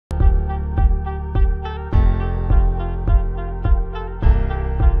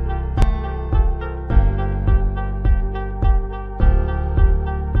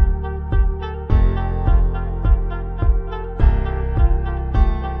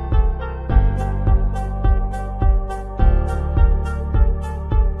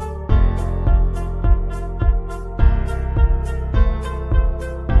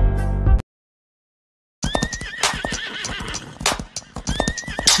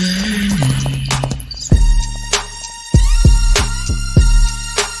This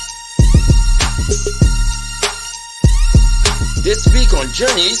week on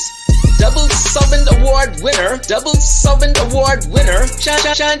Journeys, double Southern Award winner, Chantal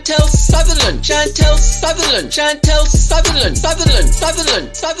Sutherland, Chantal Sutherland, Chantal Sutherland, Sutherland.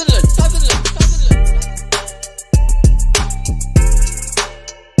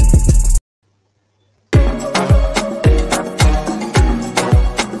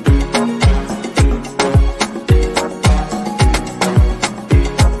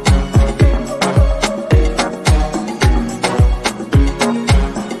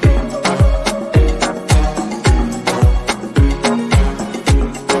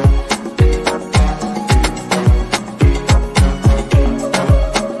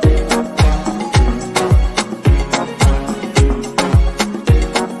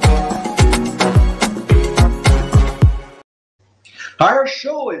 Our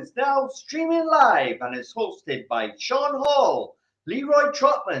show is now streaming live and is hosted by Sean Hall, Leroy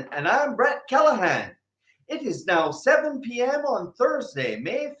Trotman, and I'm Brett Callahan. It is now 7 p.m. on Thursday,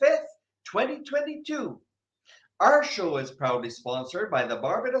 May 5th, 2022. Our show is proudly sponsored by the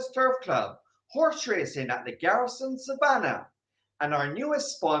Barbados Turf Club, horse racing at the Garrison Savannah, and our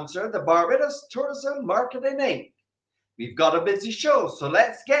newest sponsor, the Barbados Tourism Marketing Inc. We've got a busy show, so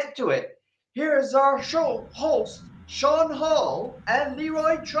let's get to it. Here is our show host, Sean Hall and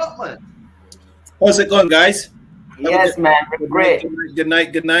Leroy Trotman. How's it going, guys? Yes, man. Great. Good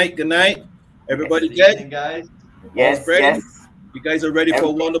night. Everybody Good good? evening, guys. Yes, yes. You guys are ready for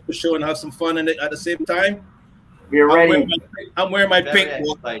a wonderful show and have some fun in it at the same time? We're ready. I'm wearing my Very pink.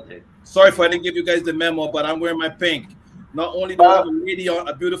 excited. Sorry if I didn't give you guys the memo, but I'm wearing my pink. Not only do I have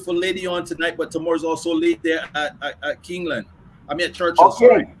a beautiful lady on tonight, but tomorrow's also late there at Kingland. I mean at Churchill. Okay.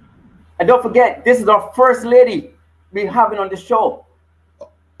 Sorry. And don't forget, this is our first lady we're having on the show.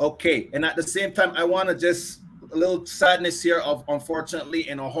 Okay, and at the same time, I want to just a little sadness here of, unfortunately,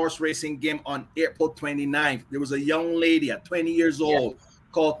 in a horse racing game on April 29th, there was a young lady at 20 years old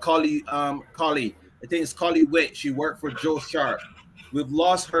called Collie. I think it's Collie Witt. She worked for Joe Sharp. We've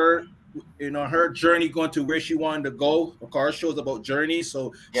lost her, her journey going to where she wanted to go. Of course, shows about journey,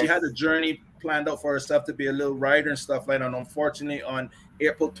 so she had a journey planned out for herself to be a little rider and stuff like that. And unfortunately, on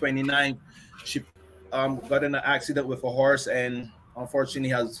April 29th, she got in an accident with a horse and unfortunately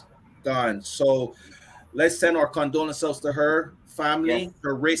has gone. So let's send our condolences to her family,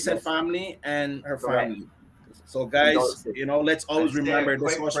 her racing family, and her family. So guys, let's always remember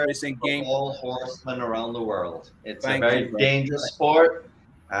this horse racing game. All horsemen around the world. It's a very dangerous sport,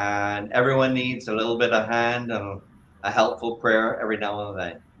 and everyone needs a little bit of hand and a helpful prayer every now and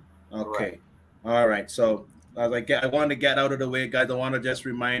then. Okay. All right. So I want to get out of the way, guys. I want to just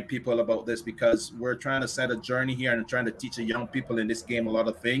remind people about this because we're trying to set a journey here and trying to teach the young people in this game a lot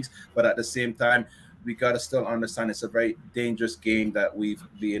of things. But at the same time, we got to still understand it's a very dangerous game that we've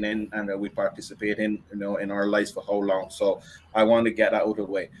been in and that we participate in, in our lives for how long. So I want to get that out of the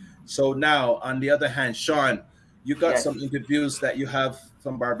way. So now, on the other hand, Sean, you got some interviews that you have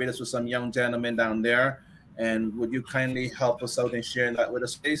from Barbados with some young gentlemen down there. And would you kindly help us out in sharing that with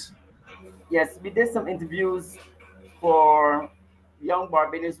us, please? Yes, we did some interviews for young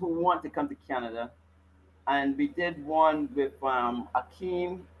Barbadians who want to come to Canada. And we did one with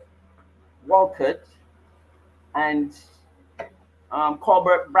Akeem Walcott and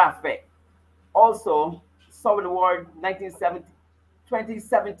Colbert Brathwaite. Also, Sovereign Award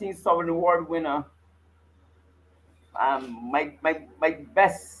 2017 Sovereign Award winner. My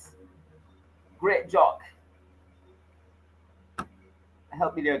best great jock.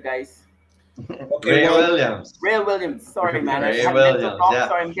 Help me there, guys. Okay, Ray Williams. Sorry, man. Ray Williams. Yeah.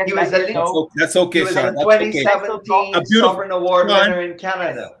 Sorry, I'm getting That's okay, he was Sean. a 2017 Sovereign Award winner in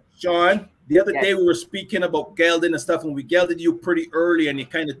Canada. Sean, the other day we were speaking about gelding and stuff, and we gelded you pretty early, and you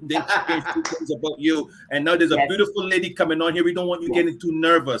kind of didn't change two things about you. And now there's a beautiful lady coming on here. We don't want you getting too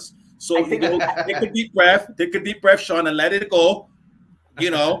nervous. So take a deep breath, Sean, and let it go.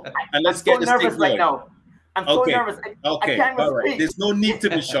 And let's get this thing going. Right now. I'm so nervous. I can't all right. There's no need to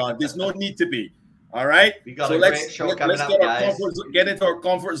be, Sean. There's no need to be. All right. We got great show coming up, guys. Get into our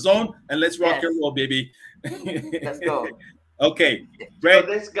comfort zone and let's rock and roll, baby. Let's go. Okay. Great.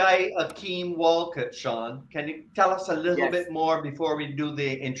 So this guy, Akeem Walcott, Sean, can you tell us a little bit more before we do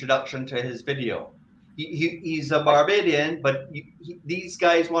the introduction to his video? He's a Barbadian, but these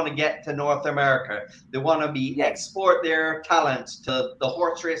guys want to get to North America. They want to export their talents to the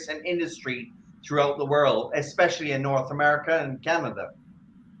horse racing industry throughout the world, especially in North America and Canada.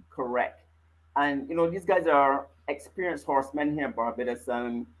 Correct. And these guys are experienced horsemen here in Barbados.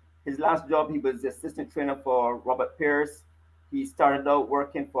 His last job, he was the assistant trainer for Robert Pierce. He started out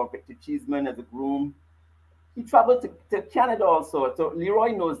working for Victor Cheeseman as a groom. He traveled to Canada also. So Leroy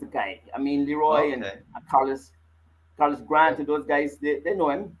knows the guy. I mean, Leroy and Carlos Grant and those guys, they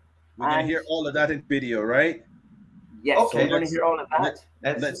know him. We're going to hear all of that in video, right? Yes, okay, we're going to hear all of that.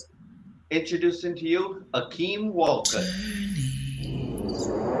 Let's introducing to you Akeem Walcott.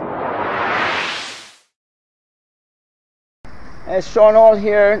 Sean Hall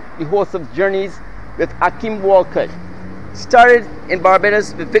here, the host of Journeys with Akeem Walcott. Started in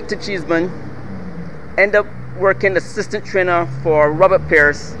Barbados with Victor Cheeseman, ended up working assistant trainer for Robert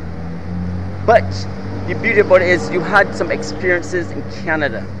Pierce. But the beauty about it is you had some experiences in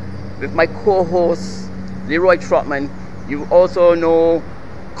Canada. With my co-host, Leroy Trotman, you also know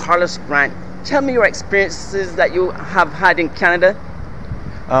Carlos Grant. Tell me your experiences that you have had in Canada.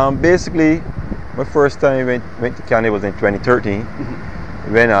 Basically, my first time went to Canada was in 2013.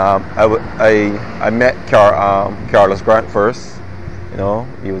 When I met Carlos Grant first. You know,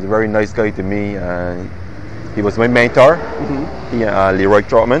 he was a very nice guy to me, and he was my mentor. He and Leroy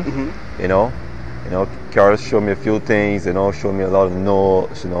Trotman. You know, Carlos showed me a few things. You know, showed me a lot of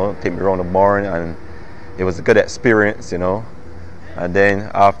notes. You know, take me around the barn, and it was a good experience. You know, and then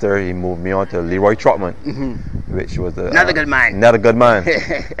after he moved me on to Leroy Trotman, which was another good man. Another good man,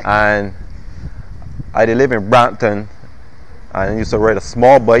 and I did live in Brampton. And I used to ride a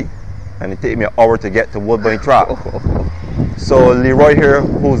small bike, and it take me an hour to get to Woodbine track. So Leroy here,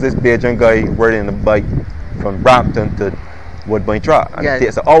 who's this Bajan guy riding the bike from Brampton to Woodbine track, and it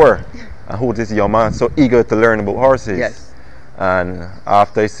takes an hour. And who's this young man so eager to learn about horses? Yes. And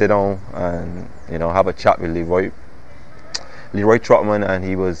after I sit down and have a chat with Leroy Trotman, and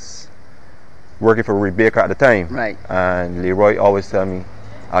he was working for Rebecca at the time. Right. And Leroy always tell me,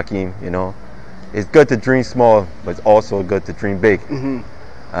 Akeem, it's good to dream small, but it's also good to dream big.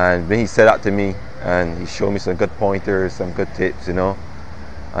 And when he said that to me, and he showed me some good pointers, some good tips, and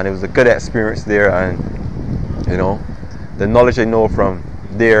it was a good experience there. And the knowledge I know from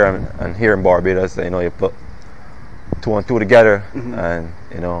there and here in Barbados, you put 2 and 2 together, and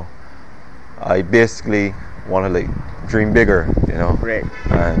I basically want to dream bigger, Great.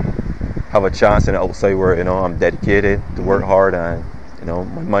 and have a chance in the outside where I'm dedicated to work hard, and my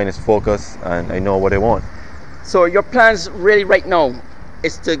mind is focused, and I know what I want. So your plans really right now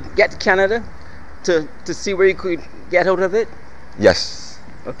is to get to Canada, to see where you could get out of it? Yes.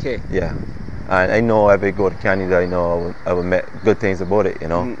 Okay. Yeah. And I know if I go to Canada, I know I will make good things about it,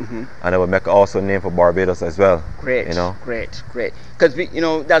 and I will make also a name for Barbados as well. Great. Great. Because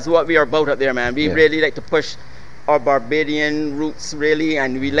that's what we are about up there, man. We really like to push our Barbadian roots, really,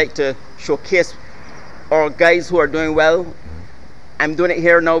 and we like to showcase our guys who are doing well. I'm doing it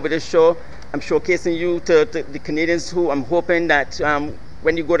here now with this show. I'm showcasing you to the Canadians who I'm hoping that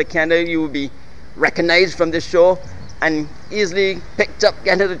when you go to Canada, you will be recognized from this show and easily picked up,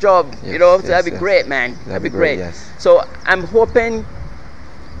 get into the job. So that'd be great, man. That'd be great. Yes. So I'm hoping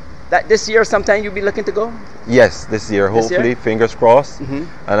that this year sometime you'll be looking to go? Yes, this year, hopefully, fingers crossed. And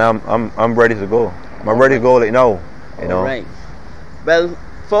I'm ready to go. I'm ready to go now. All right. Well,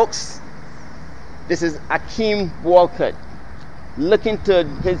 folks, this is Akeem Walcott, looking to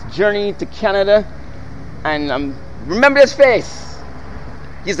his journey to Canada, and remember his face.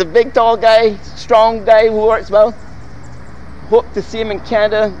 He's a big, tall guy, strong guy who works well. Hope to see him in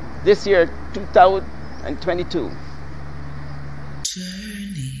Canada this year, 2022.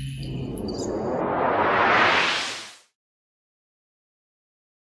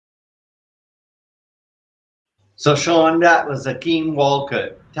 So Sean, that was Akeem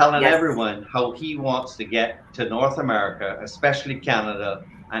Walcott telling everyone how he wants to get to North America, especially Canada,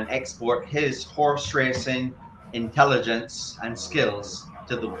 and export his horse racing intelligence and skills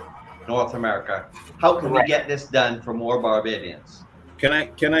to the North America. How can we get this done for more Barbadians? Can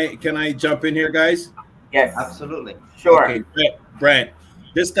I jump in here, guys? Yes, absolutely. Sure. Okay, Brent,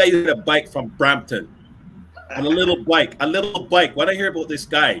 this guy had a bike from Brampton. And a little bike. What I hear about this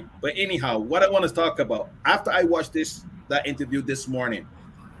guy. But anyhow, what I want to talk about, after I watched that interview this morning,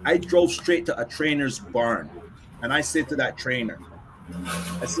 I drove straight to a trainer's barn, and I said to that trainer,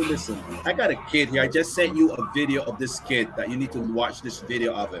 I said, listen, I got a kid here. I just sent you a video of this kid that you need to watch this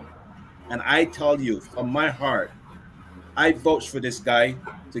video of him. And I tell you from my heart, I vouch for this guy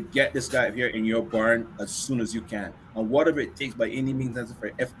to get this guy here in your barn as soon as you can. And whatever it takes by any means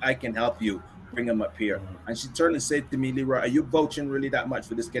necessary, if I can help you, bring him up here. And she turned and said to me, Leroy, are you vouching really that much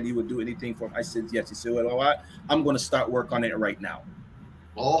for this kid? You would do anything for him? I said, yes. He said, well, what? I'm going to start work on it right now.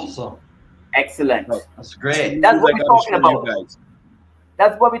 Awesome. Excellent. That's great. That's what we're talking about.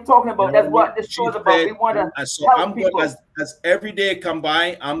 That's what we're talking about. That's what this show is about. We want to help people. As every day come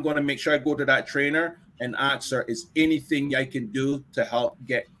by, I'm going to make sure I go to that trainer and ask her, is anything I can do to help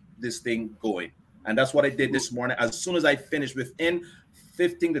get this thing going? And that's what I did this morning. As soon as I finished, within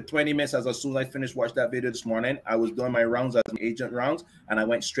 15 to 20 minutes, as soon as I finished watching that video this morning, I was doing my rounds as an agent rounds, and I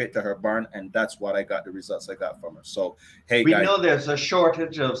went straight to her barn, and that's what I got, the results I got from her. So, hey, we guys, know there's a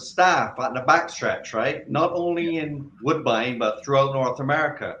shortage of staff on the backstretch, right? Not only in Woodbine, but throughout North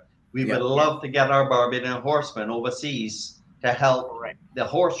America. We would love to get our Barbadian horsemen overseas to help the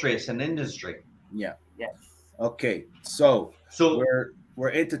horse racing industry. Yeah. Yes. Okay. So we're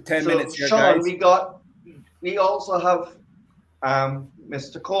into 10 minutes here, Sean, guys. we also have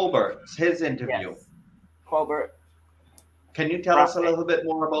Mr. Colbert, his interview. Yes. Colbert. Can you tell us a little bit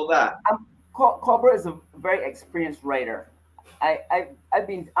more about that? Colbert is a very experienced rider. I've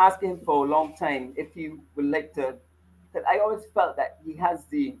been asking him for a long time if he would like to, because I always felt that he has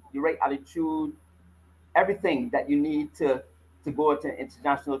the right attitude, everything that you need to go to an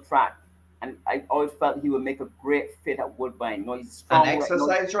international track. And I always felt he would make a great fit at Woodbine. You know, he's strong. An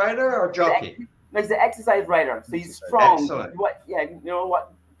exercise rider or jockey? No, he's an exercise rider. So he's strong. Excellent. You know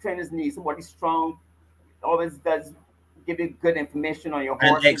what trainers need. Somebody strong always does give you good information on your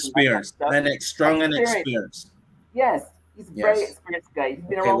horse. And experience. And strong and experienced. Yes. He's a very experienced guy. He's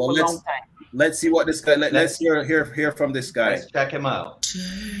been around for a long time. Let's see what this guy, let's hear from this guy. Let's check him out.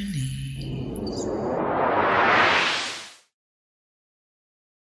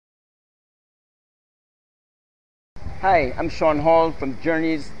 Hi, I'm Sean Hall from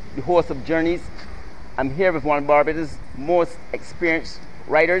Journeys, the host of Journeys. I'm here with one of Barbados' most experienced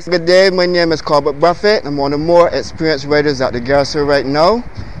riders. Good day, my name is Colbert Buffett. I'm one of the more experienced riders at the Garrison right now.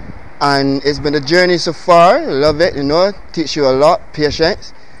 And it's been a journey so far. I love it, you know, teach you a lot,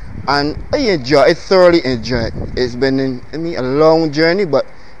 patience. And I thoroughly enjoy it. It's been, a long journey, but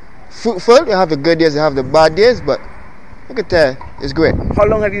fruitful. You have the good days, you have the bad days, but look at that, it's great. How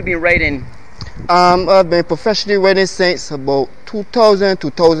long have you been riding? I've been professionally riding since about 2000,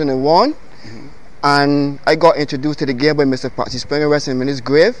 2001. And I got introduced to the game by Mr. Patsy Springer resting in his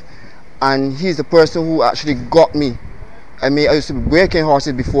grave. And he's the person who actually got me. I used to be breaking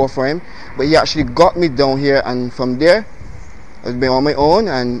horses before for him, but he actually got me down here, and from there, I've been on my own,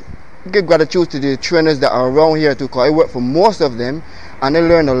 and give gratitude to the trainers that are around here too, because I work for most of them, and I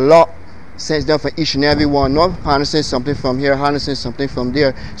learned a lot since then from each and every one, not harnessing something from here, harnessing something from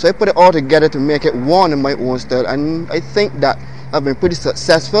there. So I put it all together to make it one in my own style, and I think that I've been pretty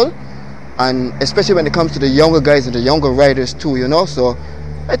successful, and especially when it comes to the younger guys and the younger riders too, you know, so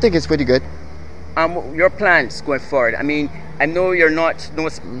I think it's pretty good. Your plans going forward? I mean, I know you're not no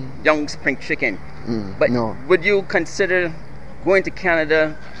young spring chicken, but would you consider going to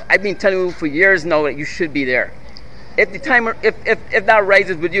Canada? I've been telling you for years now that you should be there. If the time, if that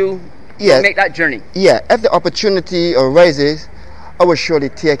rises, would you make that journey? Yeah, if the opportunity arises, I will surely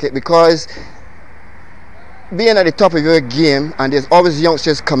take it, because being at the top of your game and there's always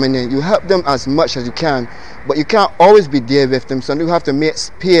youngsters coming in, you help them as much as you can, but you can't always be there with them, so you have to make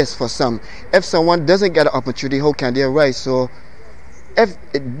space for some. If someone doesn't get an opportunity, how can they rise? So if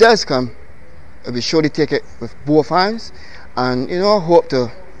it does come, I will surely take it with both hands, and hope to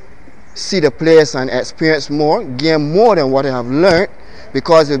see the place and experience more, gain more than what I have learned,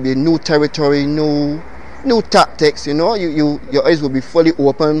 because it'll be new territory, new tactics. Your eyes will be fully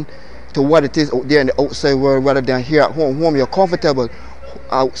open to what it is out there in the outside world, rather than here at home. Home, you're comfortable.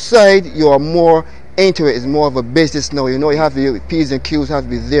 Outside, you are more into it. It's more of a business now. You have your P's and Q's have to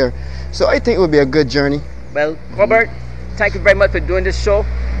be there. So I think it will be a good journey. Well, Robert, thank you very much for doing this show.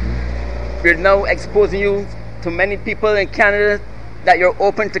 We're now exposing you to many people in Canada that you're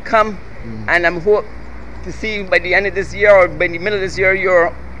open to come, and I'm hope to see by the end of this year or by the middle of this year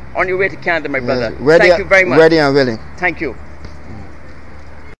you're on your way to Canada, my brother. Thank you very much. Ready and willing. Thank you.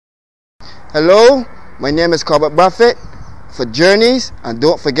 Hello, my name is Colbert Buffett for Journeys, and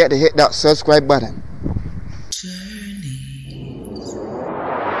don't forget to hit that subscribe button.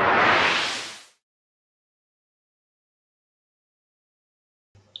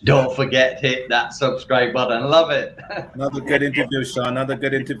 Don't forget to hit that subscribe button. Love it. Another good interview, Sean. Another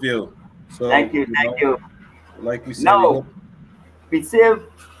good interview. So thank you. Like we said, no, we save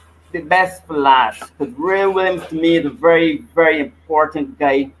the best for last, because Ray Williams to me is a very, very important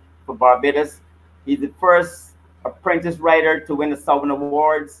guy for Barbados. He's the first apprentice rider to win the Southern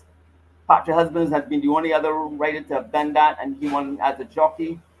Awards. Patrick Husbands has been the only other rider to have done that, and he won as a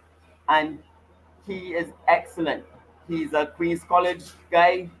jockey. And he is excellent. He's a Queen's College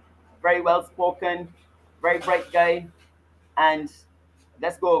guy, very well spoken, very bright guy. And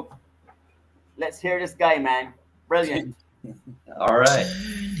let's go. Let's hear this guy, man. Brilliant. All right.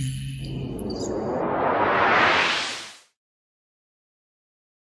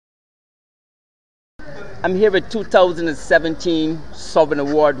 I'm here with 2017 Sovereign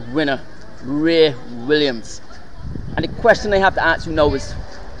Award winner, Ray Williams. And the question I have to ask you now is,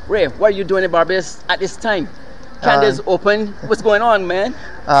 Ray, what are you doing in Barbados at this time? Canada's open. What's going on, man?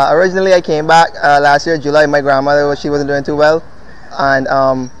 Originally, I came back last year, July. My grandmother, she wasn't doing too well. And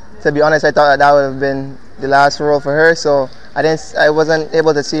to be honest, I thought that would have been the last role for her. So I wasn't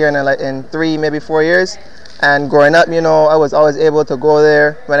able to see her in 3, maybe 4 years. And growing up, you know, I was always able to go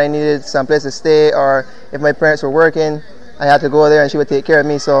there when I needed some place to stay, or if my parents were working, I had to go there and she would take care of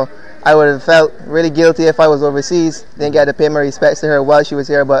me. So I would have felt really guilty if I was overseas, didn't get to pay my respects to her while she was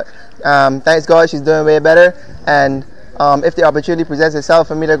here. But thanks God, she's doing way better. And if the opportunity presents itself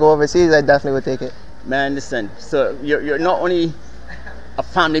for me to go overseas, I definitely would take it. Man, listen, so you're not only a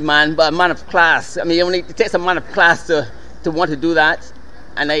family man, but a man of class. I mean, it takes a man of class to want to do that.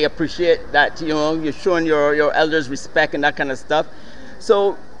 And I appreciate that, you know, you're showing your elders respect and that kind of stuff.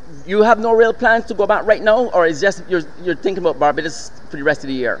 So you have no real plans to go back right now, or is just you're thinking about Barbados for the rest of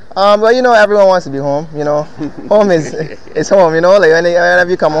the year? Well, you know, everyone wants to be home. You know, home is home. You know, like whenever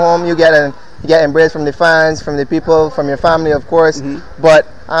you come home, you get embraced from the fans, from the people, from your family, of course. Mm-hmm. But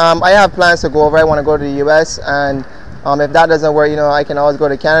I have plans to go over. I want to go to the U.S. and if that doesn't work, you know, I can always go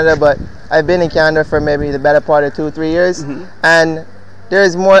to Canada. But I've been in Canada for maybe the better part of 2-3 years, mm-hmm. and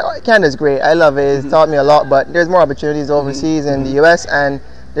there's more. Canada's great. I love it. It's mm-hmm. taught me a lot. But there's more opportunities overseas mm-hmm. in the U.S. and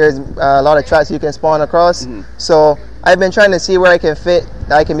there's a lot of tracks you can spawn across. Mm-hmm. So I've been trying to see where I can fit,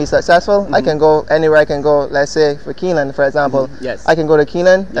 that I can be successful. Mm-hmm. I can go anywhere I can go. Let's say for Keeneland, for example. Mm-hmm. Yes. I can go to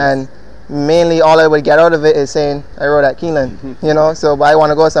Keeneland, yes. and mainly all I would get out of it is saying I rode at Keeneland. Mm-hmm. You know. So, but I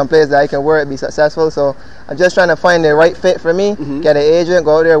want to go someplace that I can work, be successful. So I'm just trying to find the right fit for me. Mm-hmm. Get an agent,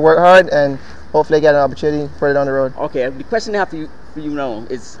 go out there, work hard, and hopefully get an opportunity further down the road. Okay. The question I have for you now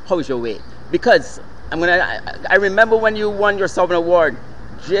is, how is your weight? Because I remember when you won your Sovereign Award,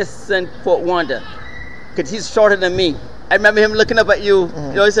 Jason Fort Wonder, because he's shorter than me. I remember him looking up at you. Mm-hmm.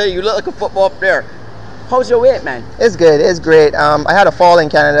 You know, he said, "You look like a football player." How's your weight, man? It's good. It's great. I had a fall in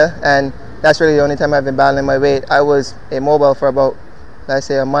Canada, and that's really the only time I've been battling my weight. I was immobile for about, let's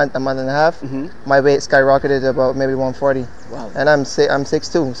say, a month and a half. Mm-hmm. My weight skyrocketed to about maybe 140. Wow. And I'm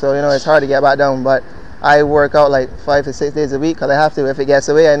 6'2", so you know it's hard to get back down. But I work out like 5 to 6 days a week because I have to. If it gets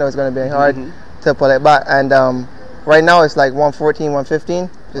away, I know it's going to be hard mm-hmm. to pull it back. And right now it's like 114, 115,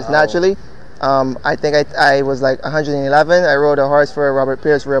 just wow. naturally. I think I was like 111. I rode a horse for Robert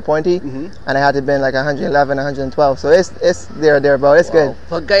Pierce, rear pointy, mm-hmm. and I had to been like 111, 112. So it's thereabout. It's wow. good.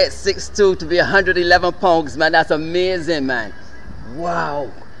 For a guy at 6'2" to be 111 pounds, man, that's amazing, man. Wow.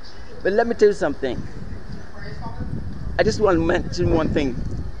 But let me tell you something. I just want to mention one thing.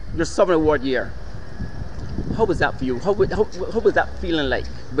 Your Sovereign Award year. How was that for you? How was that feeling like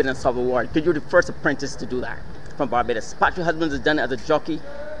winning a Sovereign Award? Because you're the first apprentice to do that from Barbados. Patrick Husbands has done it as a jockey,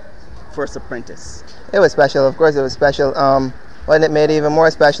 first apprentice. It was special, of course it was special. What it made it even more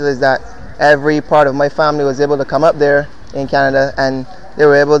special is that every part of my family was able to come up there in Canada, and they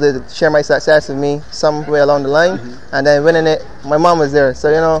were able to share my success with me some way along the line. Mm-hmm. And then winning it, my mom was there. So,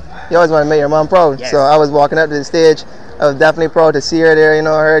 you know, you always want to make your mom proud. Yes. So I was walking up to the stage. I was definitely proud to see her there, you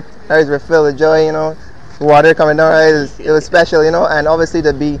know, her eyes were filled with joy, you know, water coming down her eyes. It was special, you know, and obviously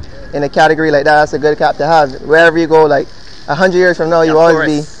to be in a category like that, that's a good cap to have. Wherever you go, like 100 years from now, you always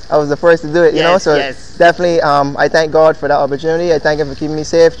be, I was the first to do it, you know, so definitely I thank God for that opportunity. I thank him for keeping me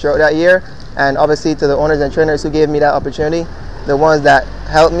safe throughout that year, and obviously to the owners and trainers who gave me that opportunity, the ones that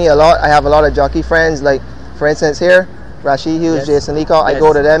helped me a lot. I have a lot of jockey friends, like for instance here, Rashid Hughes, Jason Leacock. I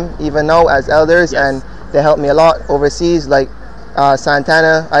go to them even now as elders, and they help me a lot overseas, like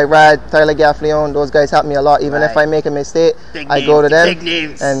Santana, Irad, Tyler Gaffleon. Those guys help me a lot. Even if I make a mistake, I go to them. Big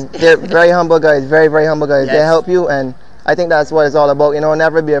names. And they're very humble guys, very, very humble guys. They help you, and I think that's what it's all about. You know,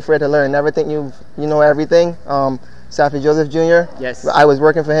 never be afraid to learn. Never think you know everything. Safi Joseph Jr. Yes. I was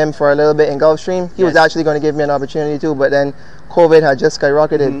working for him for a little bit in Gulfstream. He was actually going to give me an opportunity too, but then COVID had just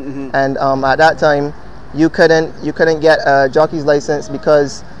skyrocketed, and at that time, you couldn't get a jockey's license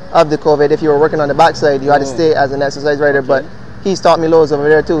because of the COVID. If you were working on the backside, you had to stay as an exercise rider. But he's taught me loads over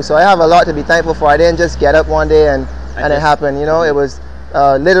there too. So I have a lot to be thankful for. I didn't just get up one day and it happened. You know, it was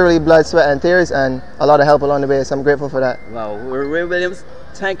literally blood, sweat, and tears, and a lot of help along the way. So I'm grateful for that. Wow, Ray Williams,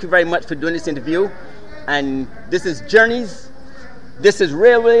 thank you very much for doing this interview. And this is Journeys. This is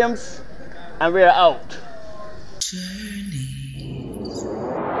Ray Williams, and we're out.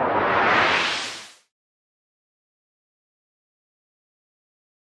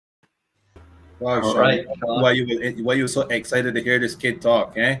 Wow, Sean, right. Why you were so excited to hear this kid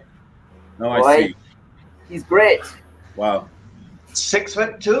talk, eh? Now I see. He's great. Wow.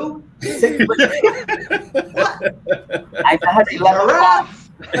 6'2"? 6'2". I had 11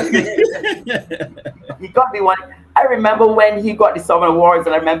 pounds. He got me one. I remember when he got the Southern Awards,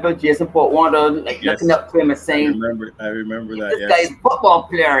 and I remember Jason Portwater looking up to him and saying, I remember that. This guy's a football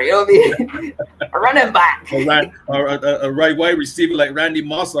player, you know what I mean? A running back. A right wide receiver like Randy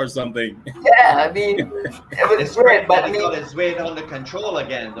Moss or something. Yeah, I mean, it was great. But he got his weight under control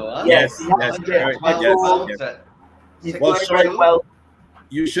again, though, huh? Yes. He's well, doing very well.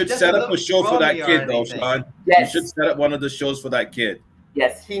 You should set up a show for that kid, though, Sean. Yes. You should set up one of the shows for that kid.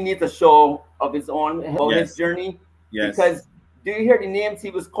 Yes, he needs a show of his own about his journey. Yes. Because do you hear the names he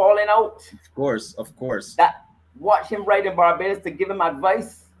was calling out? Of course. That watch him ride in Barbados to give him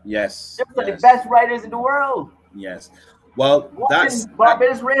advice. Yes. Those are the best riders in the world. Yes. Well, that's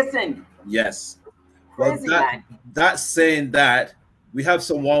Barbados racing. Yes. Crazy, well, man. that's saying that we have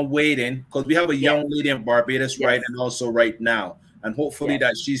someone waiting because we have a young lady in Barbados right and also right now. And hopefully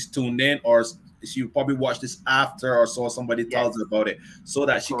that she's tuned in, or she probably watched this after or saw somebody tells her about it, so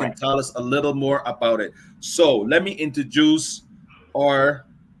that she can tell us a little more about it. So let me introduce our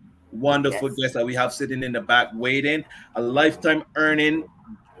wonderful guest that we have sitting in the back waiting, a lifetime earning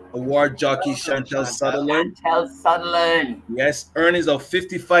award jockey, Chantal Sutherland. Chantal Sutherland. Yes, earnings of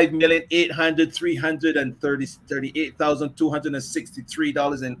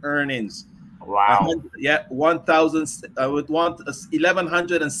 $55,838,263 in earnings. Wow. Yeah,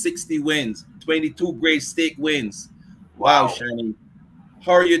 1,160 wins, 22 great stake wins. Wow, Shani.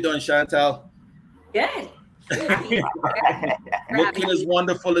 How are you doing, Chantal? Good. Looking as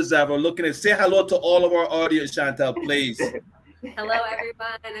wonderful as ever. Say hello to all of our audience, Chantal, please. Hello,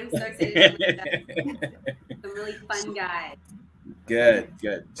 everyone. I'm so excited. Some really fun guys. Good.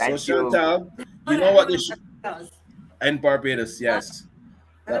 So, Chantal, you know what this and Barbados, yes.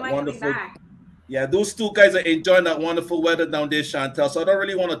 That wonderful. Yeah, those two guys are enjoying that wonderful weather down there, Chantal. So I don't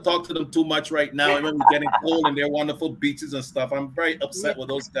really want to talk to them too much right now. I remember getting cold and their wonderful beaches and stuff. I'm very upset with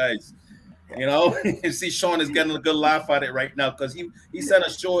those guys. You know, you see Sean is getting a good laugh at it right now because he sent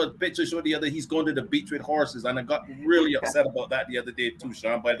a picture show the other. He's going to the beach with horses, and I got really upset about that the other day too,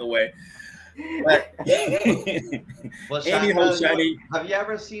 Sean. By the way. But, well, anyhow, Shani, have you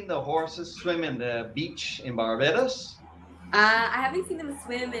ever seen the horses swim in the beach in Barbados? I haven't seen them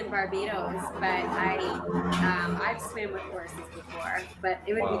swim in Barbados, but I've swam with horses before. But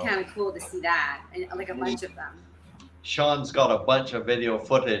it would be kind of cool to see that, like a bunch of them. Sean's got a bunch of video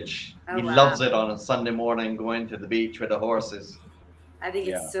footage. He loves it on a Sunday morning going to the beach with the horses. I think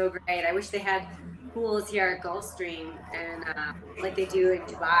it's so great. I wish they had pools here at Gulfstream and like they do in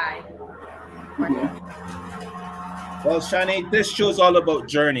Dubai. Well, Shani, this show's all about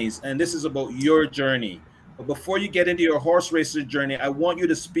journeys, and this is about your journey. But before you get into your horse racing journey, I want you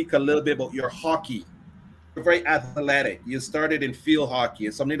to speak a little bit about your hockey. You're very athletic. You started in field hockey.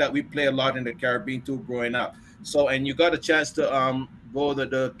 It's something that we play a lot in the Caribbean too growing up. So, and you got a chance to go to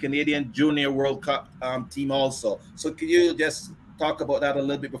the Canadian Junior World Cup team also. So could you just talk about that a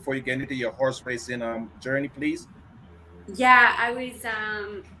little bit before you get into your horse racing journey, please? Yeah, I was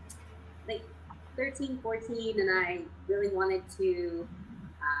like 13, 14, and I really wanted to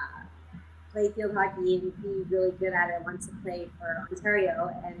play field hockey and be really good at it. I wanted to play for Ontario,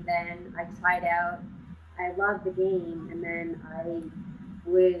 and then I tried out. I loved the game, and then I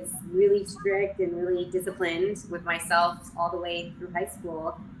was really strict and really disciplined with myself all the way through high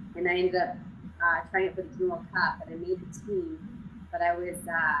school, and I ended up trying it for the Junior World Cup, and I made the team. But I was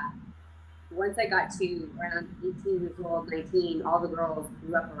once I got to around 18 years old, 19, all the girls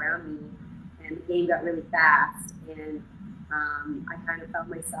grew up around me, and the game got really fast, and I kind of found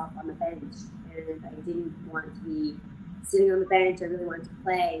myself on the bench, and I didn't want to be sitting on the bench. I really wanted to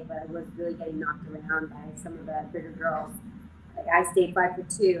play, but I was really getting knocked around by some of the bigger girls. Like I stayed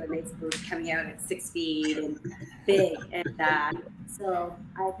 5'2", and they were coming out at 6 feet and big, and so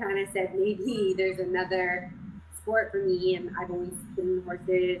I kind of said maybe there's another sport for me. And I've always been in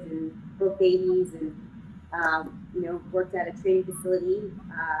horses and broke babies, and you know, worked at a training facility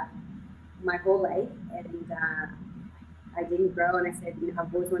my whole life, and I didn't grow. And I said, you know,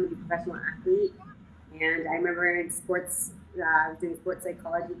 I've always wanted to be a professional athlete. And I remember in sports, doing sports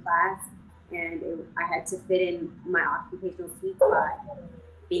psychology class, and I had to fit in my occupational sweet spot,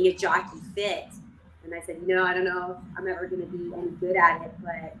 being a jockey fit. And I said, you know, I don't know if I'm ever going to be any good at it,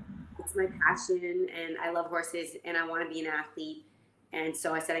 but it's my passion, and I love horses, and I want to be an athlete. And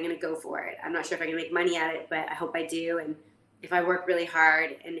so I said, I'm going to go for it. I'm not sure if I'm going to make money at it, but I hope I do. And if I work really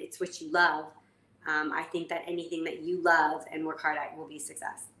hard and it's what you love, I think that anything that you love and work hard at will be a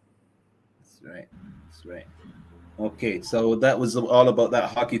success. That's right. That's right. Okay, so that was all about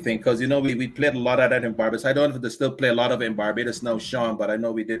that hockey thing, because you know we played a lot of that in Barbados. I don't know if they still play a lot of it in Barbados now, Sean, but I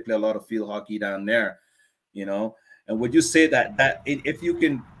know we did play a lot of field hockey down there, you know. And would you say that if you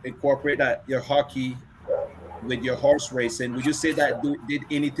can incorporate that your hockey with your horse racing, would you say that did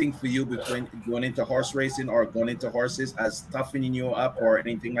anything for you between going into horse racing or going into horses as toughening you up or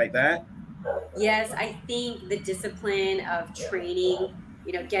anything like that? Yes, I think the discipline of training,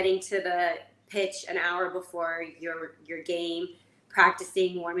 you know, getting to the pitch an hour before your game,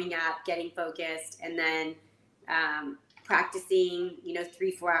 practicing, warming up, getting focused, and then practicing, you know,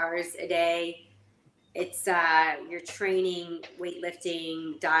 3-4 hours a day. It's you're training,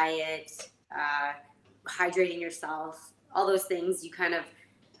 weightlifting, diet, hydrating yourself, all those things. You kind of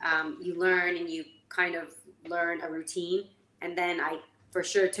you learn, and you kind of learn a routine. And then I for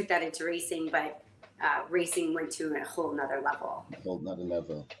sure took that into racing, but racing went to a whole nother level. A whole nother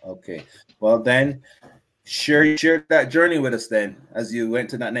level. Okay. Well, then share that journey with us then as you went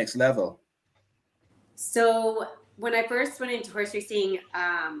to that next level. So when I first went into horse racing,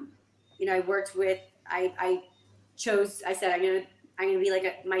 you know, I worked with, I said, I'm gonna be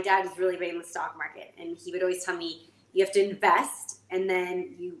like my dad is really big in the stock market, and he would always tell me, you have to invest and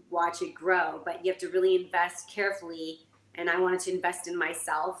then you watch it grow, but you have to really invest carefully. And I wanted to invest in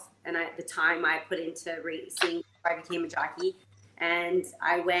myself, and the time I put into racing, I became a jockey. And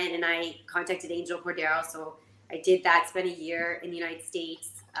I went and I contacted Angel Cordero. So I did that, spent a year in the United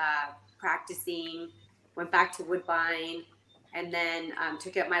States practicing, went back to Woodbine, and then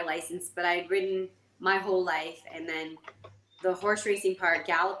took out my license. But I had ridden my whole life. And then the horse racing part,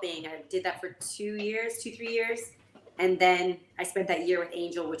 galloping, I did that for 2-3 years. And then I spent that year with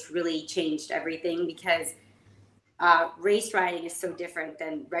Angel, which really changed everything, because race riding is so different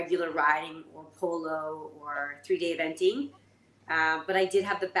than regular riding or polo or 3-day eventing. But I did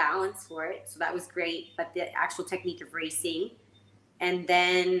have the balance for it, so that was great. But the actual technique of racing, and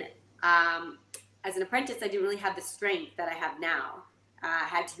then as an apprentice, I didn't really have the strength that I have now. I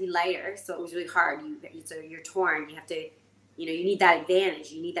had to be lighter, so it was really hard. So you're torn. You have to, you know, you need that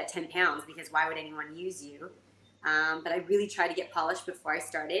advantage. You need that 10 pounds, because why would anyone use you? But I really tried to get polished before I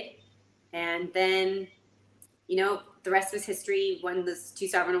started, and then, you know, the rest was history. Won those 2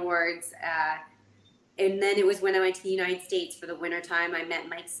 Sovereign Awards. And then it was when I went to the United States for the winter time. I met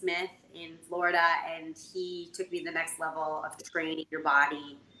Mike Smith in Florida, and he took me to the next level of training your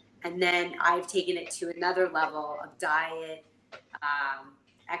body. And then I've taken it to another level of diet,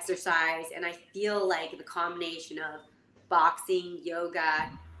 exercise. And I feel like the combination of boxing,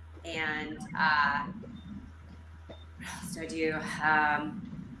 yoga, and what else do I do?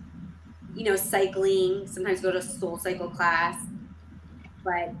 You know, cycling, sometimes go to a soul cycle class.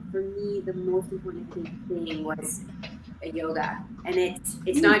 But for me, the most important thing was a yoga. And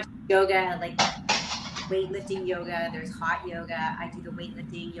it's not yoga, like weightlifting yoga. There's hot yoga. I do the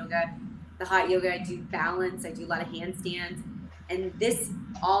weightlifting yoga. The hot yoga, I do balance. I do a lot of handstands. And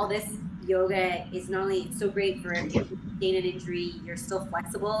all this yoga is not only, it's so great for if you sustain an injury, you're still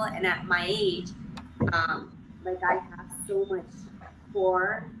flexible. And at my age, like I have so much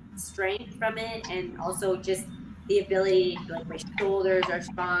core strength from it, and also just the ability, like my shoulders are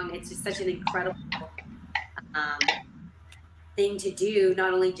strong. It's just such an incredible thing to do,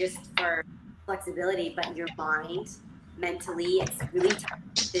 not only just for flexibility, but your mind, mentally. It's really tough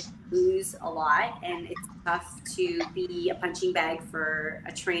to lose a lot, and it's tough to be a punching bag for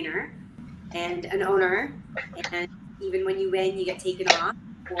a trainer and an owner. And even when you win, you get taken off,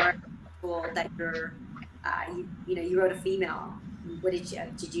 or people that you're, you know, you rode a female. What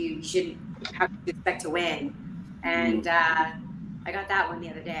you shouldn't have to expect to win. And I got that one the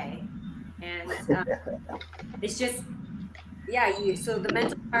other day. And it's just, yeah, so the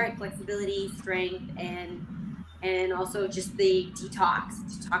mental part, flexibility, strength, and also just the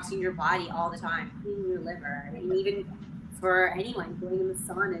detoxing your body all the time, cleaning your liver. I mean, even for anyone, going in the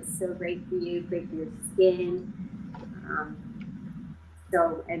sun is so great for you, great for your skin.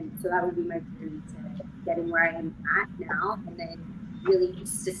 So that would be my journey to getting where I am at now, and then really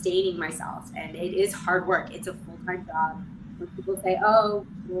sustaining myself. And it is hard work. It's a full-time job. When people say, "Oh,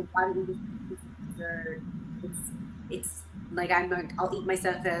 well, why don't you just," it's like I'll eat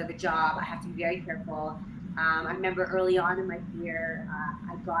myself out of a job. I have to be very careful. I remember early on in my career,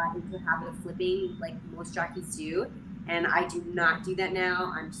 I got into the habit of flipping, like most jockeys do, and I do not do that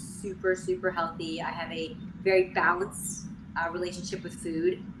now. I'm super, super healthy. I have a very balanced relationship with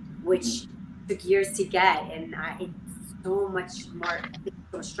food, which took years to get, and it's so much more,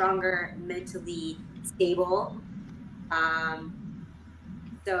 so stronger, mentally stable.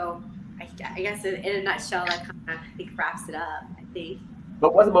 So I guess in a nutshell, that kind of, I think, wraps it up. I think.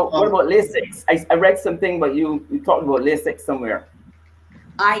 But what about Lasix? I read something, but you talked about Lasix somewhere.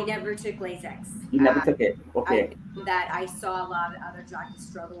 I never took Lasix. You never took it? Okay. I saw a lot of other jockeys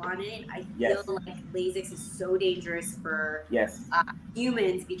struggle on it. I Yes. feel like Lasix is so dangerous for Yes.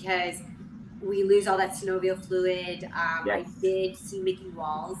 humans because we lose all that synovial fluid. I did see Mickey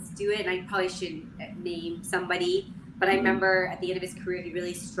Walls do it, and I probably shouldn't name somebody, but I remember at the end of his career, he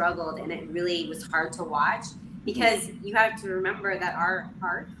really struggled, and it really was hard to watch because you have to remember that our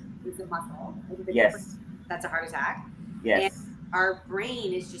heart is a muscle. Yes. That's a heart attack. Yes. And our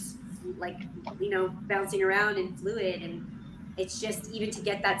brain is just like, bouncing around in fluid, and it's just, even to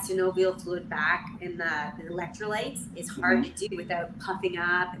get that synovial fluid back and the electrolytes is hard to do without puffing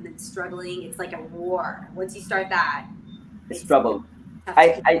up and then struggling. It's like a war. Once you start that, it's trouble.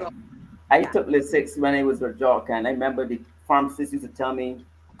 I took Lasix when I was a jockey, and I remember the pharmacist used to tell me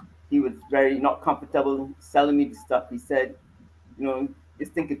he was very not comfortable selling me the stuff. He said, this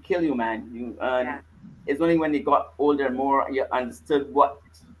thing could kill you, man. It's only when you got older more you understood what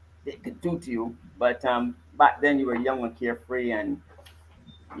it could do to you. But back then you were young and carefree, and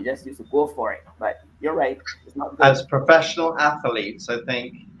you just used to go for it. But you're right, it's not good. As professional athletes, I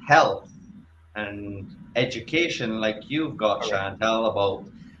think health and education, like you've got, Chantal, about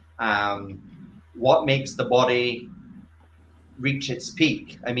what makes the body reach its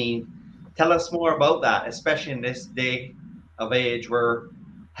peak. I mean, tell us more about that, especially in this day of age where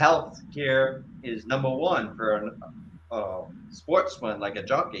health care is number one for a sportsman like a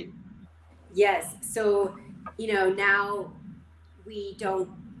jockey. Yes. So, now we don't,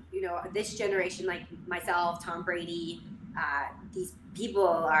 this generation, like myself, Tom Brady, these people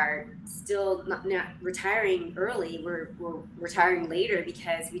are still not retiring early. We're retiring later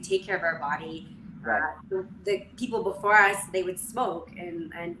because we take care of our body. Right. The people before us, they would smoke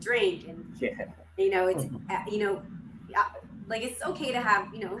and drink, and it's like it's okay to have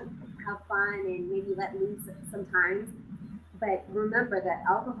have fun and maybe let loose sometimes, but remember that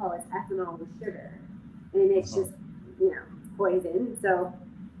alcohol is ethanol with sugar, and it's just poison. So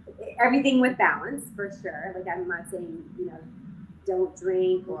everything with balance, for sure. Like, I'm not saying don't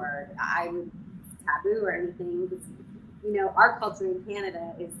drink or I would taboo or anything. Our culture in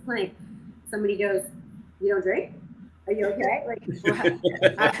Canada is like, somebody goes, "You don't drink? Are you okay?" Like,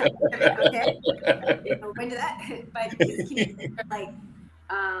 okay. When did that? But like,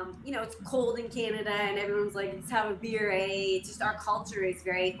 it's cold in Canada, and everyone's like, "Let's have a beer." It's just, our culture is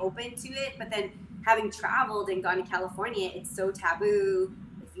very open to it. But then, having traveled and gone to California, it's so taboo.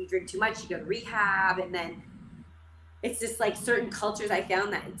 If you drink too much, you go to rehab, and then it's just like certain cultures. I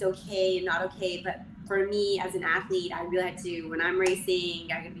found that it's okay and not okay. But for me as an athlete, I really had to, when I'm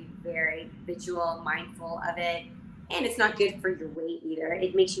racing, I can be very visual, mindful of it. And it's not good for your weight either.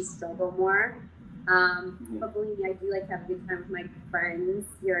 It makes you struggle more. But believe me, I do like to have a good time with my friends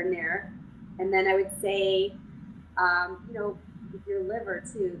here and there. And then I would say, with your liver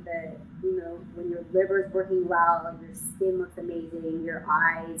too, that, when your liver is working well, your skin looks amazing, your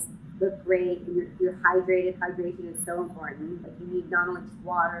eyes look great, and you're hydrated. Hydration is so important. Like, you need not only just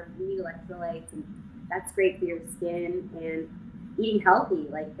water, you need electrolytes, and that's great for your skin. And eating healthy,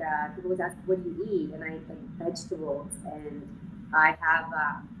 like people always ask, what do you eat? And I eat vegetables, and I have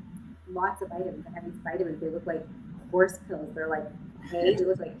lots of vitamins. I have these vitamins. They look like horse pills. They're like hay. They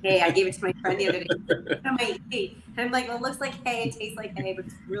look like hay. I gave it to my friend the other day. What am I eating? And I'm like, well, it looks like hay. It tastes like hay, but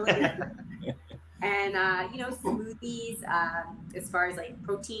it's really good. And smoothies. As far as like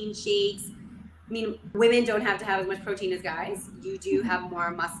protein shakes. I mean, women don't have to have as much protein as guys. You do have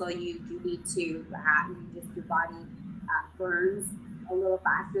more muscle. You need to. Your body burns a little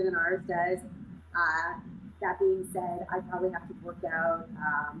faster than ours does. That being said, I probably have to work out,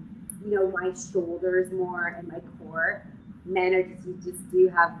 my shoulders more and my core. Men are just do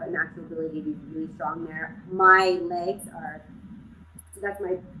have a natural ability to be really strong there. My legs so that's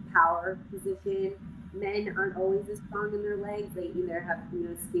my power position. Men aren't always as strong in their legs. They either have,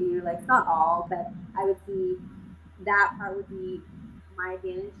 skinnier legs, not all, but I would see that part would be my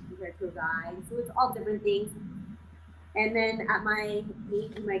advantage compared to a guy. So it's all different things. And then at my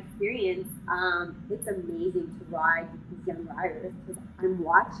age and my experience, it's amazing to ride with these young riders because I'm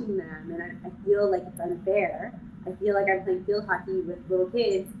watching them, and I feel like it's unfair. I feel like I'm playing field hockey with little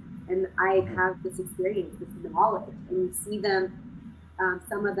kids, and I have this experience, this knowledge, and you see them,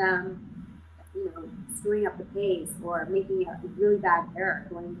 some of them, screwing up the pace or making a really bad error,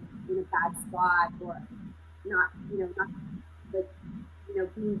 going in a bad spot, or not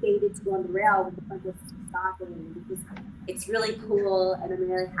being baited to go on the rail with the front wheels stopping. It's really cool, and I'm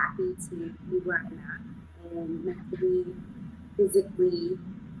really happy to be where I'm at and mentally, physically.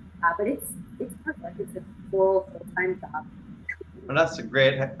 But it's perfect. It's a full-time job. Well, that's a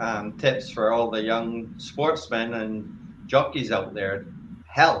great tips for all the young sportsmen and jockeys out there.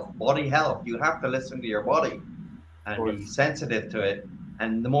 health, body health. You have to listen to your body and be sensitive to it.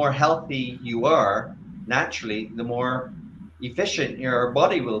 And the more healthy you are, naturally, the more efficient your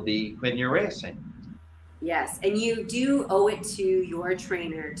body will be when you're racing. Yes, and you do owe it to your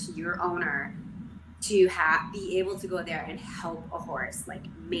trainer, to your owner, to be able to go there and help a horse, like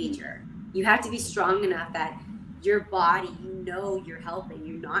major. You have to be strong enough that your body, you know you're helping,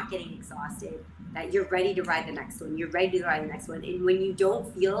 you're not getting exhausted, that you're ready to ride the next one, you're ready to ride the next one. And when you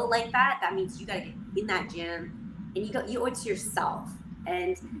don't feel like that, that means you got to get in that gym, and you owe it to yourself.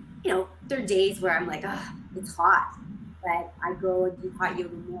 And, you know, there are days where I'm like, it's hot, but I go and do hot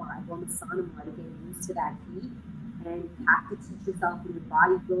yoga more. I go in the sauna more to get used to that heat. And you have to teach yourself, and your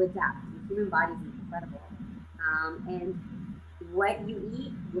body will adapt. The human body is incredible. And what you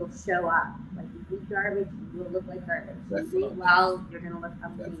eat will show up. Like, you eat garbage, you will look like garbage. You eat well, you're going to look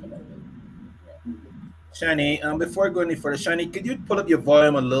amazing. Shani, before I go any further, Shani, could you pull up your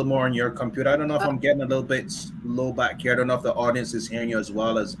volume a little more on your computer? I don't know if I'm getting a little bit low back here. I don't know if the audience is hearing you as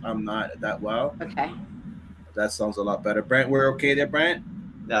well as I'm not that well. Okay. That sounds a lot better. Brent, we're okay there, Brent?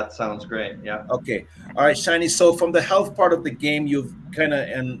 That sounds great, yeah. Okay. All right, Shani, so from the health part of the game, you've kind of,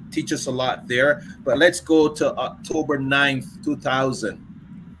 and teach us a lot there, but let's go to October 9th, 2000,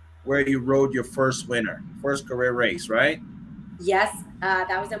 where you rode your first career race, right? Yes,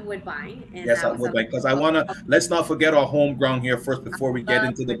 that was at Woodbine. And yes, at Woodbine, because I want to, let's not forget our home ground here first before we get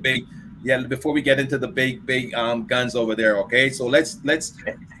into the big, big guns over there, okay? So let's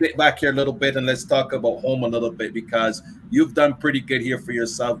sit back here a little bit and let's talk about home a little bit, because you've done pretty good here for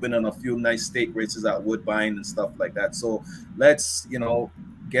yourself, been on a few nice stake races at Woodbine and stuff like that. So let's, you know,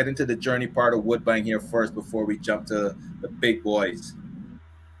 get into the journey part of Woodbine here first before we jump to the big boys.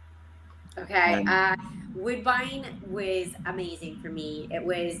 Okay. Woodbine was amazing for me. It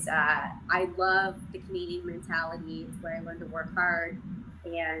was, I love the Canadian mentality. It's where I learned to work hard,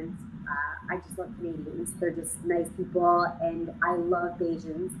 and I just love Canadians. They're just nice people, and I love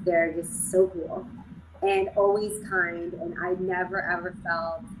Bajans. They're just so cool and always kind, and I never ever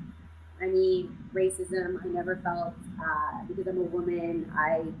felt any racism. I never felt, because I'm a woman,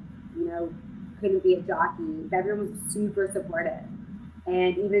 I, you know, couldn't be a jockey. Everyone was super supportive.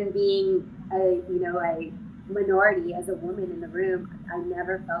 And even being a minority as a woman in the room, I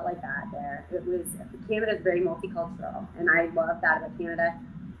never felt like that there. Canada's very multicultural, and I love that about Canada.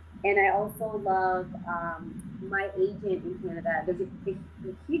 And I also love my agent in Canada. There's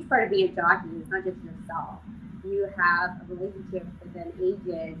a huge part of being a jockey is not just yourself. You have a relationship with an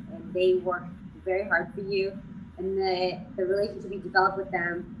agent, and they work very hard for you. And the relationship you develop with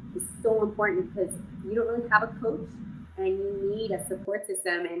them is so important, because you don't really have a coach, and you need a support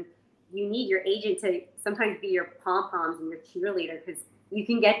system, and you need your agent to sometimes be your pom-poms and your cheerleader, because you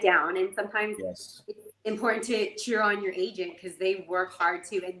can get down, and sometimes it's important to cheer on your agent because they work hard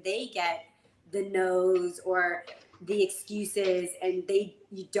too, and they get the no's or the excuses, and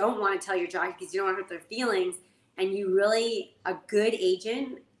you don't want to tell your jockey because you don't want to hurt their feelings. And a good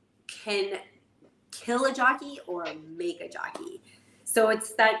agent can kill a jockey or make a jockey. So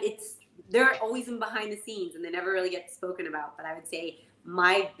they're always in behind the scenes, and they never really get spoken about. But I would say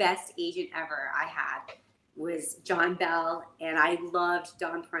my best agent ever I had was John Bell, and I loved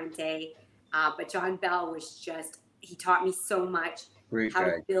Don Parente. But John Bell was he taught me so much how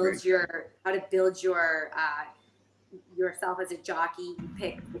to build yourself as a jockey. You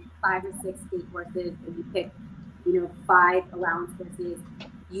pick 5 or 6 stake horses, and you pick, 5 allowance horses.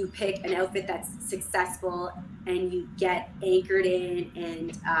 You pick an outfit that's successful, and you get anchored in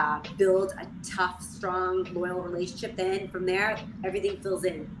and build a tough, strong, loyal relationship. Then from there, everything fills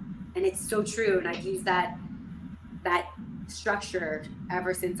in. And it's so true. And I've used that structure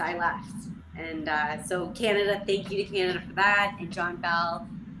ever since I left. And so Canada, thank you to Canada for that. And John Bell,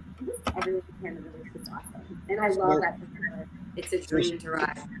 everyone in Canada was awesome. And I love that for Canada. It's a dream to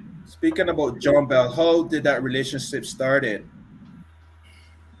ride. Speaking about John Bell, how did that relationship started?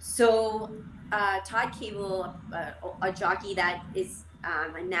 So Todd Cable, a jockey that is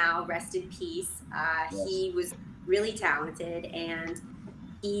now rest in peace, he was really talented, and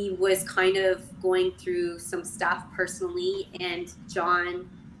he was kind of going through some stuff personally. And John,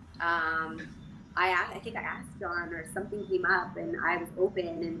 I think I asked John, or something came up, and I was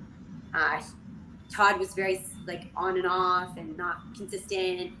open, and Todd was very on and off and not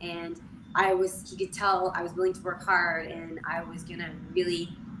consistent, and he could tell I was willing to work hard, and I was gonna really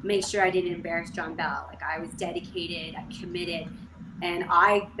make sure I didn't embarrass John Bell. I was dedicated, I committed, and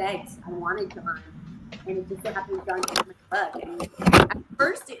I begged. I wanted John, and it just so happened John gave me a bug. And at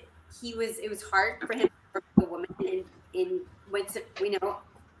first, it was hard for him to work with a woman, and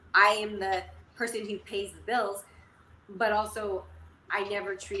I am the person who pays the bills, but also I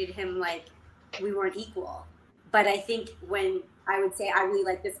never treated him like we weren't equal. But I think when I would say, I really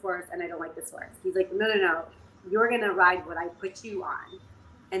like this horse and I don't like this horse, he's like, no, you're going to ride what I put you on.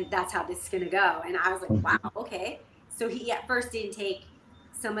 And that's how this is going to go. And I was like, wow, okay. So he at first didn't take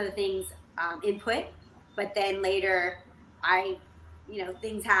some of the things input, but then later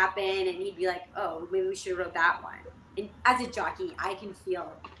things happen and he'd be like, oh, maybe we should have wrote that one. And as a jockey, I can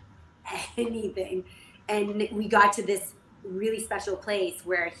feel anything. And we got to this really special place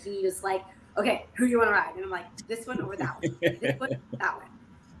where he was like, okay, who do you want to ride? And I'm like, this one or that one? This one, that one.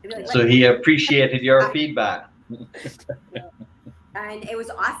 Like, so he appreciated your feedback. And it was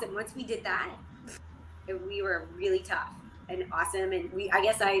awesome. Once we did that, we were really tough and awesome. And I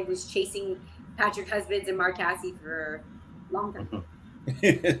guess I was chasing Patrick Husbands and Mark Cassie for a long time.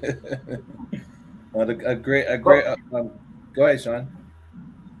 Well, a great. Go ahead, Sean.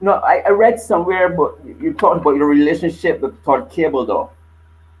 No, I read somewhere, but you talked about your relationship with Todd Cable, though.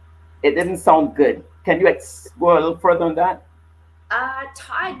 It didn't sound good. Can you go a little further on that?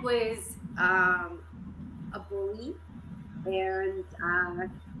 Todd was a bully, and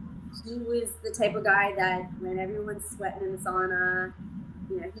he was the type of guy that when everyone's sweating in the sauna,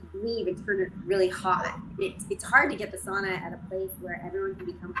 he'd leave and turn it really hot. It's hard to get the sauna at a place where everyone can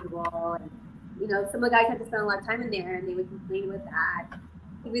be comfortable, and some of the guys had to spend a lot of time in there, and they would complain with that.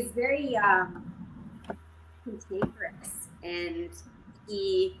 He was very cantankerous, and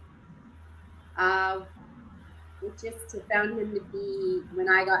he it just found him to be, when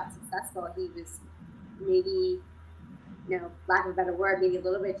I got successful, he was maybe, lack of a better word, maybe a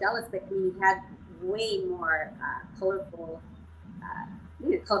little bit jealous, but I mean, he had way more colorful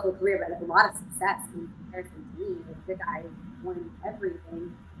career, but a lot of success in comparison to me. The guy won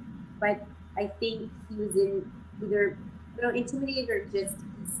everything, but I think he was in either intimidated or just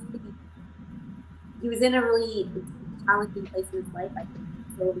he was in a really challenging place in his life, I think.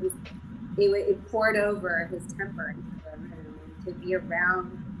 So it poured over his temper into the room, and to be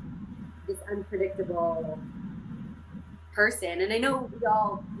around this unpredictable person. And I know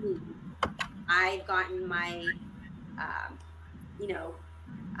I've gotten my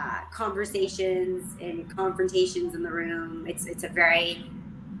conversations and confrontations in the room. It's a very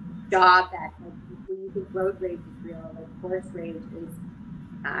job that, like, when you think road rage is real, like horse rage is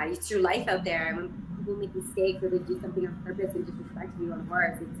it's your life out there. And when people make mistakes or they do something on purpose and disrespect you on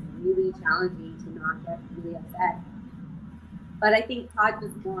horse, it's really challenging to not get really upset. But I think Todd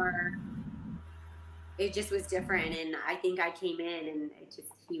was more, it just was different. And I think I came in and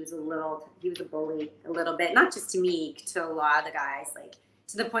he was a bully a little bit, not just to me, to a lot of the guys, like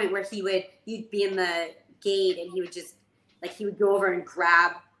to the point where you'd be in the gate and he would just, like, he would go over and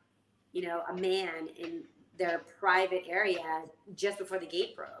grab, a man in their private area just before the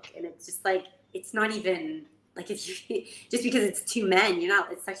gate broke. And it's just like, it's not even like, if you, just because it's two men,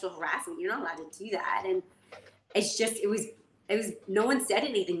 it's sexual harassment. You're not allowed to do that. And it's just, it was, no one said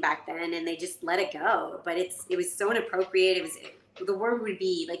anything back then and they just let it go. But it was so inappropriate. The word would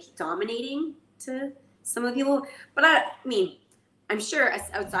be like dominating to some of the people. But I mean, I'm sure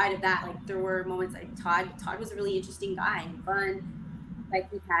outside of that, like, there were moments like Todd was a really interesting guy and fun.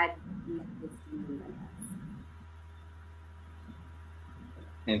 Like, he had his team, I guess.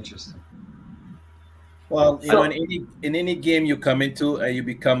 Interesting. Well, in any game you come into, you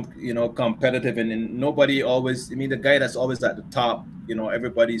become, competitive, and nobody always, the guy that's always at the top,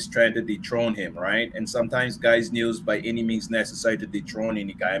 everybody's trying to dethrone him, right? And sometimes guys use by any means necessary to dethrone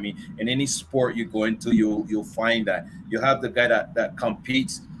any guy. I mean, in any sport you go into, you'll find that you have the guy that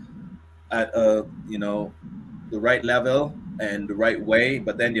competes at the right level and the right way,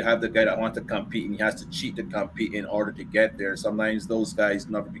 but then you have the guy that wants to compete and he has to cheat to compete in order to get there. Sometimes those guys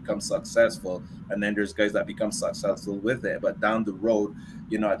never become successful, and then there's guys that become successful with it. But down the road,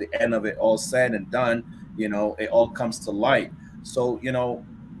 at the end of it all said and done, it all comes to light. So,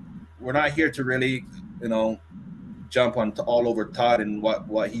 we're not here to really, jump on all over Todd and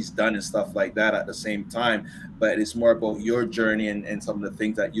what he's done and stuff like that at the same time, but it's more about your journey and some of the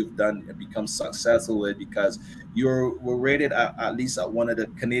things that you've done and become successful with, because were rated at least at one of the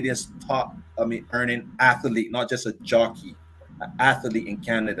Canadians' top, earning athlete, not just a jockey, an athlete in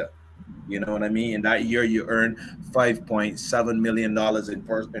Canada. You know what I mean? And that year you earned $5.7 million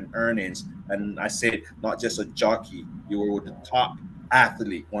in earnings. And I said, not just a jockey, you were the top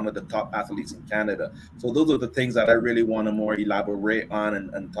athlete, one of the top athletes in Canada. So those are the things that I really want to more elaborate on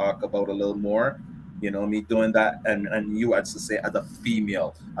and talk about a little more. Me doing that, and you, as to say, as a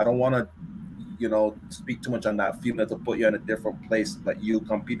female, I don't want to speak too much on that female to put you in a different place, but you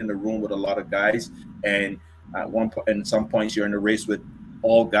compete in the room with a lot of guys, and at one point, and some points you're in a race with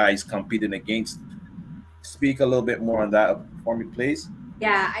all guys competing against. Speak a little bit more on that for me, please?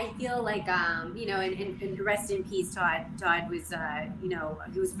 Yeah, I feel like, you know, and rest in peace, Todd. Todd was, you know,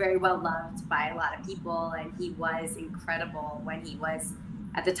 he was very well loved by a lot of people, and he was incredible when he was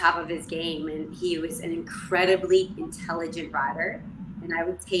at the top of his game, and he was an incredibly intelligent rider. And I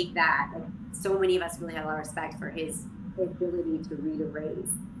would take that. Like, so many of us really have a lot of respect for his ability to read a race,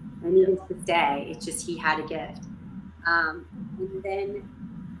 and even to this day, it's just he had a gift. And then,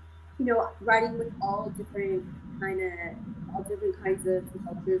 you know, riding with all different kinds of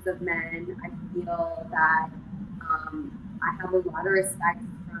cultures of men, I feel that I have a lot of respect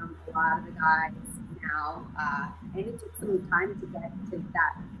from a lot of the guys now, and it took some time to get to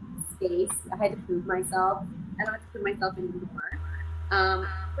that space. I had to prove myself. I don't have to prove myself anymore.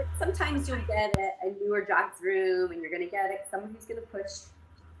 But sometimes you'll get a newer jockey's room, and you're going to get someone who's going to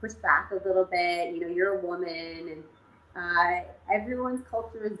push back a little bit. You know, you're a woman, and everyone's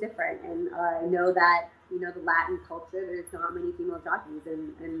culture is different. And I know that, you know, the Latin culture, there's not many female jockeys,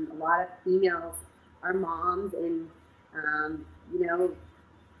 and a lot of females are moms, and you know,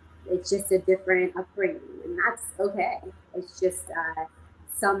 it's just a different upbringing, and that's okay. It's just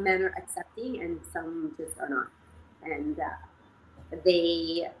some men are accepting and some just are not, and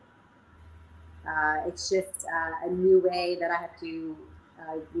it's just a new way that I have to, you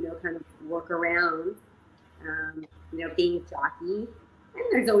know, kind of work around, you know, being a jockey. And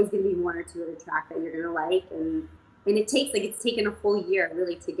there's always going to be one or two other track that you're going to like, and it's taken a whole year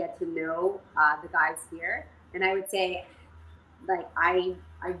really to get to know the guys here. And I would say, like, I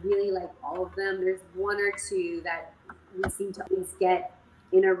really like all of them. There's one or two that we seem to always get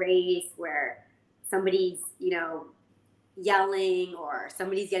in a race where somebody's, you know, yelling, or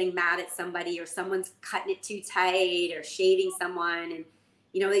somebody's getting mad at somebody, or someone's cutting it too tight, or shaving someone, and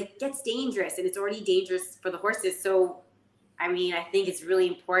you know, it gets dangerous, and it's already dangerous for the horses. So I mean, I think it's really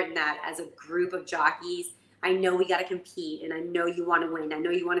important that as a group of jockeys, I know we got to compete, and I know you want to win. I know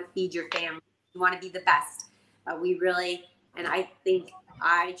you want to feed your family. You want to be the best. We really, and I think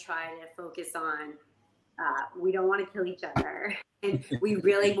I try to focus on, we don't want to kill each other. And we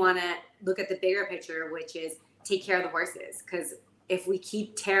really want to look at the bigger picture, which is take care of the horses. Because if we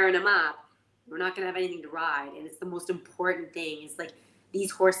keep tearing them up, we're not going to have anything to ride. And it's the most important thing. It's like, these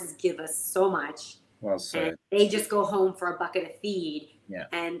horses give us so much. Well said. And they just go home for a bucket of feed,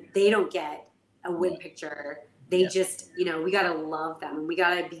 and they don't get a win picture. They just, you know, we got to love them, and we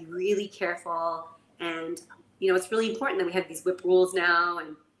got to be really careful. And, you know, it's really important that we have these whip rules now,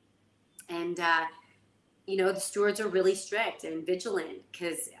 and you know, the stewards are really strict and vigilant,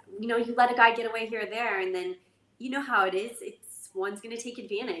 because, you know, you let a guy get away here or there, and then you know how it is. It's one's going to take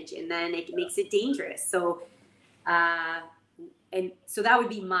advantage, and then it makes it dangerous. So, and so that would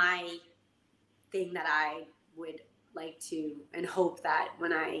be my thing that I would like to, and hope that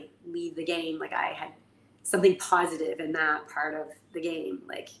when I leave the game, like, I had something positive in that part of the game.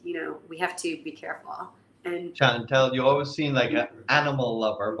 Like, you know, we have to be careful. And Chantal, you always seem like an animal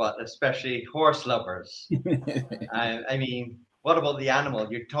lover, but especially horse lovers. I mean, what about the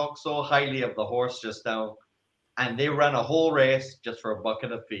animal? You talk so highly of the horse just now, and they run a whole race just for a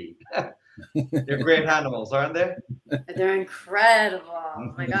bucket of feed. They're great animals, aren't they? they're incredible.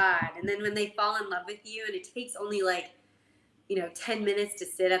 Oh my God. And then when they fall in love with you, and it takes only, like, you know, 10 minutes to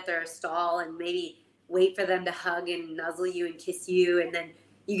sit at their stall and maybe wait for them to hug and nuzzle you and kiss you, and then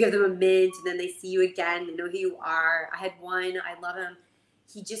you give them a mint, and then they see you again, they know who you are. I had one, I love him.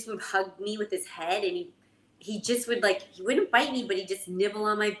 He just would hug me with his head, and he just would, like, he wouldn't bite me, but he'd just nibble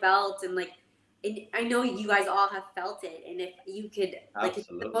on my belt, and, like, and I know you guys all have felt it, and if you could, like, it's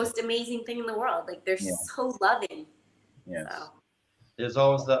the most amazing thing in the world. Like, they're so loving. Yes. So. There's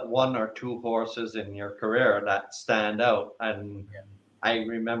always that one or two horses in your career that stand out, and I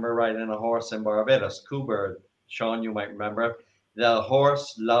remember riding a horse in Barbados, Coubird. Sean, you might remember. The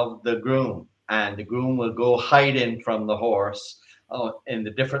horse loved the groom, and the groom would go hiding from the horse in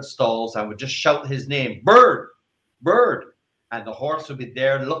the different stalls and would just shout his name, Bird, Bird, and the horse would be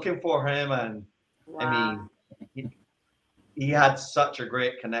there looking for him. And I mean, he had such a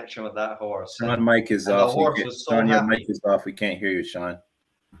great connection with that horse. Sean, mic is off. Sean, your mic is off. We can't hear you, Sean.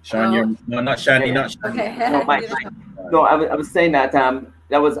 Sean, you're not Shani, not Shani. Okay. No, I was saying that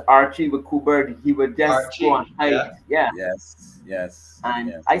that was Archie with Coubird. He would just go on hide. Yeah. Yes.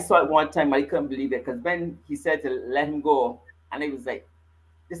 And I saw it one time. I couldn't believe it, because Ben, he said to let him go, and he was like,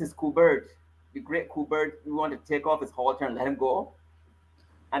 "This is Coubird, the great Coubird. We want to take off his halter and let him go."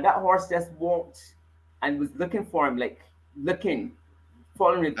 And that horse just walked and was looking for him, like looking,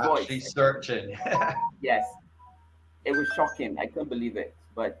 following his voice. Actually searching. Yes. It was shocking. I couldn't believe it.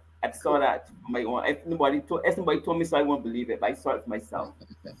 But I saw that on my own. If somebody told me so, I won't believe it. But I saw it for myself.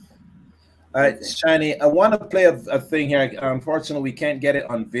 All right, Shiny, I want to play a thing here. Unfortunately, we can't get it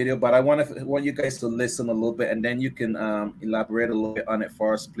on video, but I want you guys to listen a little bit, and then you can elaborate a little bit on it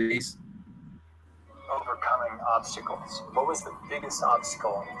for us, please. Overcoming obstacles. What was the biggest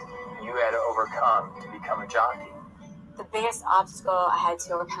obstacle you had to overcome to become a jockey? The biggest obstacle I had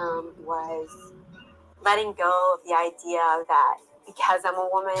to overcome was letting go of the idea that because I'm a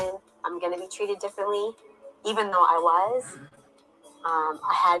woman, I'm going to be treated differently, even though I was.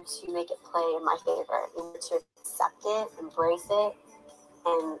 I had to make it play in my favor, in order to accept it, embrace it,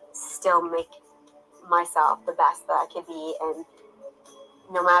 and still make myself the best that I could be. And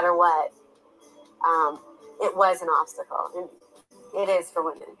no matter what, it was an obstacle. And it is for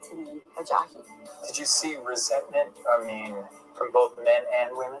women to be a jockey. Did you see resentment, from both men and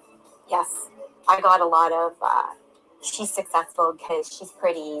women? Yes. I got a lot of, she's successful because she's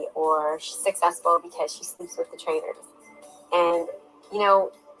pretty, or she's successful because she sleeps with the trainers. And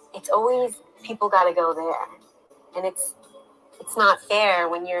it's always people got to go there, and it's not fair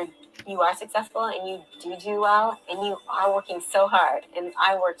when you are successful and you do well, and you are working so hard. And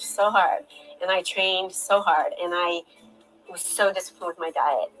I worked so hard, and I trained so hard, and I was so disciplined with my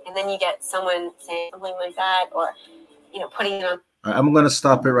diet. And then you get someone saying something like that, or putting it on. I'm going to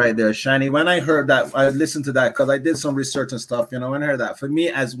stop it right there, Shiny. When I heard that, I listened to that because I did some research and stuff. When I heard that, for me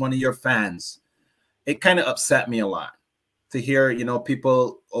as one of your fans, it kind of upset me a lot to hear,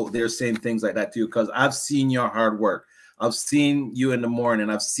 people they're saying things like that to you, because I've seen your hard work. I've seen you in the morning.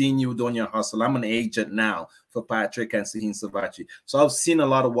 I've seen you doing your hustle. I'm an agent now for Patrick and Sahin Savachi. So I've seen a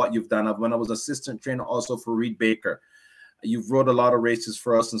lot of what you've done. When I was assistant trainer also for Reed Baker, you've rode a lot of races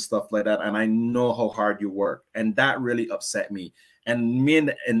for us and stuff like that. And I know how hard you work. And that really upset me. And me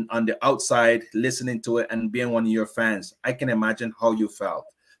and on the outside, listening to it and being one of your fans, I can imagine how you felt.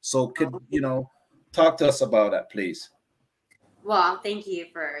 So could, talk to us about that, please. Well, thank you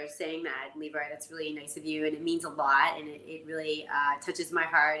for saying that, Leroy. That's really nice of you, and it means a lot, and it really touches my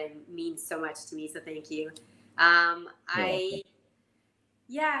heart and means so much to me. So thank you.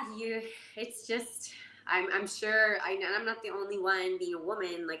 It's just, I'm sure, and I'm not the only one being a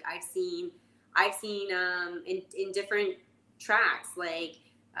woman. Like I've seen in different tracks, like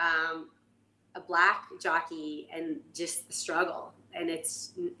a black jockey, and just the struggle, and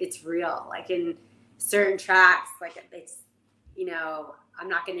it's real. Like in certain tracks, like it's. I'm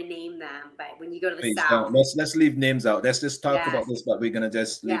not going to name them, but when you go to the South, let's leave names out. Let's just talk about this, but we're going to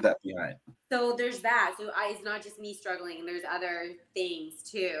just leave that behind. So there's that. So it's not just me struggling. There's other things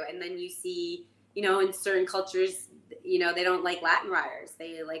too. And then you see, in certain cultures, they don't like Latin riders.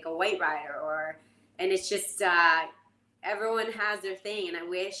 They like a white rider, and it's just, everyone has their thing. And I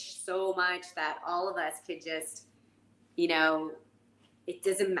wish so much that all of us could just, it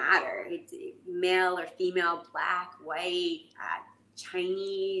doesn't matter. It's male or female, black, white,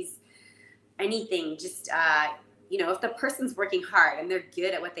 Chinese, anything. Just, if the person's working hard and they're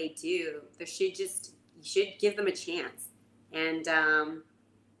good at what they do, you should give them a chance. And,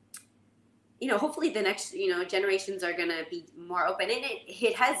 hopefully the next, generations are going to be more open. And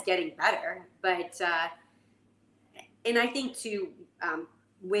it has getting better. But, and I think too,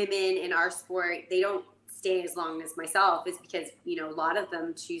 women in our sport, they don't stay as long as myself, is because a lot of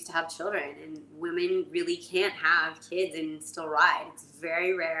them choose to have children, and women really can't have kids and still ride. It's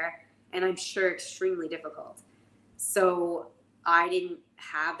very rare, and I'm sure extremely difficult. So I didn't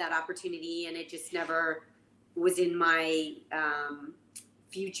have that opportunity, and it just never was in my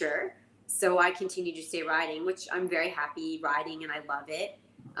future. So I continued to stay riding, which I'm very happy riding, and I love it.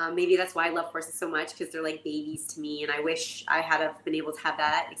 Maybe that's why I love horses so much, because they're like babies to me, and I wish I had been able to have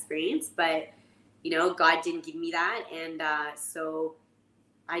that experience, but God didn't give me that. And so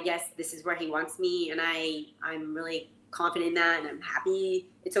I guess this is where he wants me. And I'm really confident in that, and I'm happy.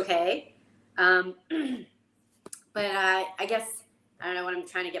 It's okay. But I guess, I don't know what I'm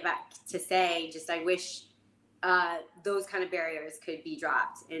trying to get back to say. Just, I wish those kind of barriers could be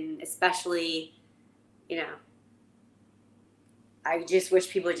dropped. And especially, I just wish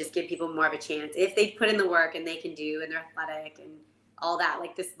people would just give people more of a chance. If they put in the work and they can do, and they're athletic and all that,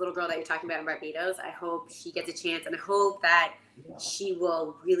 like this little girl that you're talking about in Barbados, I hope she gets a chance, and I hope that she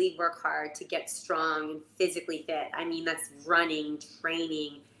will really work hard to get strong and physically fit. I mean, that's running,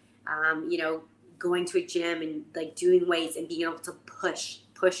 training, going to a gym and like doing weights and being able to push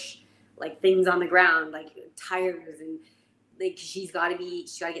like things on the ground, like tires, and like she's got to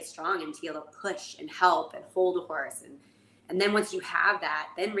get strong and to be able to push and help and hold a horse. And then once you have that,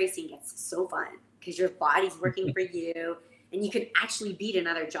 then racing gets so fun, because your body's working for you. And you can actually beat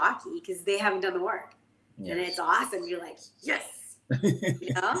another jockey because they haven't done the work. Yes. And it's awesome. You're like, yes,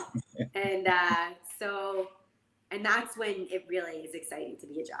 And and that's when it really is exciting to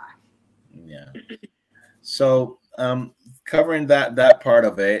be a jock. Yeah. So covering that part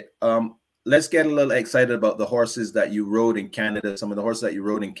of it, let's get a little excited about the horses that you rode in Canada, some of the horses that you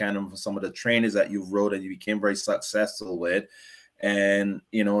rode in Canada, some of the trainers that you rode and you became very successful with. And,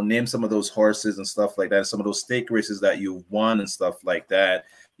 you know, name some of those horses and stuff like that, some of those stake races that you won and stuff like that.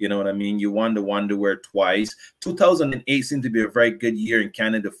 You know what I mean? You won the Wonderwear twice. 2008 seemed to be a very good year in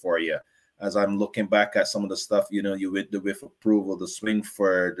Canada for you. As I'm looking back at some of the stuff, you know, you went the With Approval, the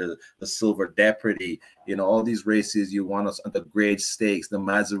Swingford, the Silver Deputy, you know, all these races you won on the Grade Stakes, the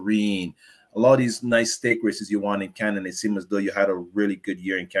Mazarine, a lot of these nice stake races you won in Canada. It seemed as though you had a really good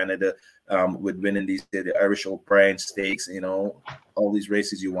year in Canada with winning the Irish O'Brien Stakes, you know, all these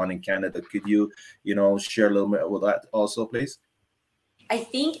races you won in Canada. Could you, you know, share a little bit with that also, please? I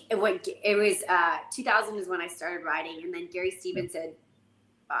think it was 2000 is when I started riding, and then Gary Stevens said,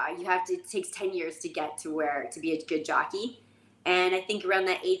 it takes 10 years to get to be a good jockey. And I think around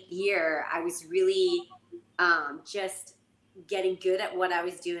that 8th year, I was really just getting good at what I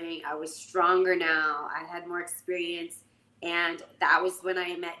was doing. I was stronger now. I had more experience. And that was when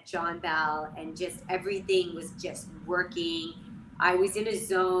I met John Bell, and just everything was just working. I was in a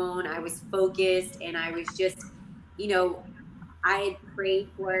zone. I was focused, and I was just, you know, I had prayed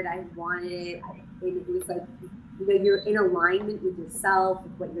for it. I wanted it. And it was like, you know, you're in alignment with yourself,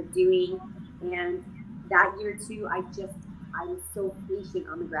 with what you're doing. And that year too, I was so patient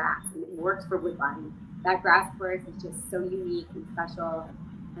on the grass, and it worked for Woodbine. That grass course is just so unique and special.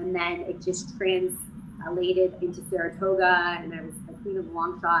 And then it just translated into Saratoga, and I was a queen of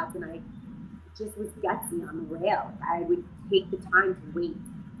long shots, and I just was gutsy on the rail. I would take the time to wait.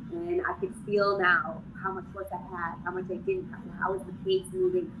 And I could feel now how much work I had, how much I didn't, how was the pace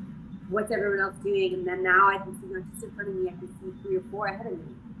moving, what's everyone else doing, and then now I can see not just in front of me, I can see 3 or 4 ahead of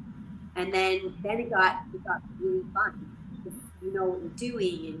me. And then it got really fun, because you know what you're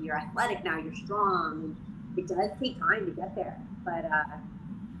doing, and you're athletic now, you're strong, and it does take time to get there. But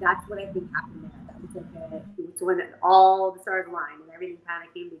that's what I think happened there. That was like it was when all the stars aligned and everything kind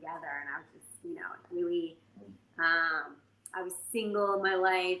of came together, and I was just, you know, really. I was single in my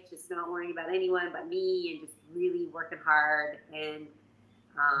life, just not worrying about anyone but me, and just really working hard. And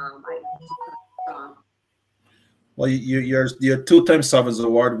I just got strong. Well, you're 2-time Sovereigns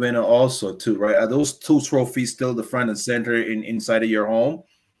Award winner also too, right? Are those 2 trophies still the front and center inside of your home?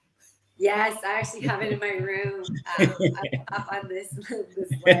 Yes, I actually have it in my room. Up on this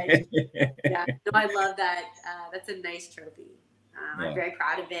ledge. Yeah, no, I love that. That's a nice trophy. Yeah. I'm very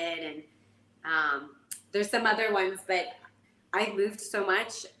proud of it, and there's some other ones, but I moved so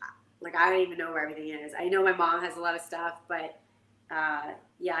much, like I don't even know where everything is. I know my mom has a lot of stuff, but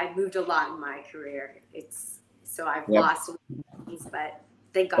yeah, I've moved a lot in my career. So I've lost a lot of things, but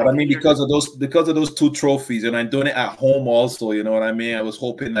thank God. But I mean, because of those 2 trophies, and I'm doing it at home also, you know what I mean? I was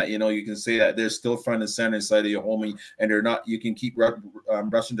hoping that, you know, you can say that they're still front and center inside of your home, and they're not, you can keep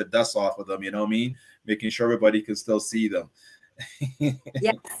brushing the dust off of them, you know what I mean? Making sure everybody can still see them.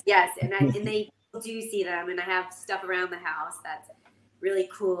 Yes, and they do see them, and I have stuff around the house that's really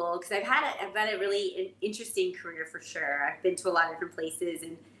cool, because I've had a really interesting career for sure. I've been to a lot of different places,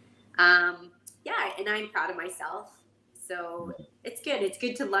 and yeah, and I'm proud of myself. So it's good. It's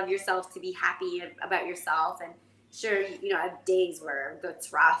good to love yourself, to be happy about yourself, and sure, you know, I have days where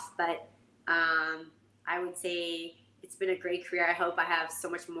it's rough, but I would say it's been a great career. I hope I have so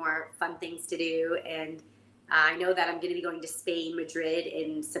much more fun things to do, and I know that I'm going to be going to Spain, Madrid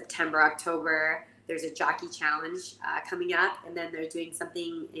in September, October. There's a jockey challenge coming up, and then they're doing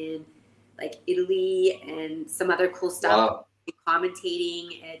something in like Italy and some other cool stuff. Wow.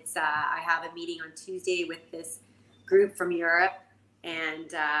 Commentating. It's I have a meeting on Tuesday with this group from Europe, and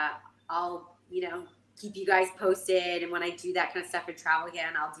I'll, you know, keep you guys posted. And when I do that kind of stuff and travel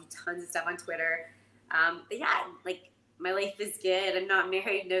again, I'll do tons of stuff on Twitter. But yeah, like, my life is good. I'm not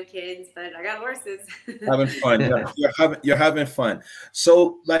married, no kids, but I got horses. Having fun. You're having fun.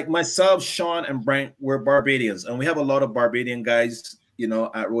 So like myself, Sean, and Brent, we're Barbadians, and we have a lot of Barbadian guys, you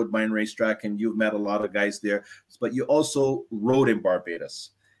know, at Woodbine Racetrack, and you've met a lot of guys there. But you also rode in Barbados,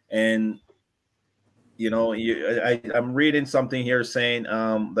 and you know, I'm reading something here saying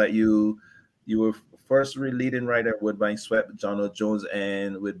that you were first leading rider at Woodbine, swept Jono Jones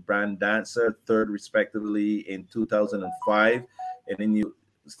and with Brand Dancer, 3rd respectively in 2005, and then you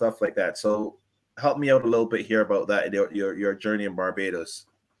stuff like that. So help me out a little bit here about that, your journey in Barbados.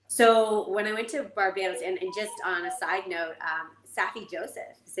 So when I went to Barbados, and just on a side note, Safi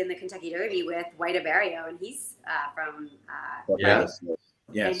Joseph is in the Kentucky Derby with White Abarrio, and he's from Barbados.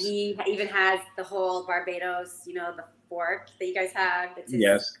 Yes. And he even has the whole Barbados, you know, the fork that you guys have. It's his,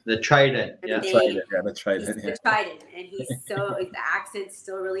 Yes. The trident. The Yeah. trident. Yeah, the He's trident. the trident, and he's so the accent's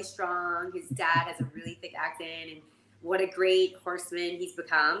still really strong. His dad has a really thick accent, and what a great horseman he's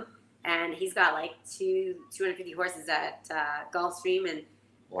become. And he's got like 250 horses at Gulfstream, and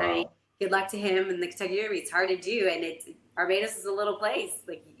Wow. I mean, good luck to him in the Kentucky Derby. It's hard to do, and Barbados is a little place.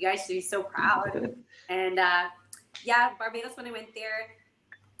 Like, you guys should be so proud. And yeah, Barbados, when I went there,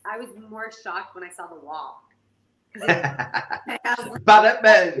 I was more shocked when I saw the wall. I was like, Bad at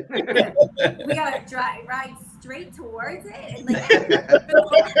men. we gotta ride straight towards it, and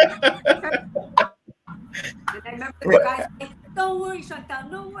and I remember the guys like, "Don't worry, Chantal,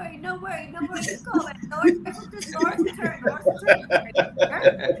 no worry, just go, man. Just north turn.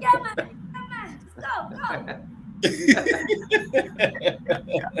 Yeah, man, just go."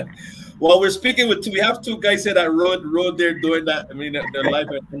 Well, we're speaking with we have two guys here that rode there doing that. I mean, their life.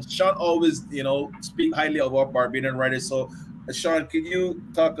 And Sean always, you know, speak highly of our Barbadian riders. So, Sean, could you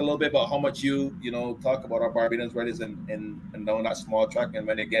talk a little bit about how much you know, talk about our Barbadian riders and on that small track, and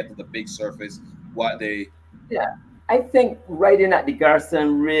when they get to the big surface, what they? Yeah, I think riding at the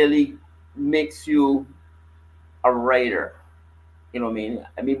Garrison really makes you a rider. You know what I mean?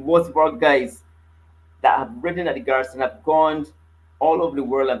 I mean, most of our guys that have ridden at the Garrison have gone all over the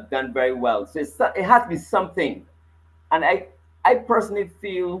world, have done very well. So it has to be something. And I personally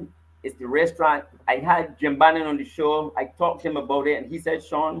feel it's the racetrack. I had Jim Bannon on the show. I talked to him about it, and he said,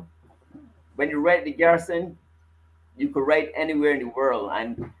 Sean, when you ride at the Garrison, you could ride anywhere in the world.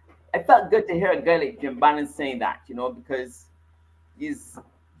 And I felt good to hear a guy like Jim Bannon saying that, you know, because he's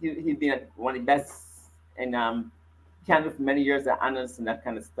been one of the best in Canada for many years at Annas and that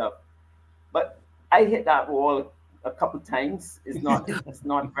kind of stuff. But I hit that wall a couple of times. It's not very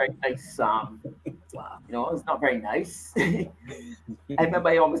nice. You know, it's not very nice. I remember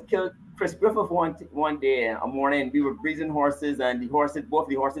I almost killed Chris Griffith one day, a morning. We were breezing horses, and both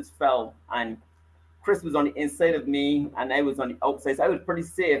the horses fell, and Chris was on the inside of me, and I was on the outside. So I was pretty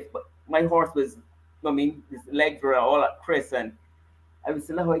safe, but my horse was, I mean, his legs were all at Chris, and I was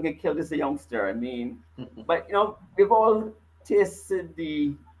saying, how I could kill this youngster. I mean, but you know, we've all tasted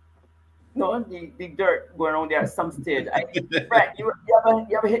the dirt going around there at some stage. Brett, you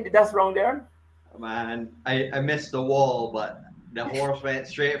ever hit the dust around there? Man, I missed the wall, but the horse went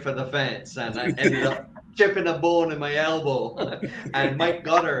straight for the fence, and I ended up chipping a bone in my elbow. And Mike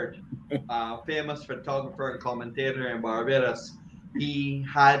Goddard, famous photographer and commentator in Barbados, he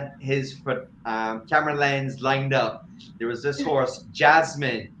had his camera lens lined up. There was this horse,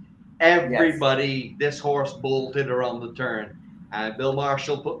 Jasmine. Everybody, this horse bolted around the turn. And Bill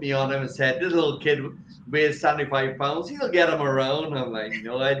Marshall put me on him and said, this little kid weighs 75 pounds. He'll get him around. I'm like,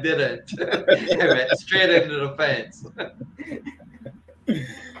 no, I didn't. I went straight into the fence.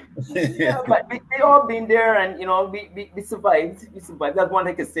 Yeah, but we all been there, and you know, we survived. We survived. That's one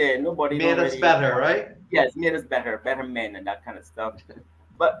thing I can say. Nobody made us better, right? Yes, made us better men and that kind of stuff.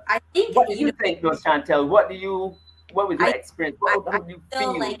 But I think, what do you think, though, Chantal? What was your experience? How do you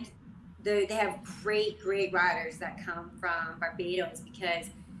feel? Like they have great riders that come from Barbados, because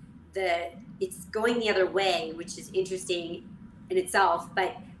it's going the other way, which is interesting in itself,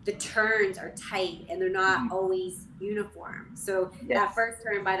 but the turns are tight and they're not always uniform. So that first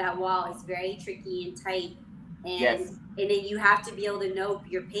turn by that wall is very tricky and tight, and then you have to be able to know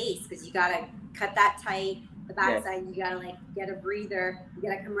your pace, because you gotta cut that tight. The backside, you gotta like get a breather. You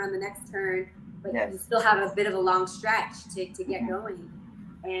gotta come around the next turn, but you still have a bit of a long stretch to get going.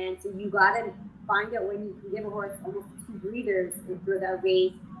 And so you gotta find out when you can give a horse almost 2 breathers through that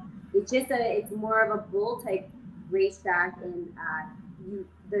race. It's more of a bull type racetrack, and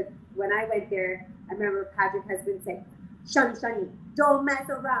when I went there, I remember Patrick husband said, Shani, don't mess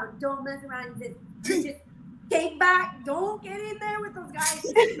around. He said, just take back, don't get in there with those guys.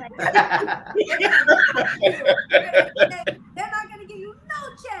 Like, they're not gonna give you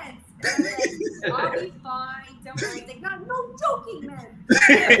no chance. Like, I'll be fine, don't worry. He's like, no joking, man.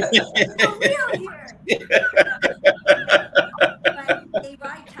 For real here. But they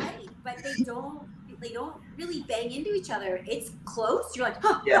ride tight, but they don't really bang into each other. It's close. You're like,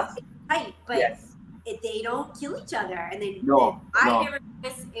 it's tight, but they don't kill each other. And then never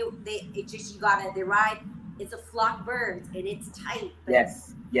miss it. It just, they ride. It's a flock birds, and it's tight. But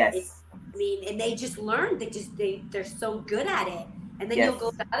I mean, and they just learn. They're so good at it. And then you'll go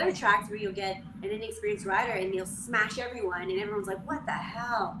to other tracks where you'll get an inexperienced rider, and you'll smash everyone, and everyone's like, "What the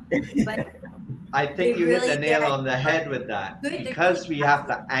hell?" But I think you hit the nail on the head with that. Because we have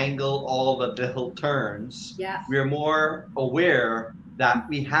to angle all the little turns, we're more aware that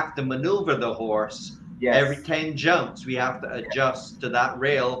we have to maneuver the horse Yes. Every 10 jumps, we have to adjust to that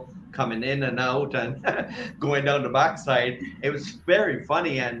rail coming in and out and going down the backside. It was very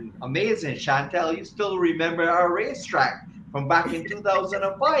funny and amazing. Chantal, you still remember our racetrack from back in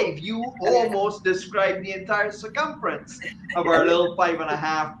 2005. You almost described the entire circumference of our little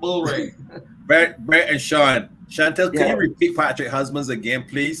 5.5 bull ring. Brett and Sean. Chantal, can you repeat Patrick Husbands again,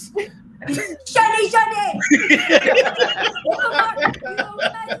 please? Shani!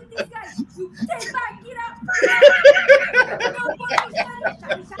 Stay back, get up!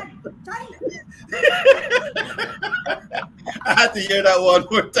 I had to hear that one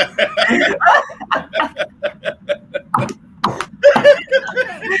more time.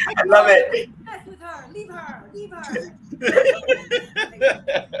 I love it. Mess with her. Leave her.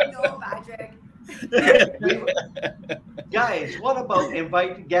 No, Patrick. Guys, what about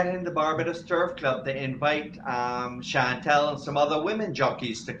getting the Barbados Turf Club to invite Chantal and some other women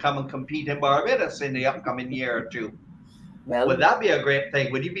jockeys to come and compete in Barbados in the upcoming year or two? Well, would that be a great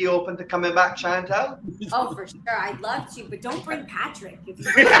thing? Would you be open to coming back, Chantal? Oh, for sure. I'd love to, but don't bring Patrick. If you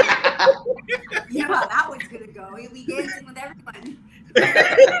you know how that one's going to go. He'll be dancing with everyone.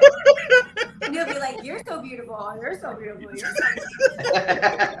 And he'll be like, you're so beautiful. You're so beautiful. You're so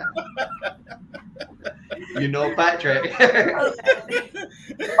beautiful. You know Patrick. But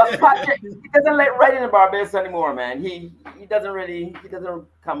Patrick, he doesn't like ride in the Barbados anymore, man. He doesn't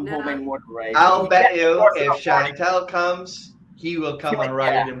come home anymore to ride. I'll bet you if Chantal comes, he will come and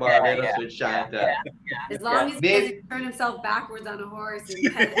ride in Barbados with Chantal. As long as he doesn't turn himself backwards on a horse and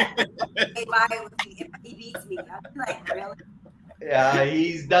he beats me. I'll be like, really? Yeah,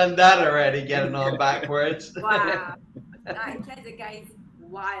 he's done that already, getting on backwards. Wow. The guy's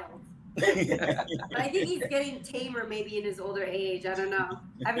wild. But I think he's getting tamer maybe in his older age. I don't know.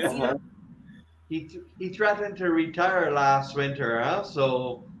 I haven't seen him. He threatened to retire last winter, huh?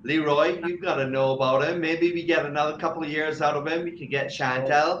 So, Leroy, you've got to know about him. Maybe we get another couple of years out of him. We could get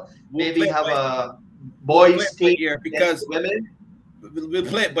Chantal. Maybe have a boys team here because women. We'll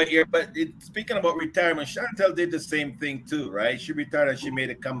play it by ear. But speaking about retirement, Chantal did the same thing too, right? She retired and she made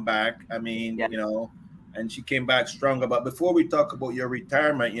a comeback. I mean, you know, and she came back stronger. But before we talk about your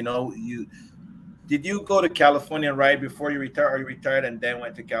retirement, you know, did you go to California and ride before you retired, or you retired and then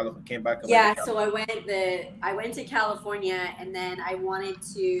went to California, came back? Yeah, so I went to California, and then I wanted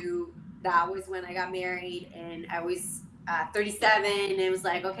to. That was when I got married, and I was 37, and it was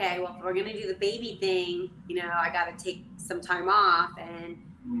like, okay, well, if we're gonna do the baby thing, you know, I got to take some time off, and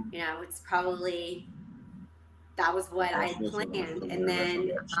you know, it's probably. That was what I planned, and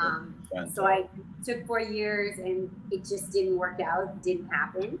then so I took 4 years, and it just didn't work out. It didn't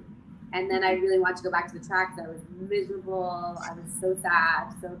happen, and then I really wanted to go back to the track. I was miserable. I was so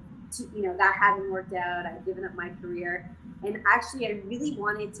sad. So you know, that hadn't worked out. I'd given up my career, and actually, I really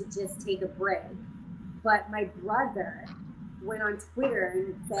wanted to just take a break. But my brother went on Twitter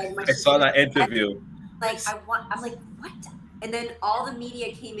and said, "I saw that interview." Like I'm like, what? And then all the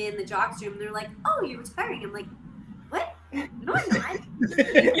media came in the jocks room, and they're like, "Oh, you're retiring." I'm like, what? No, I'm not.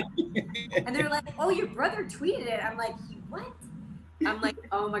 And they're like, oh, your brother tweeted it. I'm like, what? I'm like,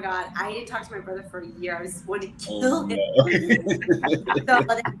 oh my God. I didn't talk to my brother for a year. I was wanting to kill him. So,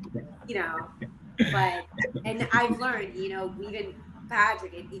 you know, but, and I've learned, you know, even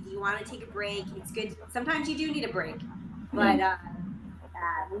Patrick, if you want to take a break, it's good. Sometimes you do need a break. But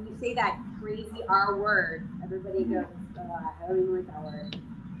when you say that crazy R word, everybody goes, I don't even like that word.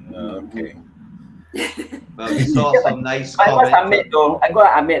 Okay. Well, we saw some nice I comments. I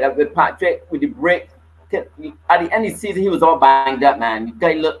gotta admit that with Patrick, with the break, at the end of the season, he was all banged up, man. The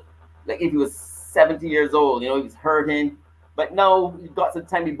guy looked like if he was 70 years old, you know, he was hurting. But now he got some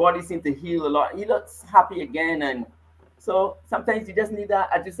time, his body seemed to heal a lot. He looks happy again. And so sometimes you just need that,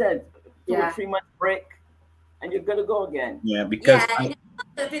 as you said, 2 or 3 months break, and you're gonna go again. Yeah, because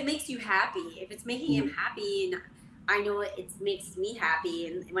if it makes you happy, if it's making him happy, and I know it makes me happy,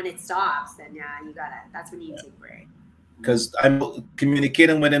 and when it stops, then that's when you take a break. Because I'm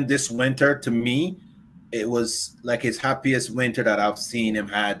communicating with him this winter. To me, it was like his happiest winter that I've seen him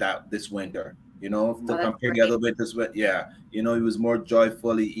had this winter. You know, to compare the other winters, you know, he was more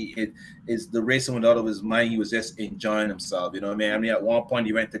joyful. It's the racing went out of his mind. He was just enjoying himself. You know what I mean? I mean, at one point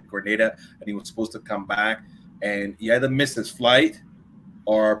he went to Grenada and he was supposed to come back, and he either missed his flight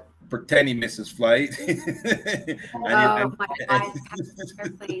or pretend he missed his flight.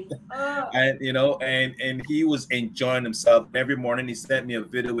 And you know, and he was enjoying himself. Every morning he sent me a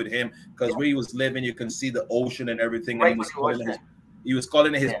video with him, because where he was living, you can see the ocean and everything. And he was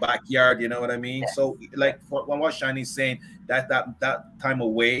calling it his backyard. You know what I mean? So like, from what Shani's saying, that time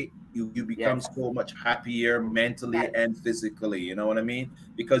away, you become so much happier mentally and physically, you know what I mean?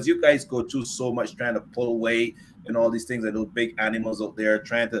 Because you guys go through so much trying to pull weight and all these things, and those big animals out there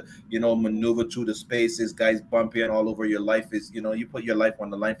trying to, you know, maneuver through the spaces, guys bumping all over. Your life is, you know, you put your life on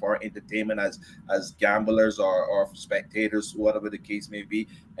the line for our entertainment as gamblers or spectators, whatever the case may be.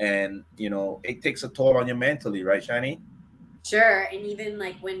 And, you know, it takes a toll on you mentally, right, Shani? Sure. And even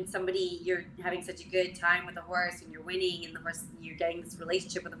like when you're having such a good time with the horse and you're winning, and the horse, you're getting this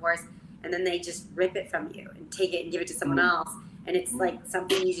relationship with the horse, and then they just rip it from you and take it and give it to someone else. And it's like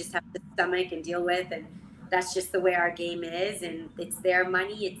something you just have to stomach and deal with. And that's just the way our game is. And it's their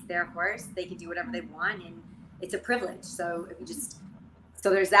money, it's their horse. They can do whatever they want, and it's a privilege. So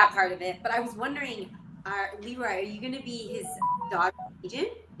there's that part of it. But I was wondering, Leroy, are you going to be his dog agent?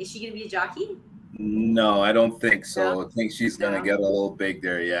 Is she going to be a jockey? No, I don't think so. No? I think she's gonna get a little big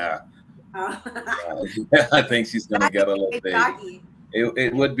there. Yeah. Oh. I think she's gonna get a little big.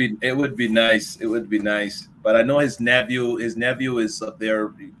 It would be nice. It would be nice. But I know his nephew is up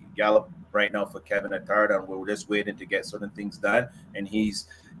there gallop right now for Kevin Attard, and we're just waiting to get certain things done. And he's,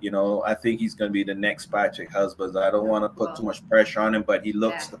 you know, I think he's going to be the next Patrick Husbands. I don't want to put too much pressure on him, but he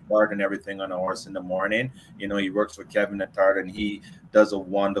looks the part and everything on a horse in the morning. You know, he works for Kevin Attard, and he does a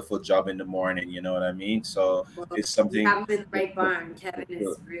wonderful job in the morning. You know what I mean? So it's something. I'm in the right barn. Kevin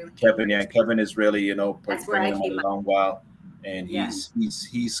is really. Kevin is really, you know, bringing him a long while. And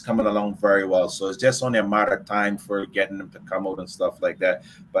he's coming along very well. So it's just only a matter of time for getting him to come out and stuff like that.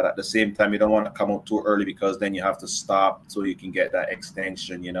 But at the same time, you don't want to come out too early, because then you have to stop so you can get that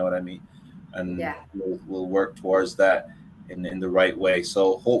extension. You know what I mean? And we'll work towards that in the right way.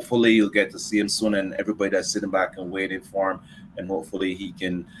 So hopefully you'll get to see him soon, and everybody that's sitting back and waiting for him. And hopefully he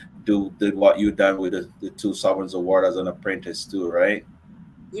can do what you've done with the 2 Sovereigns Award as an apprentice too, right?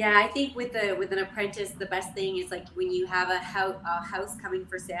 Yeah, I think with an apprentice, the best thing is like when you have a house coming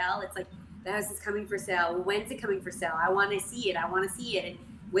for sale. It's like, the house is coming for sale. Well, when's it coming for sale? I want to see it. I want to see it. And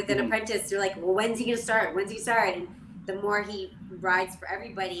with an apprentice, you're like, well, when's he gonna start? When's he start? And the more he rides for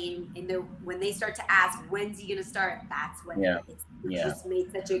everybody, and when they start to ask, when's he gonna start? That's when it's just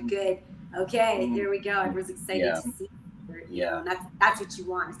made such a good. Okay, here we go. Everyone's excited to see. You know, and that's what you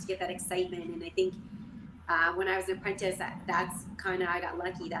want, is to get that excitement. And I think. When I was an apprentice, that's kind of, I got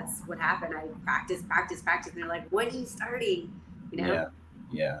lucky. That's what happened. I practiced, and they're like, when are you starting? You know?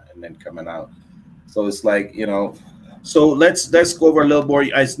 Yeah, and then coming out. So it's like, you know, so let's go over a little more.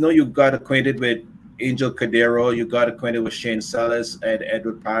 I know you got acquainted with Angel Cadero, you got acquainted with Shane Sellis and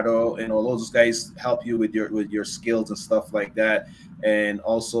Edward Pardo, and all those guys help you with your skills and stuff like that. And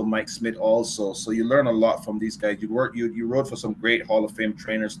also Mike Smith also. So you learn a lot from these guys. You rode for some great Hall of Fame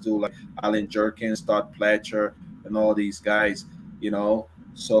trainers too, like Alan Jerkins, Todd Pletcher, and all these guys, you know.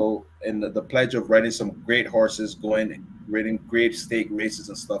 So, and the pleasure of riding some great horses, riding great stake races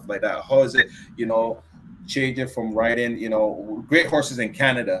and stuff like that. How is it, you know, changing from riding, you know, great horses in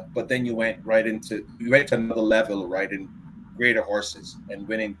Canada, but then you went to another level, riding greater horses and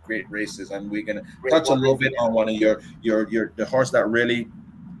winning great races? And we're gonna touch a little bit on one of the horse that really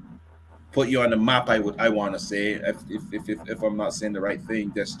put you on the map. I want to say, if I'm not saying the right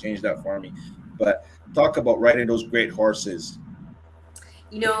thing, just change that for me. But talk about riding those great horses.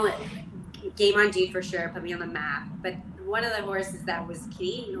 You know, Game On Dude for sure put me on the map. But one of the horses that was a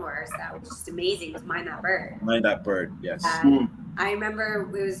Canadian horse that was just amazing was Mind That Bird. Mind That Bird, yes. I remember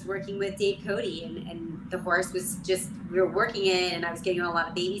I was working with Dave Cody, and the horse was just, we were working it, and I was getting a lot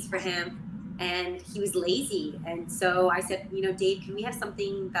of babies for him, and he was lazy. And so I said, you know, Dave, can we have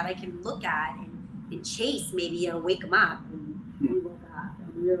something that I can look at and chase? Maybe it'll wake him up. And we woke up,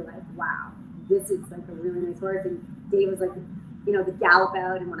 and we were like, wow, this is like a really nice horse. And Dave was like, you know, the gallop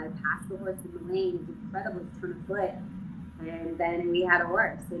out, and when I passed the horse in the lane, it was incredible to turn a foot. And then we had a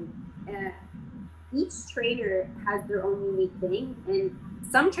horse. And each trainer has their own unique thing. And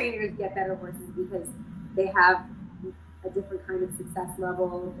some trainers get better horses because they have a different kind of success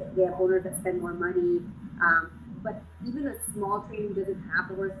level. They have owners that spend more money. But even a small trainer who doesn't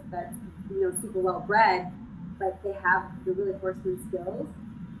have a horse that's, you know, super well bred, but they have the really horseman skills,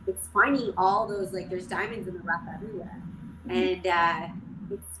 it's finding all those, like, there's diamonds in the rough everywhere. And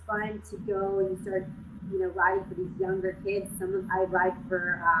it's fun to go and start, you know, riding for these younger kids. I ride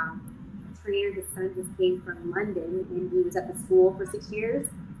for a trainer, his son just came from London, and he was at the school for 6 years,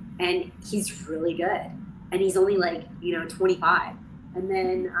 and he's really good. And he's only like, you know, 25. And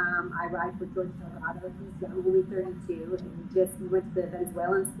then I ride for George Delgado. He's young, only 32, and he went to the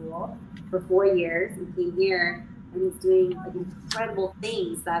Venezuelan school for 4 years and came here, and he's doing like incredible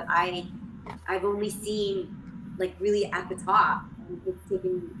things that I've only seen like really at the top. And it's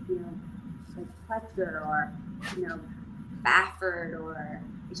taken, you know, like Pletcher or, you know, Baffert, or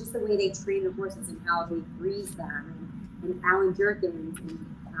it's just the way they train the horses and how they breeze them, and Alan Jerkins, and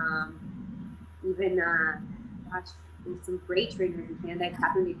even gosh, there's some great trainers in Canada,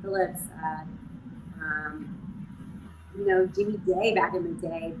 Catherine B. Phillips, you know, Jimmy Day back in the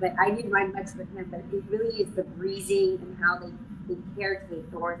day, but I didn't mind much with him. But it really is the breezing and how they caretake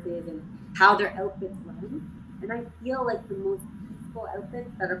the horses and how their outfits run. And I feel like the most peaceful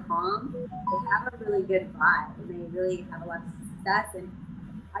outfits that are calm, they have a really good vibe and they really have a lot of success. And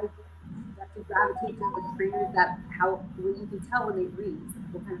I have to gravitate to the trainers that where you can tell when they breeze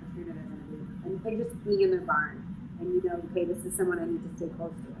what kind of trainer they're going to be. And they're just being in their barn, and you know, okay, this is someone I need to stay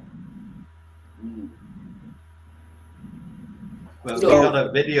close to. Mm. Well, we got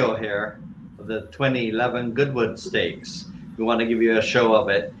a video here of the 2011 Goodwood Stakes. We want to give you a show of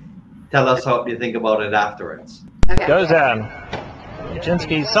it. Tell us what you think about it afterwards. Okay. Goes down.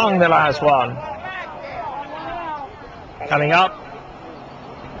 Jaczynski sung the last one. Coming up.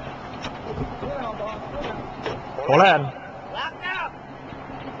 Pull in.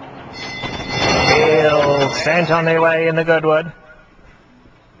 Field sent on their way in the Goodwood.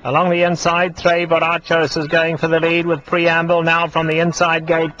 Along the inside, Trey Borachos is going for the lead with Preamble now from the inside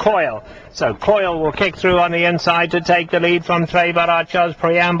gate, Coyle. So Coyle will kick through on the inside to take the lead from Trey Borachos.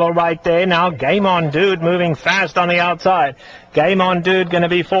 Preamble right there. Now Game On Dude moving fast on the outside. Game On Dude going to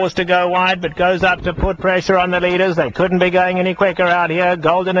be forced to go wide, but goes up to put pressure on the leaders. They couldn't be going any quicker out here.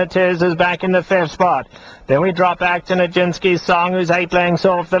 Golden It Is back in the 5th spot. Then we drop back to Nijinsky's Song, who's 8 lengths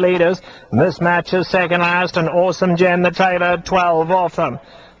off the leaders. Mismatch is second last, and Awesome Gem, the trailer, 12 off them.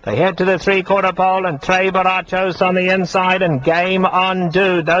 They head to the 3/4 pole, and Trey Borachos on the inside and Game On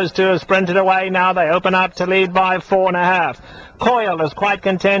Dude. Those two have sprinted away now. They open up to lead by 4.5. Coyle is quite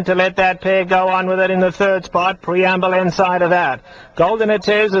content to let that pair go on with it in the 3rd spot. Preamble inside of that. Golden It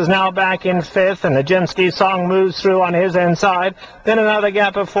Is now back in 5th, and Nijinsky's Song moves through on his inside. Then another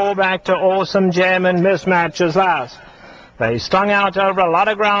gap of 4 back to Awesome Gem, and Mismatch is last. They strung out over a lot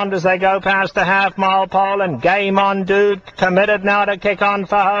of ground as they go past the half-mile pole, and Game On Dude committed now to kick on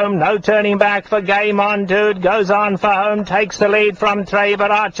for home. No turning back for Game On Dude. Goes on for home, takes the lead from Trey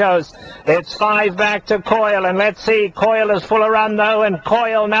Borachos. It's 5 back to Coyle, and let's see. Coyle is full of run though, and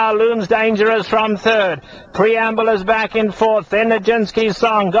Coyle now looms dangerous from 3rd. Preamble is back in 4th. Then Nijinsky's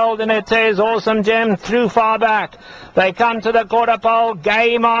Song, Golden It Is, Awesome Gem through far back. They come to the 1/4 pole.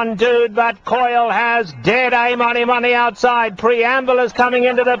 Game On Dude, but Coyle has dead aim on him on the outside. Preamble is coming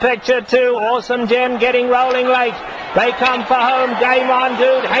into the picture too. Awesome Gem getting rolling late. They come for home. Game On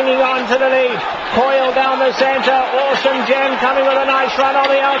Dude hanging on to the lead. Coyle down the centre. Awesome Gem coming with a nice run on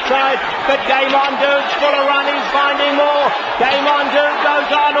the outside. But Game On Dude's full of run. He's finding more. Game On Dude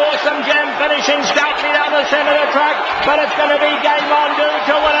goes on. Awesome Gem finishing stoutly down the centre of the track. But it's going to be Game On Dude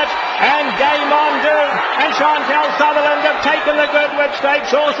to win it. And Game On Dude and Chantal Sutherland have taken the Goodwood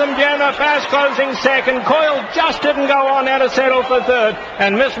Stakes. Awesome Gem a fast closing 2nd. Coyle just didn't go on there to settle for 3rd.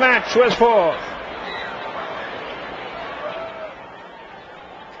 And Mismatch was 4th.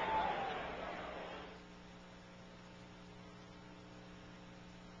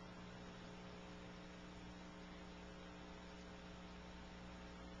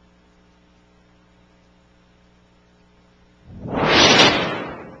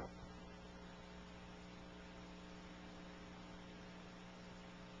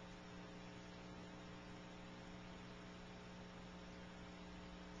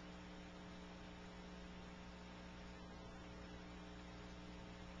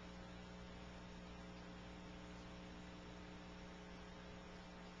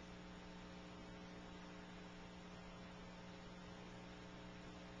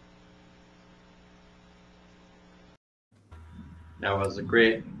 That was a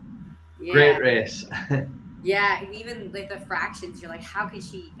great race. Yeah, even like the fractions, you're like, how could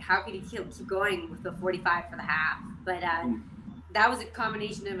he keep going with the 45 for the half? But that was a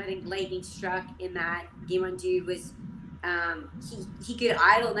combination of, I think, lightning struck in that Game On Dude was, he could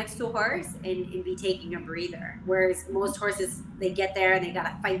idle next to a horse and be taking a breather. Whereas most horses, they get there and they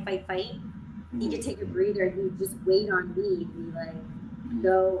gotta fight. He could take a breather and he would just wait on me to be like,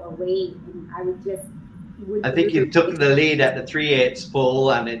 go or wait. And I would just, I think you took the lead at the 3/8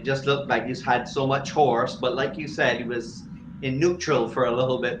 full, and it just looked like he's had so much horse. But like you said, he was in neutral for a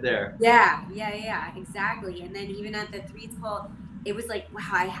little bit there. Yeah, exactly. And then even at the 3/8 full, it was like,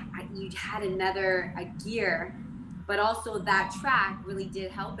 wow, you had a gear, but also that track really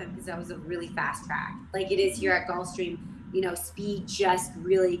did help him because that was a really fast track, like it is here at Gulfstream. You know, speed just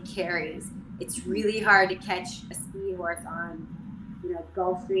really carries. It's really hard to catch a speed horse on, you know,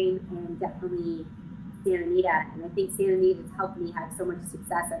 Gulfstream and definitely Santa Anita, and I think Santa Anita's helped me have so much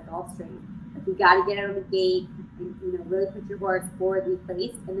success at Gulfstream. Like, you got to get out of the gate really put your horse forwardly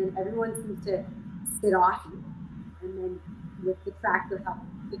placed, and then everyone seems to sit off you. And then with the track of how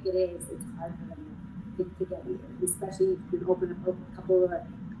big it is, it's hard for them to get you, especially if you can open up a couple of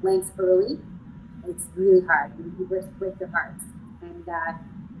lengths early. It's really hard. You break their hearts. And I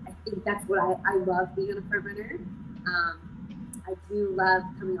think that's what I love being on a front runner. I do love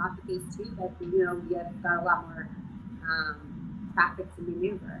coming off the pace too, but you've got a lot more traffic to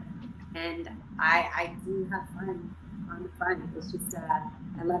maneuver. And I do have fun on the front. It's just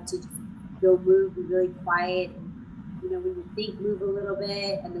I love to just go move, be really quiet. And, when you think, move a little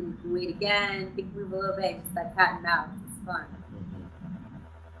bit, and then you can wait again, think, move a little bit. It's that cat and mouse. It's fun.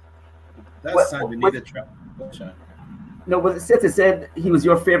 That's something we need to try. No, was it said he was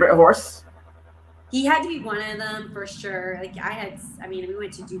your favorite horse? He had to be one of them for sure. Like we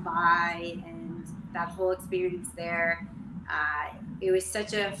went to Dubai and that whole experience there. It was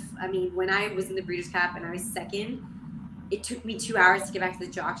such when I was in the Breeders' Cup and I was second, it took me 2 hours to get back to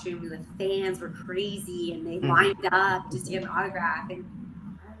the jock room. The fans were crazy and they lined up just to get an autograph. And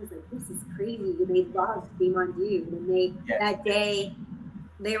I was like, this is crazy. And they loved Game on Dude. And that day,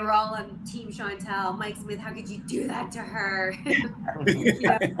 they were all on Team Chantal. Mike Smith, how could you do that to her?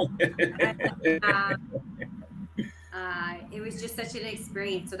 It was just such an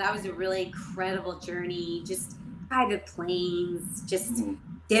experience. So that was a really incredible journey. Just private planes, just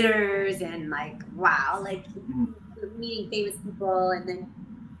dinners, and meeting famous people. And then,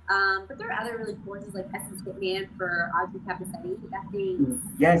 but there are other really cool horses like Essence Hitman for Audrey Capacetti. That thing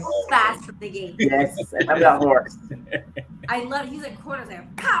fast from the gate. Yes, I love that horse. I love it. He's like quarters there.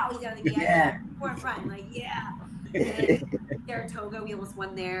 Pow! He's down the gate. Yeah. Forefront. And Saratoga, we almost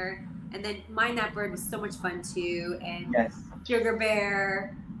won there. And then Mind That Bird was so much fun too. And Sugar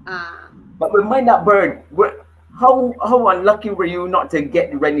Bear. But with Mind That Bird, how unlucky were you not to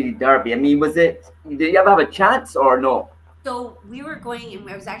get the Rennie Derby? I mean, did you ever have a chance or no? So we were going, and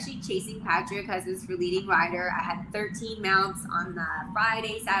I was actually chasing Patrick because it was for leading rider. I had 13 mounts on the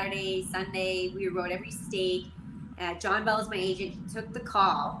Friday, Saturday, Sunday. We rode every stake. John Bell is my agent. He took the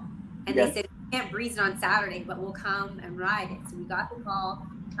call, and they said, we can't breeze it on Saturday, but we'll come and ride it. So we got the call.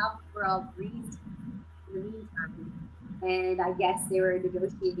 We're all breezed in the meantime. And I guess they were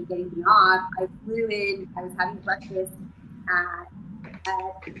negotiating getting me off. I flew in. I was having breakfast at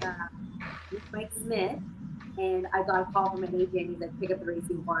Mike Smith. And I got a call from an agent. He's like, pick up the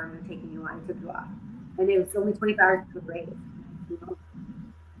racing farm and taking you on. I took you off. And it was only 24 hours to the race.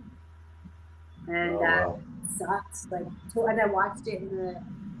 And sucks. And I watched it in the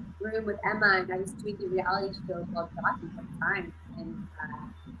room with Emma, and I was doing the reality show called Jockey at the time. And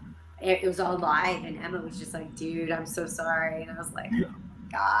it was all live, and Emma was just like, dude, I'm so sorry. And I was like, oh,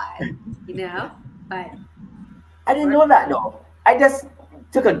 God, But I didn't know that, though. I just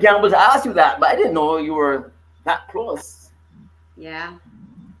took a gamble to ask you that, but I didn't know you were that close. Yeah.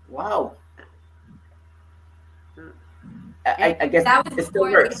 Wow. I guess that was it still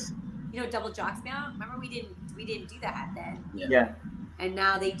works. Double jocks mount. Remember we didn't do that then. Yeah. And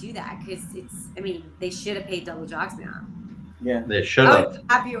now they do that because they should have paid double jocks mount. Yeah, they should have. I was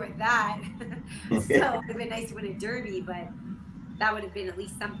happier with that. So it would have been nice to win a derby, but that would have been at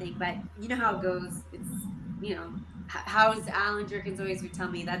least something. But you know how it goes. It's how's Alan Jerkins always would tell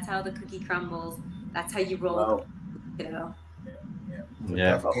me, that's how the cookie crumbles. That's how you roll. Wow.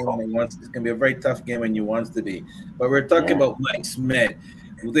 It's gonna be a very tough game when you want it to be. But we're talking about Mike Smith.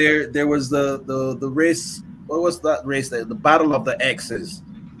 There was the race. What was that race? The Battle of the X's.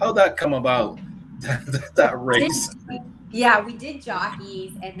 How'd that come about? that race. Yeah, we did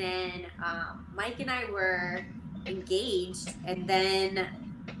jockeys, and then Mike and I were engaged, and then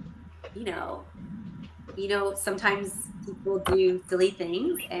sometimes people do silly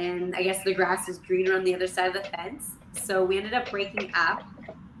things, and I guess the grass was greener on the other side of the fence. So we ended up breaking up,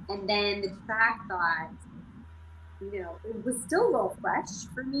 and then the track thought, it was still a little fresh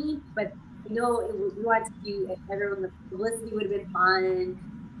for me, but we wanted to do everyone. The publicity would have been fun.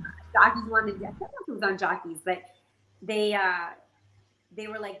 Jockeys wanted to. I don't know if it was on jockeys, but they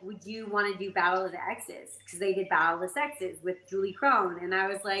were like, would you want to do Battle of the X's? Because they did Battle of the Sexes with Julie Crone, and I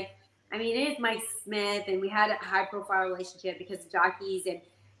was like, it is Mike Smith, and we had a high-profile relationship because of jockeys, and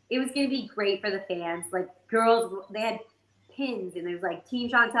it was going to be great for the fans. Like, girls, they had pins, and there was like Team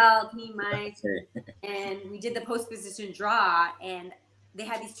Chantal, Team Mike, and we did the post-position draw, and they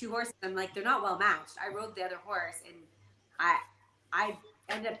had these two horses. I'm like, they're not well matched. I rode the other horse, and I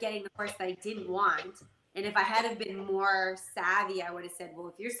ended up getting the horse that I didn't want. And if I had have been more savvy, I would have said, well,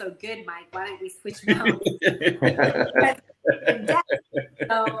 if you're so good, Mike, why don't we switch mounts?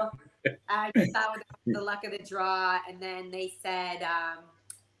 So I just thought that was the luck of the draw. And then they said,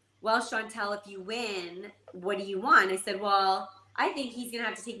 well, Chantal, if you win, what do you want? I said, well, I think he's going to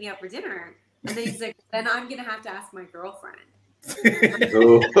have to take me out for dinner. And then he's like, then I'm going to have to ask my girlfriend. I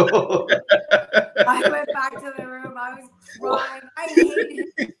went back to the room. I was crying. I hated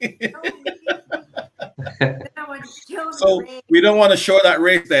it. So we don't want to show that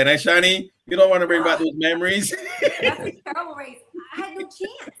race then, eh, Shani? You don't want to bring back those memories? That's a terrible race. I had no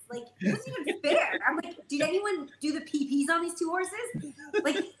chance. Like, it wasn't even fair. I'm like, did anyone do the PPs on these two horses?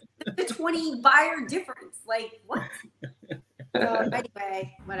 Like, the 20 buyer difference. Like, what? So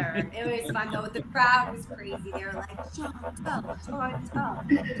anyway, whatever. It was fun though. The crowd was crazy. They were like, Chantal.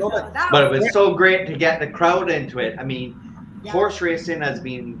 But it was so great to get the crowd into it. I mean, horse racing has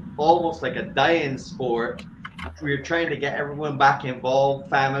been almost like a dying sport. We're trying to get everyone back involved,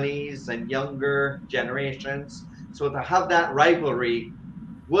 families and younger generations. So to have that rivalry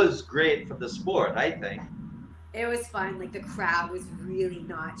was great for the sport, I think. It was fun. Like, the crowd was really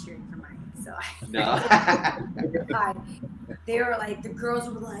not cheering for Mike. So no. They were like, the girls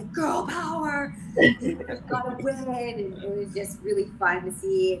were like, girl power, gotta win, and it was just really fun to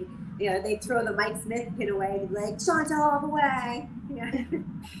see. And, you know, they throw the Mike Smith pin away and be like, Chantal all the way. Yeah.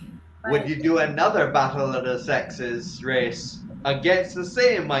 Would you do another Battle of the Sexes race against the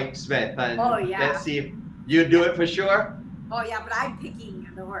same Mike Smith? And oh yeah. Let's see if you do it for sure. Oh yeah, but I'm picking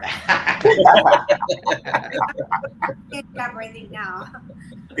the horse. Can't everything now.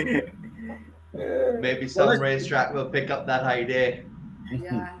 Maybe some racetrack will pick up that idea.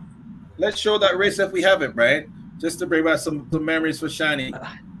 Yeah. Let's show that race if we have it, right? Just to bring back some memories for Shani.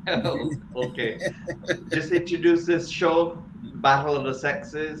 Okay. Just introduce this show, Battle of the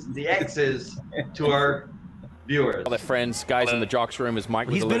Sexes, the X's, to our viewers. All their friends, guys in the jocks room, as Mike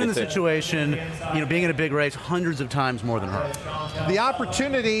was He's been in the situation, you know, being in a big race hundreds of times more than her. The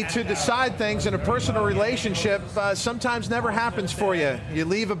opportunity to decide things in a personal relationship sometimes never happens for you. You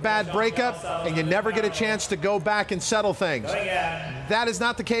leave a bad breakup and you never get a chance to go back and settle things. That is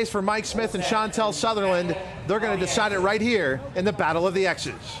not the case for Mike Smith and Chantal Sutherland. They're going to decide it right here in the Battle of the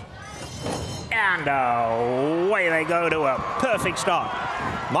X's. And away they go to a perfect start.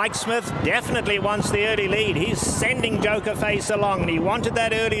 Mike Smith definitely wants the early lead. He's sending Joker Face along, and he wanted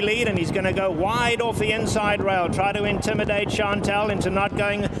that early lead, and he's going to go wide off the inside rail, try to intimidate Chantal into not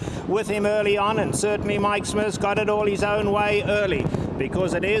going with him early on, and certainly Mike Smith's got it all his own way early,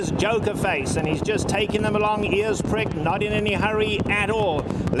 because it is Joker Face, and he's just taking them along, ears pricked, not in any hurry at all.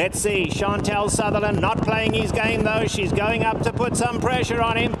 Let's see, Chantal Sutherland not playing his game though. She's going up to put some pressure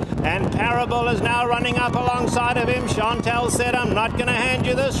on him, and Parable is now running up alongside of him. Chantal said, I'm not going to hand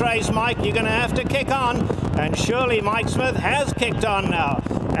you this race, Mike. You're going to have to kick on. And surely Mike Smith has kicked on now.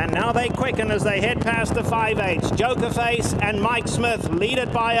 And now they quicken as they head past the 5/8. Joker Face and Mike Smith lead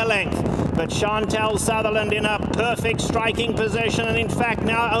it by a length. But Chantal Sutherland in a perfect striking position, and in fact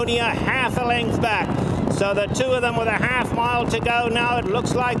now only a half a length back. So the two of them with a half mile to go now. It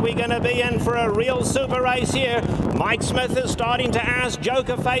looks like we're going to be in for a real super race here. Mike Smith is starting to ask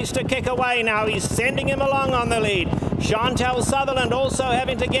Joker Face to kick away now. He's sending him along on the lead. Chantal Sutherland also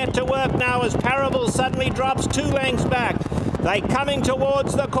having to get to work now as Parable suddenly drops 2 lengths back. They're coming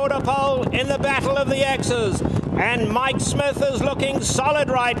towards the quarter pole in the Battle of the X's. And Mike Smith is looking solid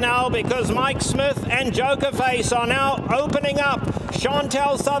right now, because Mike Smith and Joker Face are now opening up.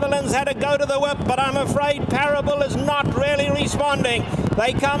 Chantal Sutherland's had to go to the whip, but I'm afraid Parable is not really responding.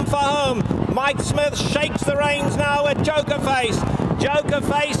 They come for home. Mike Smith shakes the reins now at Joker Face. Joker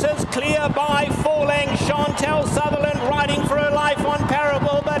Face is clear by 4 lengths. Chantal Sutherland riding for her life on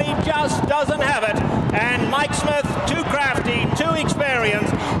Parable, but he just doesn't have it. And Mike Smith, too crafty, too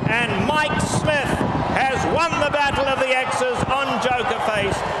experienced, and Mike Smith has won the Battle of the X's on Joker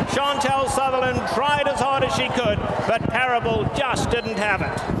Face. Chantal Sutherland tried as hard as she could, but Parable just didn't have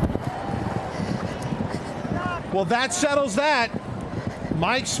it. Well, that settles that.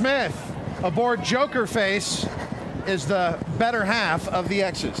 Mike Smith aboard Joker Face is the better half of the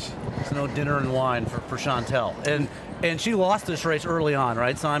X's. It's no dinner and wine for Chantal. And she lost this race early on,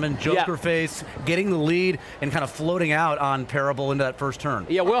 right, Simon? Joker Face getting the lead and kind of floating out on Parable into that first turn.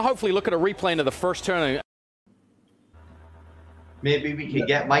 Yeah, we'll hopefully look at a replay into the first turn. Maybe we could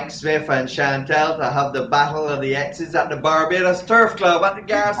get Mike Smith and Chantal to have the Battle of the X's at the Barbados Turf Club at the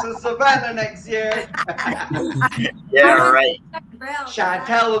Garrison Savannah next year. Yeah, right.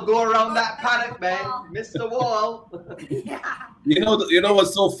 Chantal will go around that paddock, man. Miss the wall. You know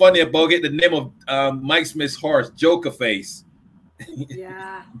what's so funny about it? The name of Mike Smith's horse, Joker Face.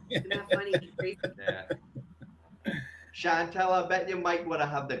 Yeah, isn't that funny? Yeah. Chantal, I bet you Mike would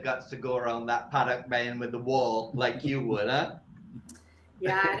have the guts to go around that paddock, man, with the wall like you would, huh?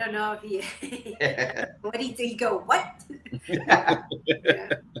 Yeah, I don't know if he. What did he go? What? Yeah.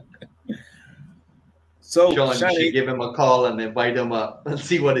 So John, you Shani, should give him a call and invite him up and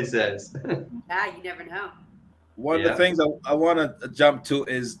see what he says. Yeah, you never know. one of the things I want to jump to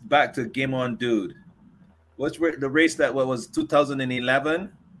is back to Game On Dude. What's the race that was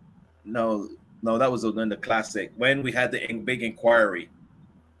 2011? No, that was in the Classic when we had the big inquiry.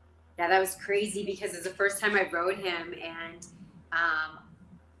 Yeah, that was crazy because it's the first time I rode him, and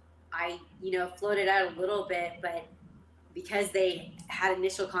I, floated out a little bit, but because they had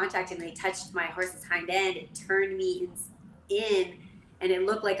initial contact and they touched my horse's hind end, it turned me in, and it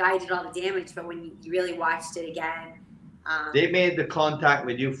looked like I did all the damage. But when you really watched it again, they made the contact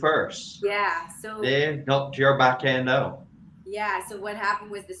with you first. Yeah, so they knocked your back end out. Yeah, so what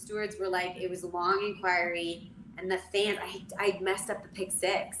happened was the stewards were like, it was a long inquiry, and the fans, I messed up the pick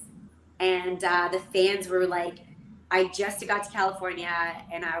 6, and the fans were like, I just got to California,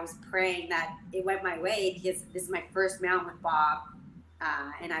 and I was praying that it went my way because this is my first mount with Bob,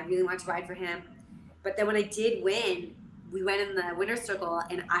 and I really wanted to ride for him. But then when I did win, we went in the winner's circle,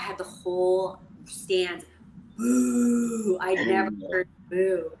 and I had the whole stand, boo! I never heard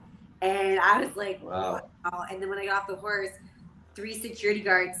boo. And I was like, wow. And then when I got off the horse, 3 security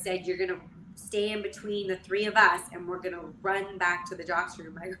guards said, you're going to stay in between the 3 of us, and we're going to run back to the jocks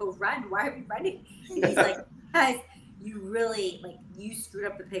room. I go, run? Why are we running? And he's like, guys, you really, you screwed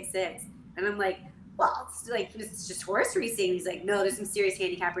up the pick 6. And I'm like, well, it's just horse racing. He's like, no, there's some serious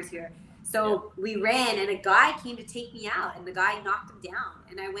handicappers here. So we ran, and a guy came to take me out, and the guy knocked him down.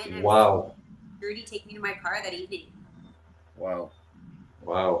 And I went and security take me to my car that evening. Wow. A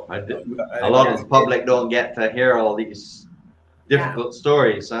lot of the public don't get to hear all these difficult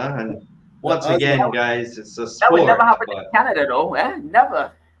stories, huh? And once again, guys, it's a sport. That would never happen in Canada, though.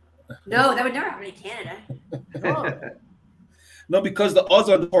 Never. No, that would never happen in Canada. No, because the odds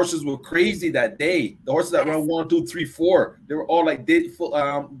on the horses were crazy that day. The horses that ran 1, 2, 3, 4, they were all like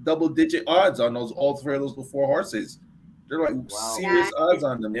double-digit odds on all 3 of those 4 horses. They're like serious odds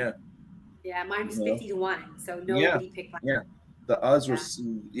on them. Yeah. Yeah, mine was 50 to 1, so nobody picked mine. Yeah. The odds were,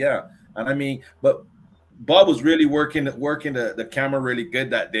 and I mean, but Bob was really working the camera really good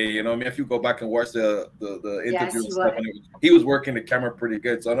that day. You know, I mean, if you go back and watch the interview and stuff, he was working the camera pretty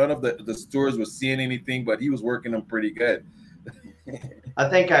good. So none of the stewards were seeing anything, but he was working them pretty good. I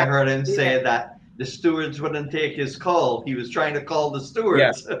think I heard him say that the stewards wouldn't take his call. He was trying to call the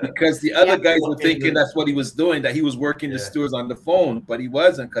stewards. Yeah, because the other guys were thinking that's what he was doing, that he was working the stewards on the phone, but he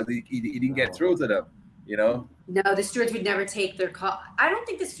wasn't, because he didn't get through to them. You know? No, the stewards would never take their call. I don't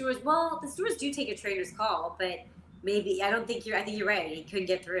think the stewards do take a trainer's call, but maybe, I think you're right. He couldn't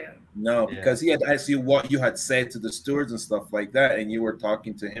get through. No, because he had asked you what you had said to the stewards and stuff like that, and you were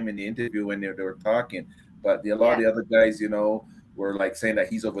talking to him in the interview when they were talking. But a lot of the other guys, were like saying that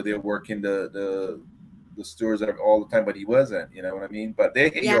he's over there working the stewards all the time, but he wasn't, you know what I mean? But they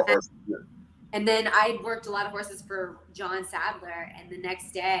hit your horse. And then I worked a lot of horses for John Sadler, and the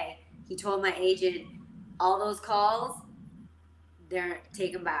next day he told my agent, all those calls,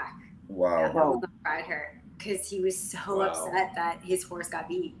 take them back. Wow. Ride her, because he was so upset that his horse got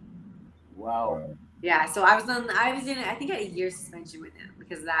beat. Wow. Yeah, so I think I had a year's suspension with him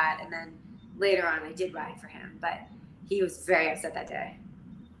because of that, and then later on I did ride for him, but he was very upset that day.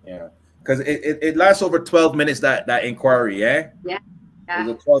 Yeah, because it lasts over 12 minutes, that inquiry, yeah? Yeah. It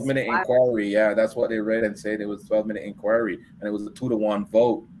was a 12-minute inquiry, yeah. That's what they read and said. It was a 12-minute inquiry, and it was a 2-to-1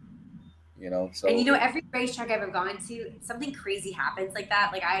 vote. So. And every racetrack I've ever gone to, something crazy happens like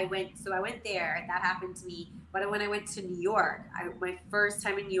that. Like I went there, that happened to me. But when I went to New York, my first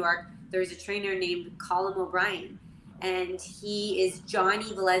time in New York, there was a trainer named Colin O'Brien, and he is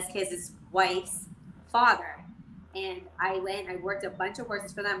Johnny Velazquez's wife's father. And I worked a bunch of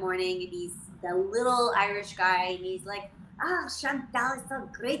horses for that morning, and he's the little Irish guy, and he's like, Chantal, it's so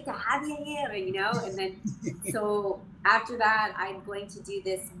great to have you here, and then so after that, I'm going to do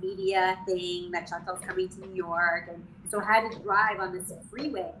this media thing that Chantal's coming to New York, and so I had to drive on this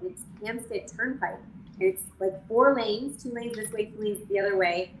freeway. It's Hampstead Turnpike, and it's like 4 lanes, 2 lanes this way, 2 lanes the other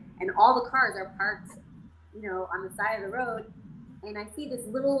way, and all the cars are parked, on the side of the road. And I see this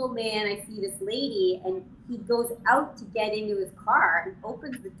little old man, I see this lady, and he goes out to get into his car and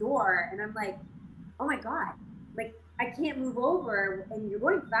opens the door, and I'm like, oh my God, I can't move over, and you're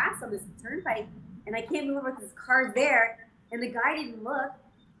going fast on this turnpike, and I can't move over because his car's there, and the guy didn't look,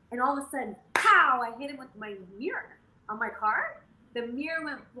 and all of a sudden, pow, I hit him with my mirror on my car. The mirror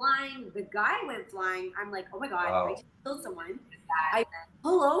went flying, the guy went flying. I'm like, oh my God, I just killed someone. I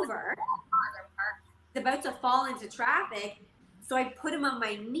pull over, he's about to fall into traffic, so I put him on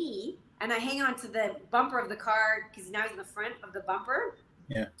my knee, and I hang on to the bumper of the car, because now he's in the front of the bumper.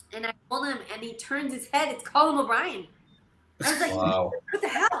 Yeah. And I hold him, and he turns his head. It's Colin O'Brien. I was like, what the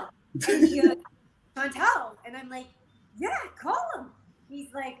hell? And he goes, Chantal, like, yeah, call him.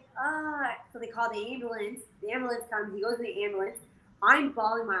 He's like, so they call the ambulance. The ambulance comes. He goes in the ambulance. I'm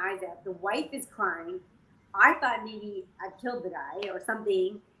bawling my eyes out. The wife is crying. I thought maybe I killed the guy or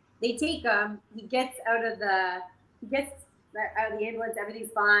something. They take him. He gets out of the ambulance.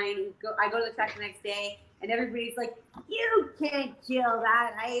 Everything's fine. I go to the track the next day, and everybody's like, "You can't kill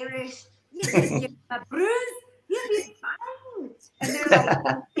that Irish. You can't give him a bruise. He'll be fine." And they're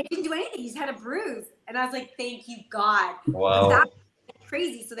like, "He didn't do anything. He just had a bruise." And I was like, "Thank you, God." Wow. That was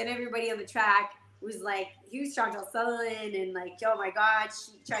crazy. So then everybody on the track was like, "Who's Chantal Sutherland?" And like, "Oh my God,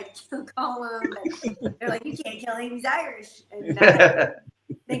 she tried to kill Colum." And they're like, "You can't kill him. He's Irish." And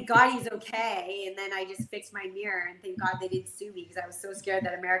thank God he's okay. And then I just fixed my mirror, and thank God they didn't sue me because I was so scared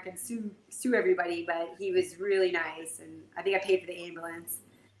that Americans sue everybody. But he was really nice, and I think I paid for the ambulance.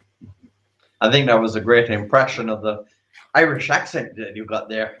 I think that was a great impression of the Irish accent that you got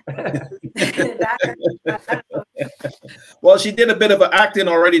there. Well, she did a bit of acting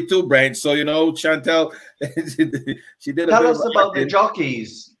already too, Brain. So, you know, Chantal, she did a Tell bit us of about acting. the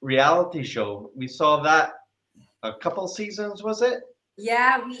Jockeys reality show. We saw that a couple seasons, was it?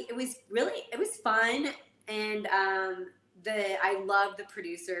 Yeah, it was fun, and I love the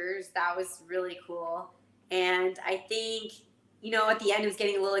producers. That was really cool, and I think, you know, at the end it was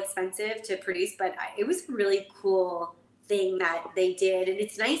getting a little expensive to produce, but it was a really cool thing that they did, and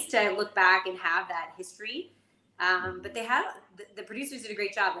it's nice to look back and have that history. But they had the producers did a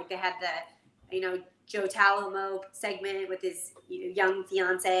great job. Like they had the, you know, Joe Talomo segment with his young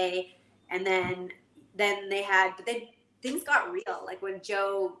fiance, and then they had, but then things got real. Like when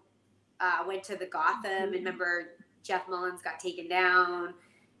Joe went to the Gotham, and remember Jeff Mullins got taken down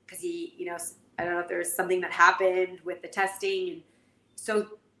because he, you know, I don't know if there was something that happened with the testing, and so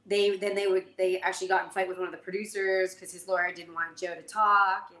they actually got in a fight with one of the producers because his lawyer didn't want Joe to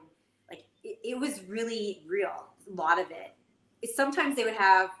talk, and like it was really real. A lot of it. Sometimes they would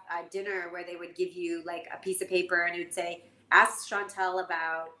have a dinner where they would give you like a piece of paper and it would say, "Ask Chantal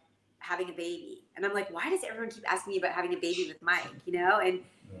about having a baby." And I'm like, why does everyone keep asking me about having a baby with Mike? You know? And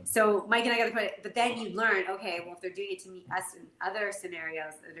so Mike and I got to put it, but then you learn, okay, well, if they're doing it to me, us in other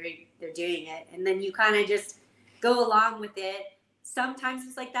scenarios, they're doing it. And then you kind of just go along with it. Sometimes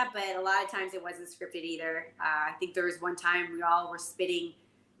it's like that, but a lot of times it wasn't scripted either. I think there was one time we all were spitting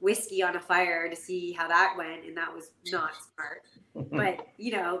whiskey on a fire to see how that went, and that was not smart. But,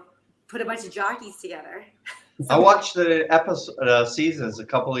 you know, put a bunch of jockeys together. I watched the seasons a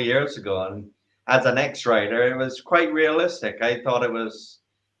couple of years ago, and as an ex-rider, it was quite realistic. I thought it was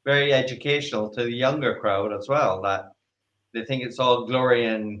very educational to the younger crowd as well, that they think it's all glory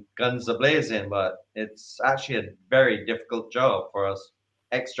and guns a-blazing, but it's actually a very difficult job for us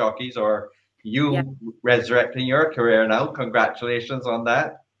ex-jockeys, or you resurrecting your career now. Congratulations on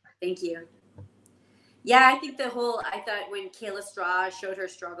that. Thank you. Yeah, I think I thought when Kayla Straw showed her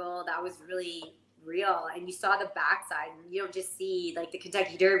struggle, that was really real. And you saw the backside. You don't just see like the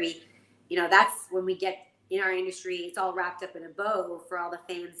Kentucky Derby. You know, that's when we get in our industry, it's all wrapped up in a bow for all the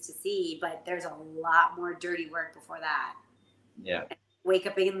fans to see. But there's a lot more dirty work before that. Yeah. And wake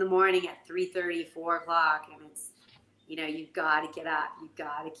up in the morning at 3:30, 4 o'clock, and it's, you know, you've got to get up. You've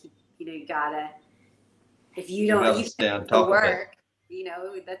got to keep, you know, you got to, if you don't, you stay on the top work. of it. You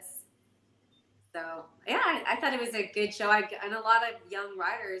know, that's, so yeah, I thought it was a good show. And a lot of young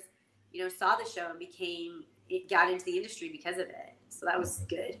riders, you know, saw the show and got into the industry because of it. So that was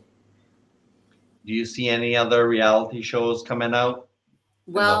good. Do you see any other reality shows coming out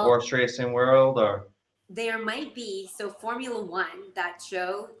in the horse racing world, or? There might be. So Formula One, that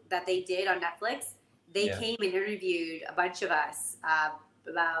show that they did on Netflix, they came and interviewed a bunch of us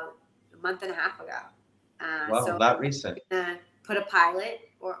about a month and a half ago. Wow, so that recent. Put a pilot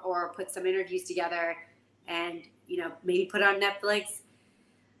or put some interviews together and, you know, maybe put it on Netflix.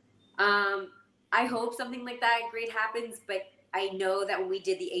 I hope something like that great happens, but I know that when we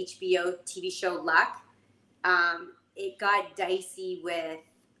did the HBO TV show Luck, it got dicey with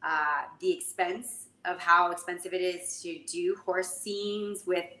the expense of how expensive it is to do horse scenes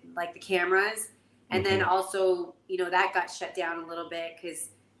with like the cameras. And then also, you know, that got shut down a little bit because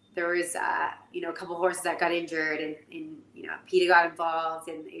there was, you know, a couple horses that got injured and, you know, PETA got involved,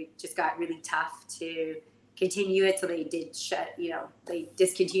 and it just got really tough to continue it. So they did they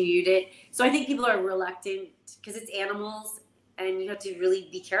discontinued it. So I think people are reluctant because it's animals and you have to really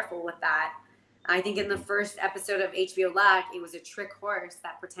be careful with that. I think in the first episode of HBO Luck, it was a trick horse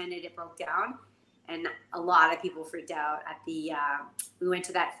that pretended it broke down. And a lot of people freaked out at the, we went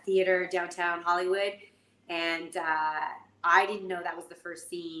to that theater downtown Hollywood, and I didn't know that was the first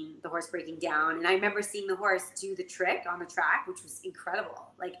scene, the horse breaking down. And I remember seeing the horse do the trick on the track, which was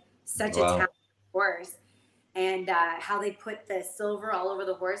incredible. Like such a talented horse. and how they put the silver all over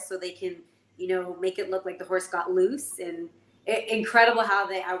the horse so they can, you know, make it look like the horse got loose. And incredible how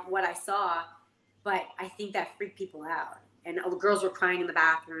what I saw, but I think that freaked people out. And all the girls were crying in the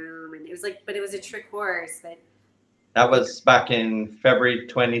bathroom, and it was like, but it was a trick horse. But that was back in February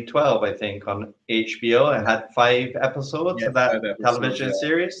 2012, I think, on HBO. It had 5 episodes of that television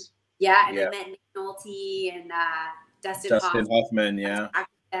series. Yeah, and I met Nick Nolte and Dustin Hoffman. Yeah.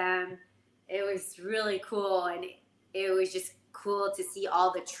 It was really cool, and it was just cool to see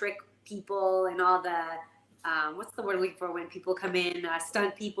all the trick people and all the what's the word I'm looking for when people come in,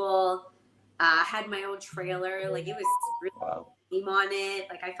 stunt people. I had my own trailer, like it was really name on it.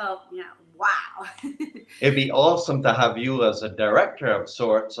 Like I felt, you know, wow. It'd be awesome to have you as a director of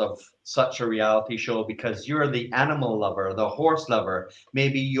sorts of such a reality show, because you're the animal lover, the horse lover.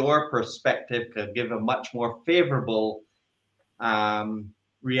 Maybe your perspective could give a much more favorable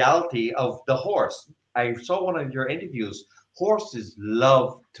reality of the horse. I saw one of your interviews. Horses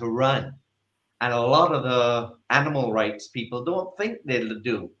love to run, and a lot of the animal rights people don't think they'll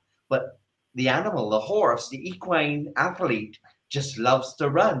do, but the animal, the horse, the equine athlete just loves to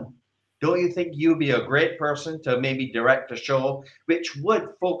run. Don't you think you'd be a great person to maybe direct a show which would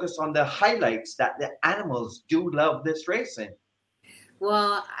focus on the highlights that the animals do love this racing?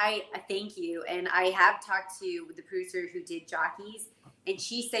 Well, I thank you. And I have talked to the producer who did Jockeys, and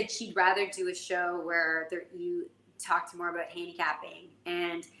she said she'd rather do a show where you talk more about handicapping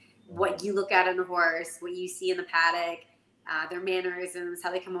and what you look at on a horse, what you see in the paddock, their mannerisms,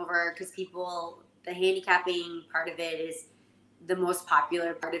 how they come over, because the handicapping part of it is the most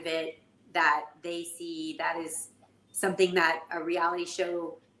popular part of it that they see. That is something that a reality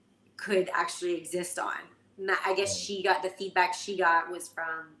show could actually exist on. And I guess the feedback she got was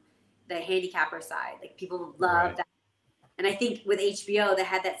from the handicapper side. Like people love that. And I think with HBO, they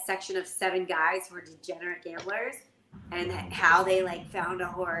had that section of 7 guys who were degenerate gamblers, and how they like found a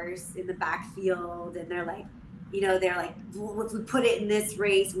horse in the backfield, and they're like, well, if we put it in this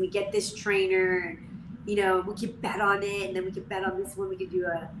race and we get this trainer, you know, we could bet on it, and then we could bet on this one. We could do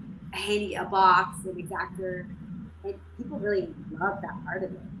a box, an exactor, and people really love that part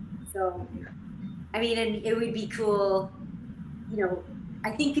of it. So, I mean, and it would be cool, you know.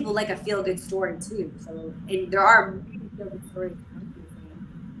 I think people like a feel-good story too. So, and there are many feel-good stories.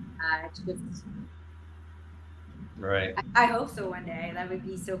 It's just right. I hope so one day. That would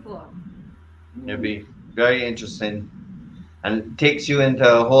be so cool. It'd be very interesting, and takes you into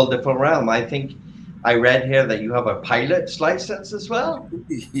a whole different realm. I think I read here that you have a pilot's license as well.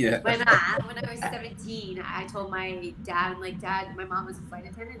 Yeah. When I was 17, I told my dad, Dad, my mom was a flight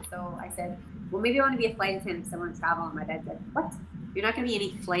attendant, so I said, well, maybe I want to be a flight attendant if someone travel. And my dad said, what? You're not going to be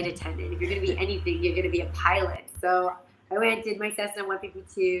any flight attendant. If you're going to be anything, you're going to be a pilot. So I went, did my Cessna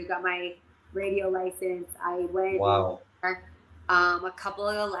 152, got my radio license. I went. Wow. A couple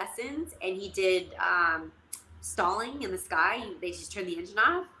of lessons, and he did stalling in the sky. They just turned the engine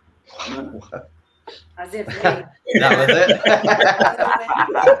off. As if that was it.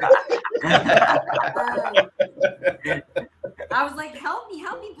 I was like, help me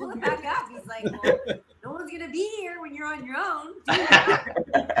pull it back up. He's like, well, no one's gonna be here when you're on your own.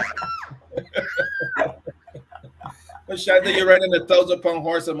 But Chantal, you're riding a 1,000-pound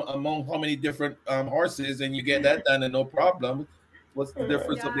horse among how many different horses, and you get that done and no problem. What's the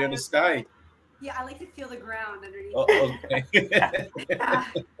difference up there in the sky? Yeah, I like to feel the ground underneath. Oh, okay.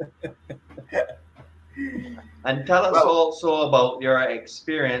 And tell us also about your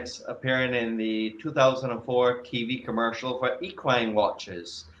experience appearing in the 2004 TV commercial for equine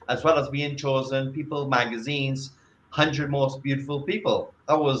watches, as well as being chosen People Magazine's 100 Most Beautiful People.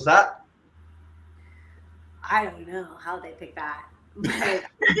 How was that? I don't know how they picked that. But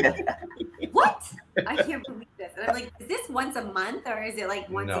what? I can't believe this. And I'm like, is this once a month or is it like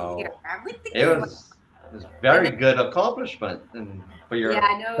once a year? I'm like thinking it was very good accomplishment and for your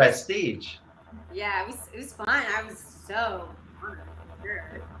prestige. Yeah, it was fun. I was so honored, for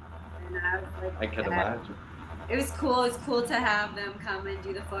sure. And I was like, I can imagine. It was cool. It was cool to have them come and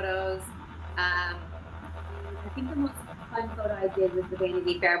do the photos. I think the most fun photo I did was the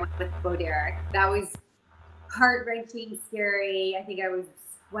Vanity Fair one with Bo Derek. That was heart-wrenching, scary. I think I was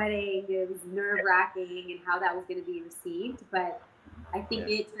sweating. It was nerve-wracking and how that was going to be received. But I think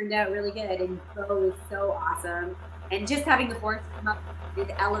it turned out really good. And Bo was so awesome. And just having the horse come up to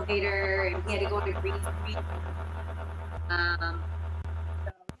the elevator, and he had to go on a green screen. So yeah,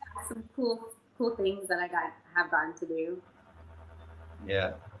 some cool things that I have gotten to do.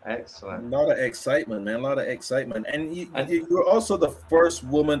 Yeah, excellent. A lot of excitement, man. A lot of excitement. And you're also the first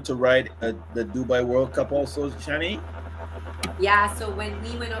woman to ride the Dubai World Cup also, Shani? Yeah, so when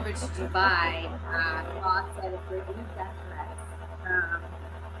we went over to Dubai, Bob said if there's any death threats from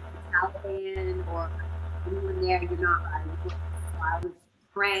the Taliban or anyone there, you're not riding. So I was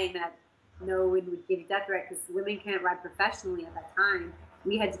praying that no one would get a death threat because women can't ride professionally at that time.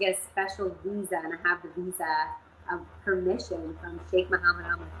 We had to get a special visa, and I have the visa of permission from Sheikh Mohammed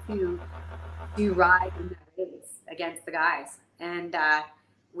Al Maktoum to ride in that race against the guys. And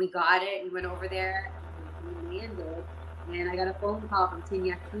we got it. We went over there, and we landed. And I got a phone call from Tim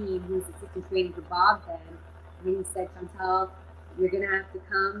Yakin, who's assistant training for Bob then. And he said, Chantal, you're going to have to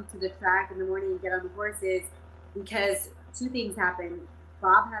come to the track in the morning and get on the horses because two things happened.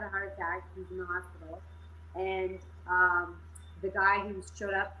 Bob had a heart attack. He's in the hospital. And the guy who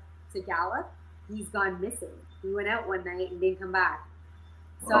showed up to gallop, he's gone missing. He went out one night and didn't come back.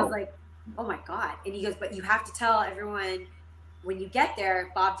 So I was like, oh my God. And he goes, but you have to tell everyone when you get there,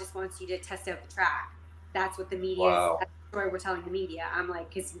 Bob just wants you to test out the track. That's what the media is. That's the story we're telling the media. I'm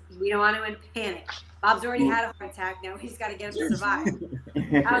like, because we don't want to panic. Bob's already had a heart attack. Now we just got to get him to survive.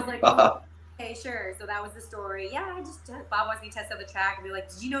 I was like, oh, okay, sure. So that was the story. Yeah, Bob wants me to test out the track. And they're like,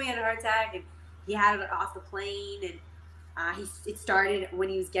 did you know he had a heart attack? And he had it off the plane. And it started when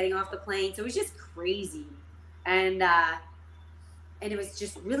he was getting off the plane. So it was just crazy. And it was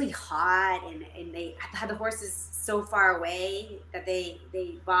just really hot. And they had the horses so far away that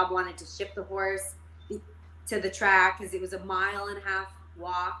Bob wanted to ship the horse to the track because it was a 1.5 mile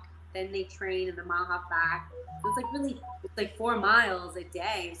walk. Then they train and the 1.5 mile back. So it's like 4 miles a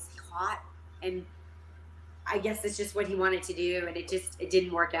day. It was hot, and I guess it's just what he wanted to do, and it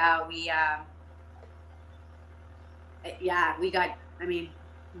didn't work out. We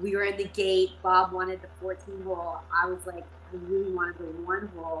were in the gate. Bob wanted the 14 hole. I was like, I really wanted the 1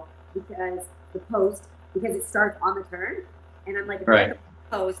 hole because it starts on the turn, and I'm like, right.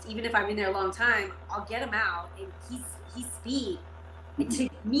 Post, even if I'm in there a long time, I'll get him out, and he's speed. And to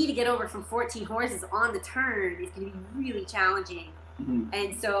me to get over from 14 horses on the turn is going to be really challenging. Mm-hmm.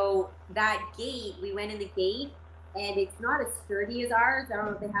 And so that gate, we went in the gate, and it's not as sturdy as ours. I don't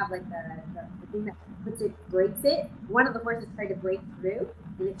know if they have like the thing that breaks it. One of the horses tried to break through,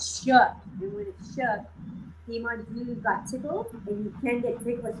 and it shook. And when it shook, Dude got tickled, and you can get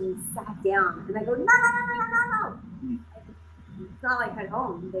tickled, and he sat down. And I go, no. It's not like at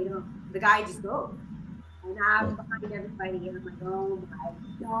home. The guy just goes. And I'm behind everybody, and I'm like, oh my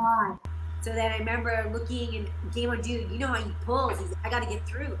God. So then I remember looking, and Game on Dude, you know how he pulls. He's like, I got to get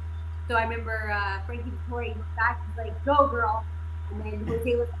through. So I remember Frankie Vittori looked back, he's like, go girl. And then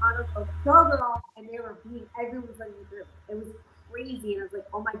Jose Lozano goes, go girl. And everyone was letting me through. It was crazy. And I was like,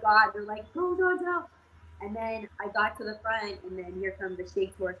 oh my God. They're like, go. And then I got to the front, and then here comes the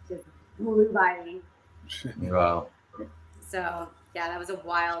Sheik's horse just blew by me. Wow. So, yeah, that was a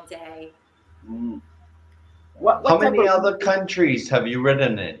wild day. Mm. How many other countries have you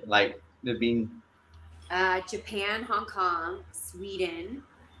ridden in? Like, they've been... Japan, Hong Kong, Sweden.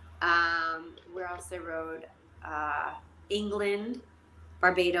 Where else I rode? England,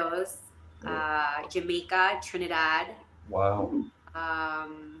 Barbados, Jamaica, Trinidad. Wow.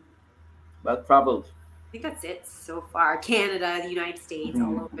 Well traveled. I think that's it so far. Canada, the United States,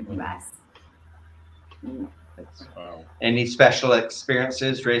 all over the US. Any special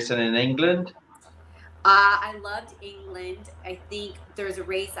experiences racing in England? I loved England. I think there's a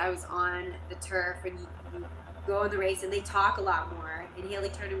race I was on the turf, and you go in the race, and they talk a lot more. And Haley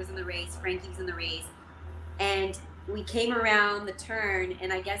Turner was in the race, Frankie was in the race, and we came around the turn,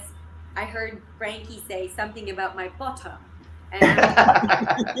 and I guess I heard Frankie say something about my bottom. And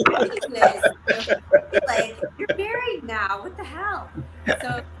like, you're married now, what the hell?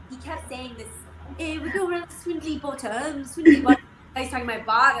 So he kept saying this, hey, we go around swindly bottom. He's talking my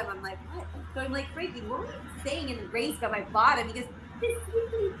bottom. I'm like, what? So I'm like, Frankie, what were you saying in the race about my bottom? He goes, this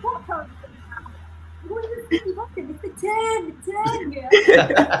swindly bottom. What is this swindly bottom? It's the 10, yeah.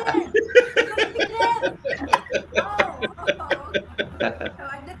 So I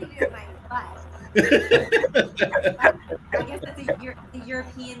had nothing to do with my butt. I guess that's a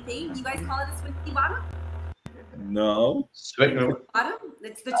European thing. You guys call it a swindly bottom? No. Swindly bottom?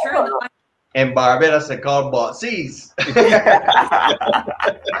 It's the turn. In Barbados, they call bottsies. I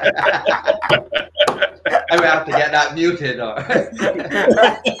would have to get that muted.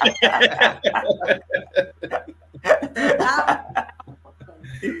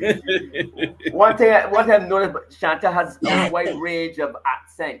 One thing I've noticed, Chantal has a wide range of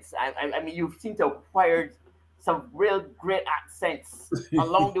accents. I mean, you seem to have acquired some real great accents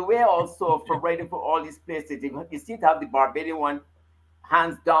along the way also for riding for all these places. You seem to have the Barbadian one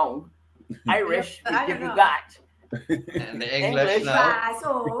hands down. Irish, we give you that. And the English now.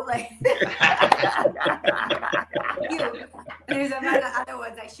 So, like, There's a lot of other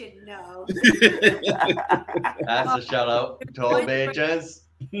ones I should know. That's a shout out to all majors.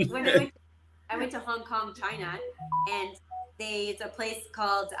 When I went to Hong Kong, China, and it's a place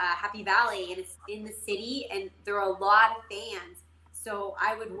called Happy Valley, and it's in the city, and there are a lot of fans. So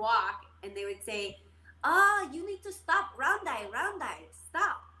I would walk, and they would say, you need to stop, round eye,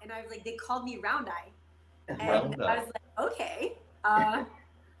 stop. And I was like, they called me round eye. And I was like, okay,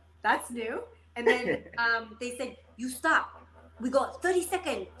 that's new. And then they said, you stop. We go 30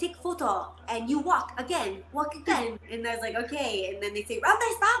 seconds, take photo, and you walk again. And I was like, okay. And then they say, round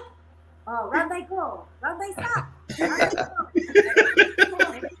eye, stop. Oh, round eye, go. Round eye, stop. Round eye,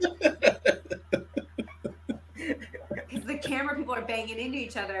 go. Because the camera people are banging into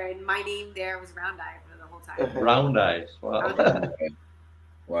each other, and my name there was round eye for the whole time. Round eyes. Wow.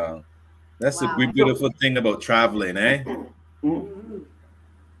 Wow. That's a beautiful thing about traveling, eh? Mm-hmm.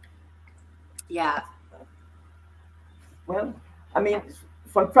 Yeah. Well, I mean,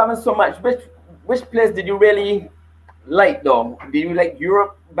 from traveling so much, which place did you really like, though? Did you like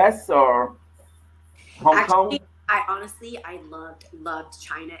Europe best or Hong Kong? I loved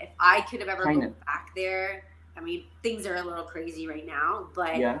China. If I could have ever gone back there, I mean, things are a little crazy right now,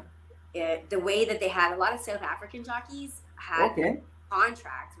 but the way that they had a lot of South African jockeys had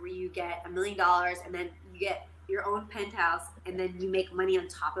contracts where you get $1 million and then you get your own penthouse and then you make money on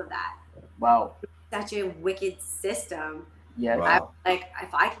top of that. Wow. Such a wicked system. Yeah. Wow. Like,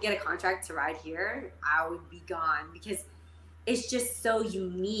 if I could get a contract to ride here, I would be gone because it's just so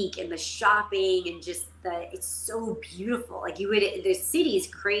unique, and the shopping and just it's so beautiful. Like, the city is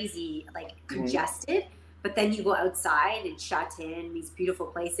crazy, like congested, but then you go outside and Shatin, these beautiful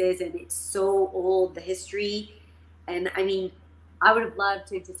places, and it's so old, the history. And I mean, I would have loved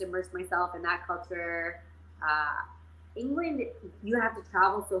to just immerse myself in that culture. England, you have to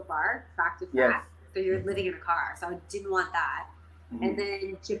travel so far, track to track. So you're living in a car. So I didn't want that. Mm-hmm. And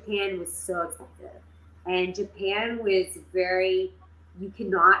then Japan was so expensive. And Japan was you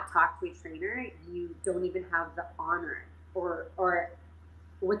cannot talk to a trainer. You don't even have the honor or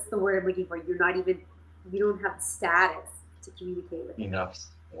what's the word I'm looking for? You don't have the status to communicate with enough.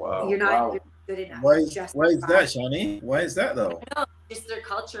 Wow. You're not good enough. Why is that, Shawnee? Why is that though? I know, just their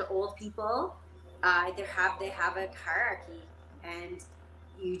culture, old people, they have a hierarchy, and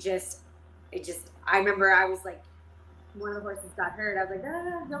I remember I was like, one of the horses got hurt. I was like,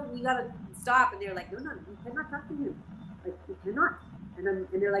 no, you gotta stop. And they're like, no, you cannot talk to him. Like, you cannot. And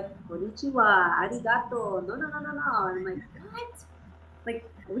they're like, konnichiwa, arigato, no. And I'm like, what? Like,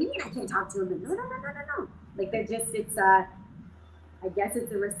 what do you mean I can't talk to him? No. Like, they're just, I guess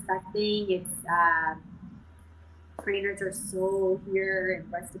it's a respect thing. It's, trainers are so here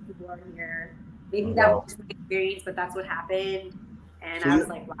and the rest of people are here. Maybe that was my experience, but that's what happened. And I was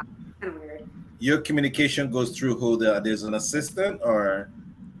like, wow, kind of weird. Your communication goes through who? There's an assistant, or?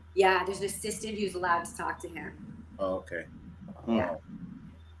 Yeah, there's an assistant who's allowed to talk to him. Oh, okay. Yeah.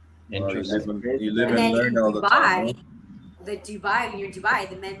 Interesting. You live and learn all the time. When you're in Dubai,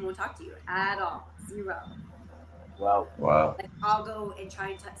 the men won't talk to you at all. Zero. Wow. Like, I'll go and try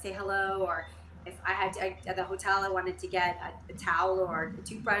and say hello, or if I had to, at the hotel, I wanted to get a towel or a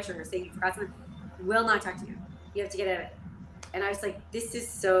toothbrush, or say you forgot something, will not talk to you. You have to get out of it. And I was like, this is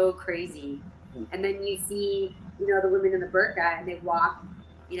so crazy. And then you see, the women in the burqa, and they walk,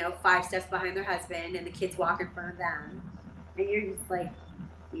 5 steps behind their husband, and the kids walk in front of them. And you're just like,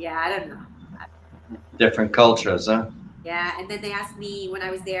 yeah, I don't know. Different cultures, huh? Yeah, and then they asked me when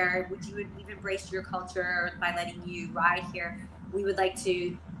I was there, would you embrace your culture by letting you ride here? We would like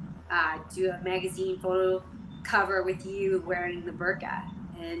to do a magazine photo cover with you wearing the burqa.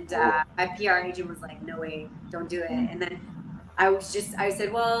 And my PR agent was like, no way, don't do it. And then I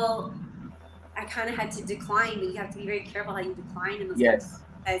said, well, I kind of had to decline, but you have to be very careful how you decline in those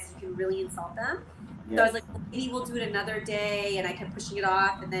because you can really insult them. Yes. So I was like, well, maybe we'll do it another day, and I kept pushing it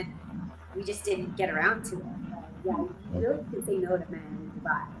off, and then we just didn't get around to it. Yeah, you really can say no to men in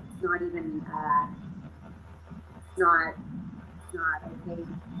Dubai. It's not even, not okay.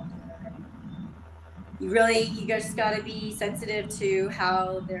 You just got to be sensitive to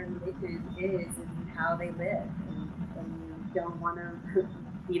how their religion is and how they live, and you don't want to.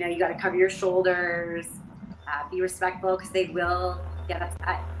 You got to cover your shoulders, be respectful, because they will get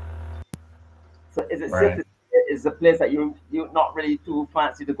upset. So is it is a place that you're not really too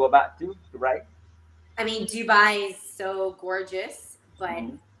fancy to go back to, right? I mean, Dubai is so gorgeous, but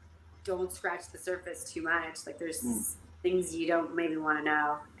don't scratch the surface too much. Like, there's things you don't maybe want to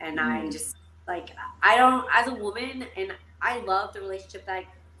know. And I just, like, I don't, as a woman, and I love the relationship that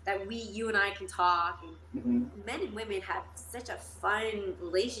you and I can talk, and men and women have such a fun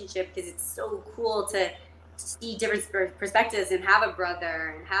relationship, because it's so cool to see different perspectives and have a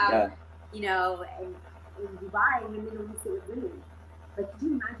brother and have, you know, and in Dubai, women only sit with women. But can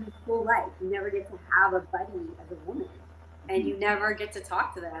you imagine his whole life? You never get to have a buddy as a woman, and you never get to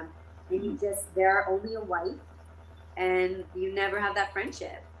talk to them, and you just, they're only a wife, and you never have that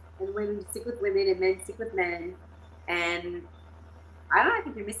friendship. And women stick with women, and men stick with men, and I don't know, I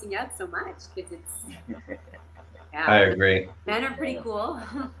think you're missing out so much because it's. Yeah, I agree. Men are pretty cool.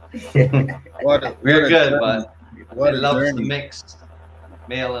 We're good, but I love the mix,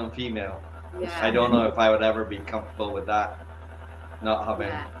 male and female. Yeah. I don't know if I would ever be comfortable with that, not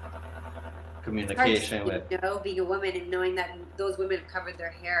having communication with. You know, being a woman and knowing that those women have covered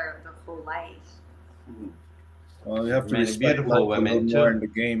their hair their whole life. Well, you have to Many respect beautiful women more too in the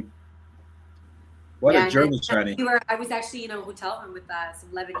game. What a journey, Shani. I was actually in a hotel room with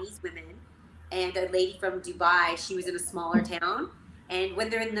some Lebanese women, and a lady from Dubai. She was in a smaller town, and when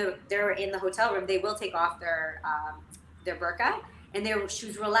they're in the hotel room, they will take off their burqa, and she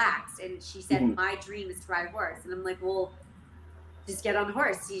was relaxed, and she said, "My dream is to ride a horse," and I'm like, "Well, just get on the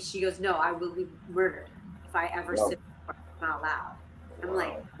horse." She goes, "No, I will be murdered if I ever sit on a horse. I'm not allowed." I'm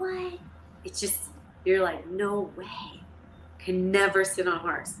like, "What?" It's just, you're like, "No way, can never sit on a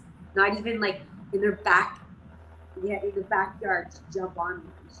horse, not even like in their in the backyard to jump on me.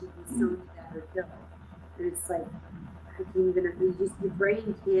 She'd be so dead or killed." And it's like, I can't even, your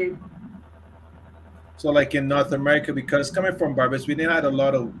brain can't. So like in North America, because coming from Barbados, we didn't have a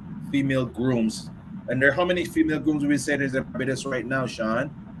lot of female grooms. And how many female grooms would we say there's in Barbados right now,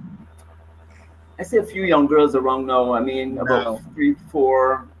 Sean? I see a few young girls around now. I mean, about 3,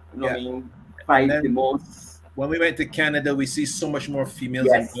 4, you know what I mean, 5 the most. When we went to Canada, we see so much more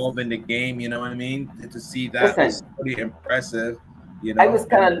females involved in the game, you know what I mean? To see that was pretty impressive, you know? I was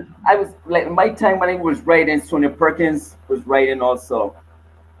like, my time when I was riding, Sonia Perkins was riding also.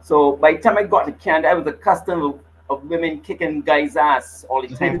 So by the time I got to Canada, I was accustomed of women kicking guys' ass all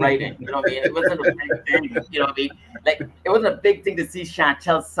the time riding, you know what I mean? It wasn't a big thing, you know what I mean? Like, it wasn't a big thing to see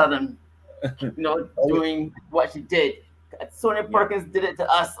Chantal Sutherland, you know, doing what she did. Sonia Perkins did it to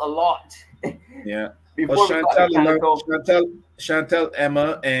us a lot. Yeah. Before Chantal,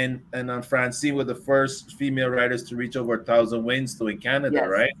 Emma, and Francine were the first female riders to reach over 1,000 wins in Canada,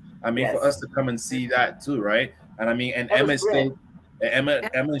 right? I mean, for us to come and see that too, right? And I mean, and Emma is still, Emma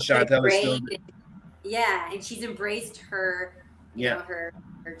and Chantal is still. Yeah, and she's embraced her, you know, her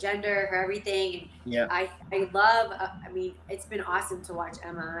gender, her everything. Yeah. I love. I mean, it's been awesome to watch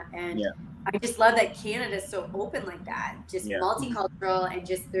Emma, and I just love that Canada's so open like that, just multicultural, and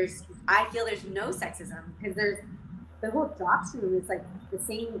just I feel there's no sexism because there's the whole jocks room is like the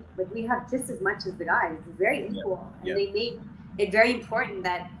same. Like we have just as much as the guys. It's very equal, and they made it very important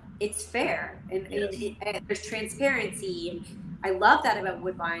that it's fair and there's transparency. And I love that about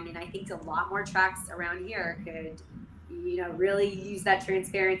Woodbine, and I think a lot more tracks around here could, you know, really use that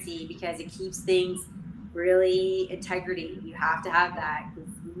transparency because it keeps things really integrity. You have to have that because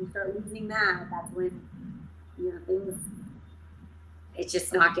when you start losing that, that's when, you know, things. It's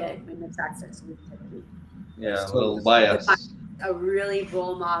just not good when the track starts to lose integrity. Yeah, a little bias. A really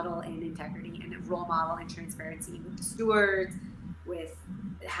role model in integrity and a role model in transparency with the stewards, with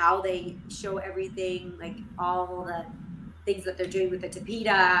how they show everything, like all the things that they're doing with the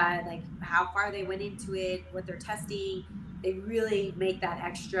Tapita, like how far they went into it, what they're testing. They really make that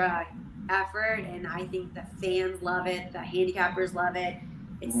extra effort, and I think the fans love it, the handicappers love it.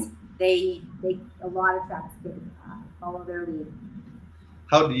 It's they a lot of tracks could follow their lead.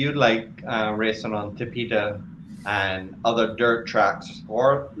 How do you like racing on Tapita and other dirt tracks,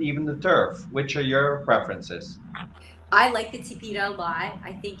 or even the turf? Which are your preferences? I like the Tapita a lot.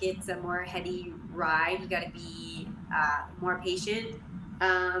 I think it's a more heady ride. You got to be more patient.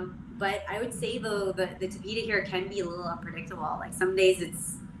 But I would say though the Tapita here can be a little unpredictable. Like some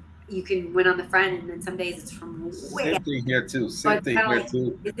days you can win on the front, and then some days it's from way. Same thing here too. Same thing here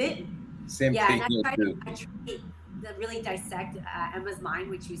too. Is it? Same thing here too. I tried to really dissect Emma's mind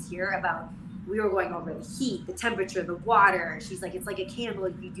when she was here about. We were going over the heat, the temperature, the water. She's like, it's like a candle.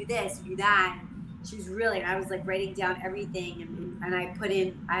 If you do this, you do that. She was really. I was like writing down everything, and I put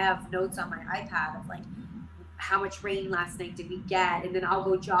in. I have notes on my iPad of like how much rain last night did we get, and then I'll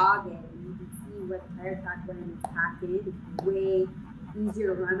go jogging, and you can see what tire track when it's packed in. It's way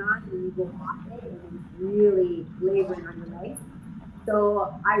easier to run on when you go off it, and it's really laboring on your legs.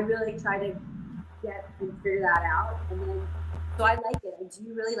 So I really try to get and figure that out, and then so I like it. I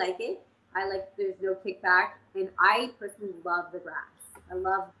do really like it. I like there's no kickback, and I personally love the grass. I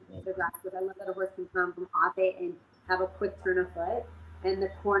love the grass because I love that a horse can come from off it and have a quick turn of foot. and the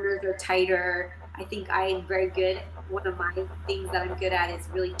corners are tighter. I think I am very good. One of my things that I'm good at is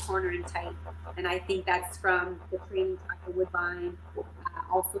really cornering tight, and I think that's from the training track at Woodbine.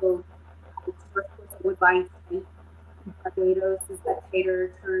 Also, Woodbine, Barbados is that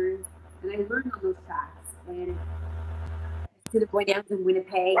tighter turns, and I learned on those tracks. And to the boy downs in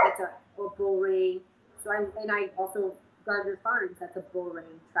Winnipeg, that's a bull ring. So I also Gardner Farms, that's a bull ring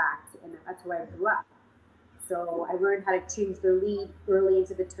track, and that's where I grew up. So I learned how to change the lead early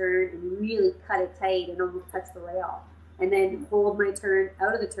into the turn and really cut it tight and almost touch the rail. And then hold my turn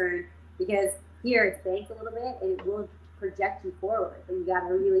out of the turn, because here it's banked a little bit and it will project you forward. But you got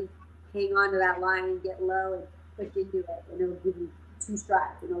to really hang on to that line and get low and push into it. And it'll give you 2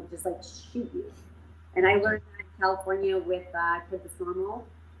 strides and it'll just like shoot you. And I learned that in California with Tempest Normal.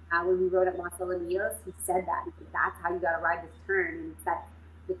 When we rode at Los Alamitos, he said that. He said, that's how you got to ride this turn. And it's that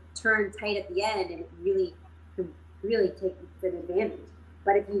the turn tight at the end, and it really can really take an advantage.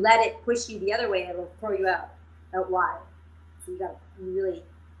 But if you let it push you the other way, it'll throw you out wide. So you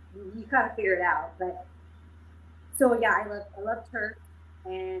gotta figure it out. But so yeah, I love turf,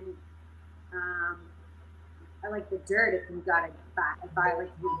 and I like the dirt. If you got it back, if I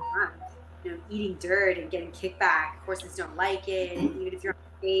like to do fun, eating dirt and getting kickback. Horses don't like it, and even if you're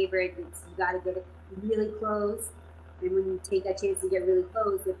favorite, you got to get it really close. And when you take that chance to get really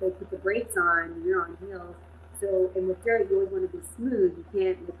close, if they put the brakes on, you're on heels. So, and with dirt, you always want to be smooth. You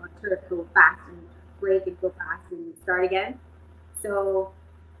can't, like on turf, go fast and brake and go fast and start again. So,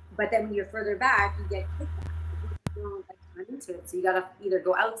 but then when you're further back, you get kickback. You don't like run into it. So you got to either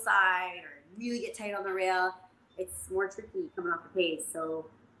go outside or really get tight on the rail. It's more tricky coming off the pace. So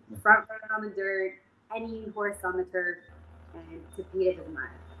front run on the dirt, any horse on the turf, and Tapeta doesn't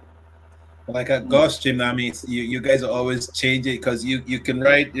matter. Like at Goss Gym, I mean, you guys are always changing, because you can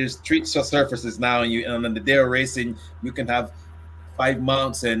ride. There's 3 surfaces now, and on the day of racing, you can have 5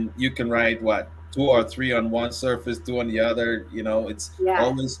 mounts, and you can ride 2 or 3 on one surface, 2 on the other. It's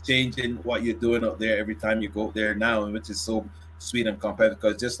always changing what you're doing out there every time you go there now, which is so sweet and competitive.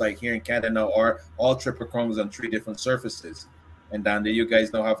 Because just like here in Canada now, are all Triple Crowns on 3 different surfaces, and down there you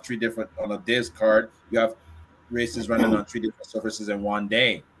guys now have 3 different on a day's card. You have races running on 3 different surfaces in one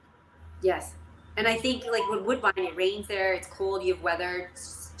day. Yes. And I think like with Woodbine, it rains there, it's cold, you have weather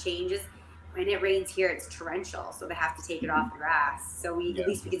changes. When it rains here, it's torrential, so they have to take it off the grass. So at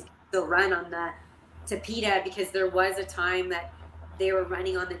least we can still run on the Tapeta, because there was a time that they were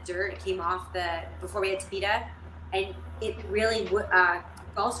running on the dirt. It came off before we had Tapeta, and it really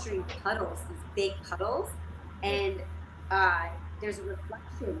Gulfstream puddles, these big puddles, and there's a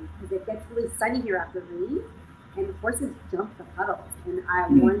reflection because it gets really sunny here after rain, and the horses jump the puddles.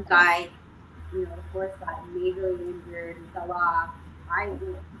 And one guy, the horse got majorly injured and fell off. I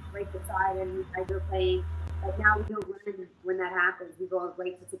went right beside him. I were playing, but now we don't run when that happens. We go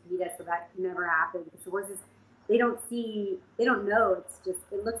right to Tapeta, so that never happens. The horses, they don't know. It's just,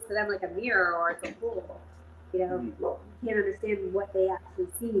 it looks to them like a mirror or it's a pool. You can't understand what they actually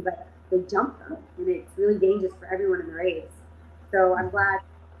see, but they jump them, and it's really dangerous for everyone in the race. So I'm glad,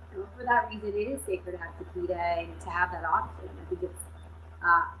 for that reason, it is safer to have Tapeta and to have that option.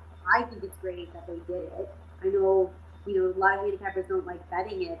 I think it's great that they did it. I know, a lot of handicappers don't like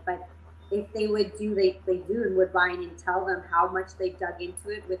betting it, but if they would do, they do in Woodbine, and tell them how much they've dug into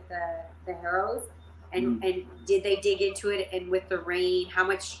it with the harrows, and did they dig into it, and with the rain, how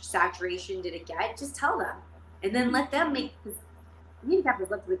much saturation did it get? Just tell them, and then let them make, because handicappers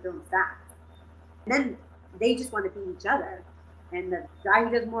love to make their own stats, and then they just want to beat each other, and the guy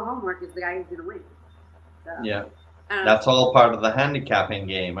who does more homework is the guy who's going to win. So, yeah, that's all part of the handicapping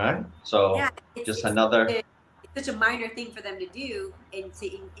game, right? So just another. It's such a minor thing for them to do, and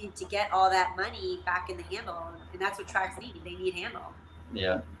to get all that money back in the handle, and that's what tracks need. They need handle.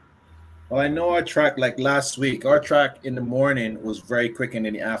 Yeah. Well, I know our track, like last week, our track in the morning was very quick, and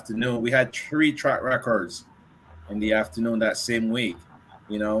in the afternoon, we had 3 track records in the afternoon that same week.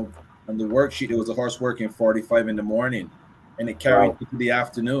 On the worksheet, there was a horse working 45 in the morning, and it carried to the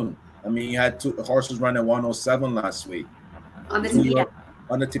afternoon. I mean, you had 2 horses running 107 last week. On the Tapeta.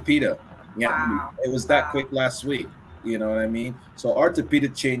 On the Tapeta. Yeah, wow. It was that quick last week. You know what I mean? So our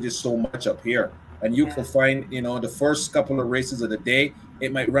Tapeta changes so much up here. And you can find, the first couple of races of the day,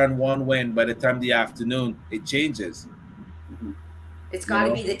 it might run one way, and by the time the afternoon, it changes. It's got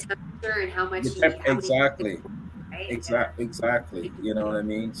to be the temperature and how much exactly. Exactly. You know what I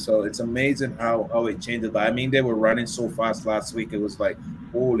mean? So it's amazing how it changes. But I mean, they were running so fast last week. It was like,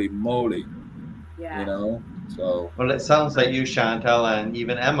 holy moly. Yeah. So. Well, it sounds like you, Chantal, and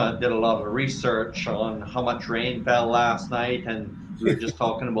even Emma did a lot of research on how much rain fell last night, and we were just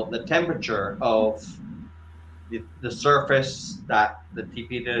talking about the temperature of the surface that the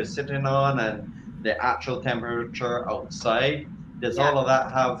Tipita is sitting on and the actual temperature outside, does all of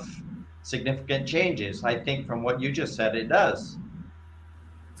that have significant changes? I think from what you just said, it does.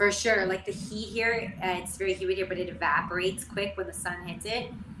 For sure. Like the heat here, it's very humid here, but it evaporates quick when the sun hits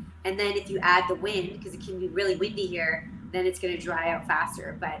it. And then if you add the wind, because it can be really windy here, then it's going to dry out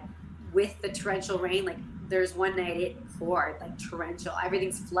faster. But with the torrential rain, like there's one night it poured, like torrential,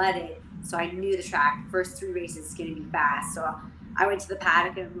 everything's flooded. So I knew the track, first 3 races is going to be fast. So I went to the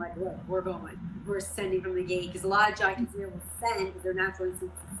paddock and I'm like, look, we're going. We're sending from the gate, because a lot of jockeys here will send because they're natural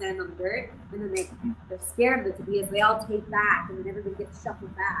instincts to send on the dirt, and then they're scared of the Tipitas. They all take back, and then everybody gets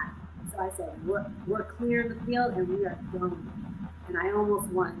shuffled back. So I said, we're clear in the field, and we are going. And I almost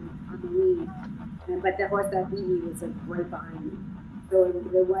won on the lead, but the horse that beat me was like right behind me. So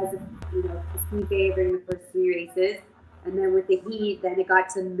there was a speed favorite in the first 3 races, and then with the heat, then it got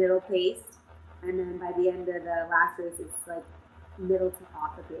to middle pace, and then by the end of the last race, it's like middle to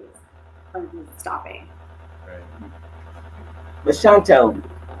off the pace. Stopping. Right. But Chantal,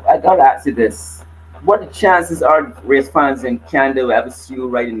 I gotta ask you this: what the chances are race fans in Canada will ever see you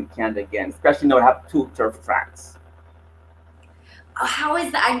riding in Canada again, especially now we have 2 turf tracks? Oh, how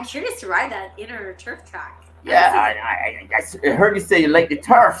is that? I'm curious to ride that inner turf track. Yeah, I heard you say you like the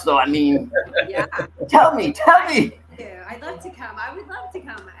turf, so I mean, yeah. Tell me. I'd love to come. I would love to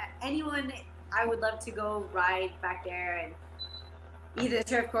come. Anyone, I would love to go ride back there and. Either the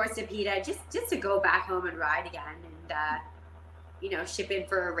turf course to Pita, just to go back home and ride again, and ship in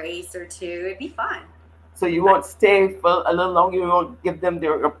for a race or 2. It'd be fun. So you won't stay for a little longer? You won't give them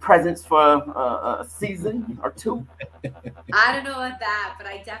their presents for a season or 2? I don't know about that, but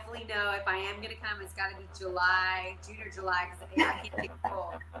I definitely know if I am gonna come, it's got to be June or July, because I can't take the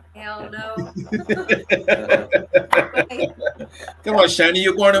cold. Hell no. Come on, Shani,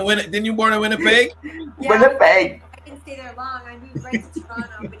 you born in Didn't you born in Winnipeg? Yeah, Winnipeg. I didn't stay there long. I moved right to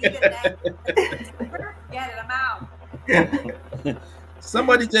Toronto, but even then, forget it. I'm out.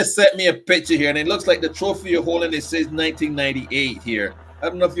 Somebody just sent me a picture here, and it looks like the trophy you're holding. It says 1998 here. I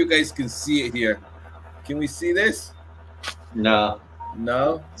don't know if you guys can see it here. Can we see this? No.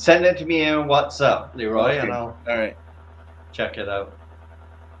 Send it to me in WhatsApp, Leroy, okay. And I'll check it out.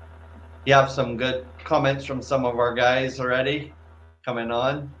 You have some good comments from some of our guys already coming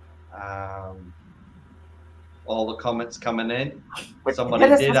on. All the comments coming in. Somebody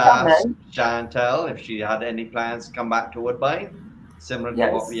did ask Chantal if she had any plans to come back to Woodbine, similar to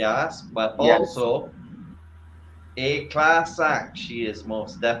what we asked, but also a class act. She is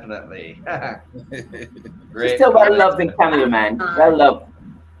most definitely. Great. She's still well loved in Canada, man. Well loved.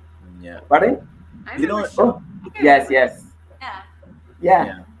 Yeah. Pardon? You know. Yes.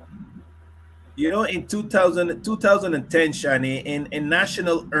 Yeah. In 2010, Shani, in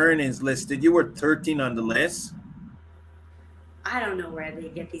national earnings listed, you were 13 on the list. I don't know where they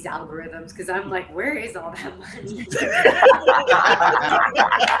get these algorithms, because I'm like, where is all that money?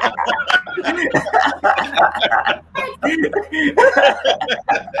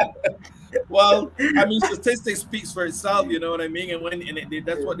 Well, I mean, statistics speaks for itself, you know what I mean? And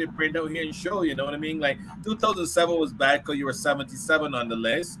that's what they print out here and show, you know what I mean? Like 2007 was bad because you were 77 on the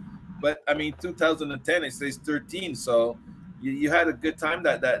list. But I mean, 2010 it says 13, so you had a good time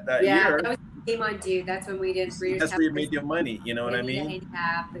that year. Yeah, that was Game On Dude. That's when we did. That's where you made your money. You know what I mean?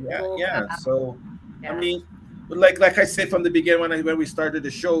 Yeah. So I mean, like I said from the beginning when we started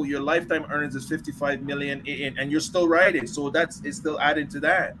the show, your lifetime earnings is 55 million, and you're still riding, so it's still adding to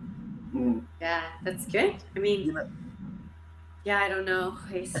that. Yeah, that's good. I mean. Yeah, I don't know.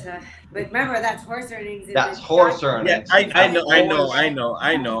 But remember, that's horse earnings. That's horse earnings. Yeah, I know.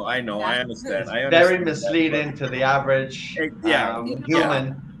 I understand. Very misleading to the average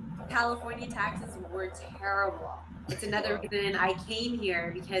human. California taxes were terrible. It's another reason I came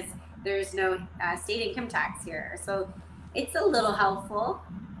here, because there's no state income tax here. So it's a little helpful.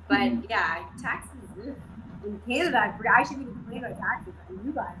 But yeah, taxes in Canada, I shouldn't even complain about taxes.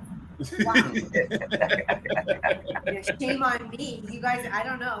 You guys. Wow. Shame on me. You guys, I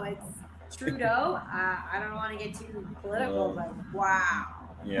don't know. It's Trudeau. I don't want to get too political, but wow.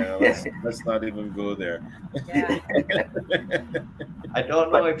 Yeah, let's not even go there. Yeah. I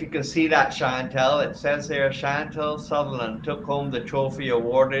don't know if you can see that, Chantal. It says there, Chantal Sutherland took home the trophy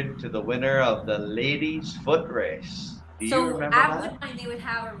awarded to the winner of the ladies' foot race. Do you remember at that? Woodbine, they would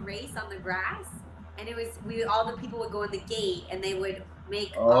have a race on the grass, and it was all the people would go in the gate, and they would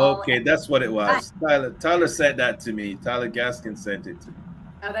make. Okay, that's what it was. Tyler said that to me. Tyler Gaskin sent it to me.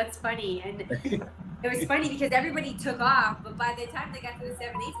 Oh, that's funny. And it was funny because everybody took off, but by the time they got to the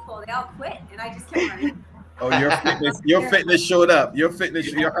 7/8 pole, they all quit, and I just kept running. Oh, your fitness showed up. Your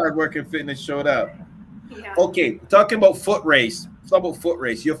hard work and fitness showed up. Yeah. Okay, talking about foot race. Talk about foot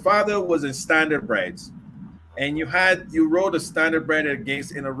race. Your father was in standard breds, and you rode a standard bred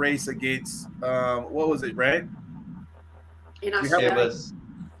in a race against what was it, right? In Australia.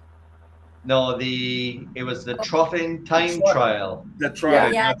 It was the Trotting Time Trial. The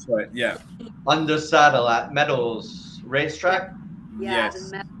trial, yeah. That's right. Yeah. Under saddle at Meadows Racetrack. Yeah,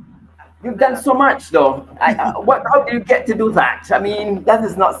 yes. You've done so much, though. How do you get to do that? I mean, that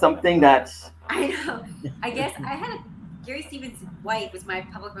is not something that. I know. I guess I had Gary Stevens' wife was my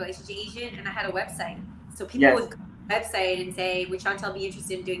public relations agent, and I had a website. So people would go to the website and say, "Would Chantal be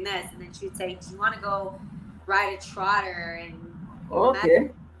interested in doing this?" And then she would say, "Do you want to go ride a trotter?" And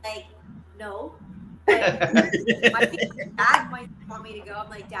like, no. Like, my dad might want me to go. I'm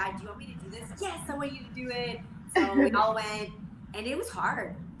like, "Dad, do you want me to do this?" "Yes, I want you to do it." So we all went, and it was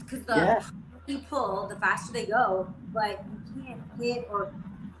hard because the harder you pull, the faster they go, but you can't hit or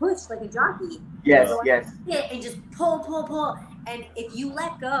push like a jockey. Yes, so yes. And just pull. And if you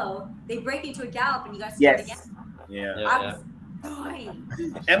let go, they break into a gallop and you got to start again. Yeah. I was dying.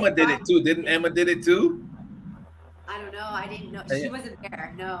 Emma did it too. Didn't Emma did it too? I don't know. I didn't know. She wasn't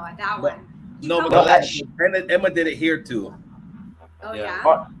there. No, that one. Emma did it here too. Oh, yeah?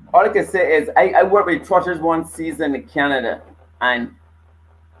 All I can say is I worked with trotters one season in Canada, and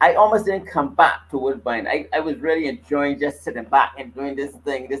I almost didn't come back to Woodbine. I was really enjoying just sitting back and doing this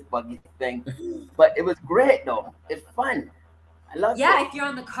buggy thing. But it was great, though. It's fun. I love it. Yeah, if you're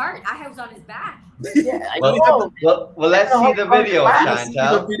on the cart. I was on his back. Yeah, well, let's see the video,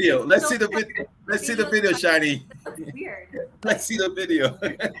 Chantal. Let's see the video. Let's see the video, Shiny. That's weird. Let's see the video.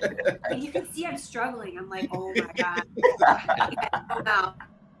 You can see I'm struggling. I'm like, oh my God. Oh, no.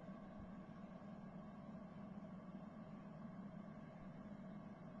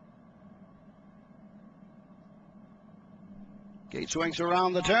 Gate swings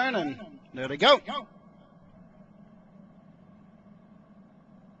around the turn, and there they go.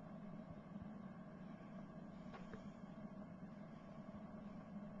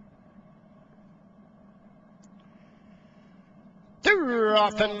 They're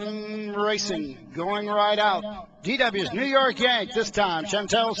off and racing, going right out. DW's New York Yank this time,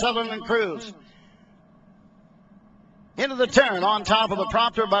 Chantal Sutherland Cruz. Into the turn, on top of the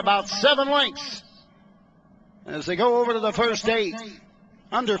prompter by about 7 lengths. As they go over to the first 8,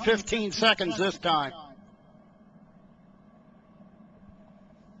 under 15 seconds this time.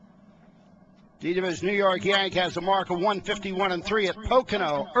 DW's New York Yank has a mark of 151.3 at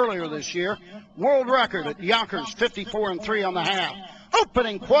Pocono earlier this year. World record at Yonkers, 54.3 on the half.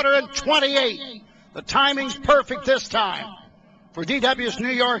 Opening quarter at 28. The timing's perfect this time for DW's New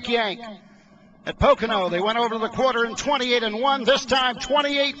York Yank. At Pocono, they went over to the quarter in 28.1. This time,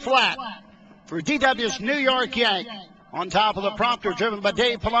 28 flat for DW's New York Yank. On top of the prompter, driven by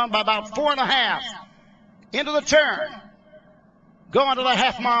Dave Palum by about 4.5. Into the turn. Going to the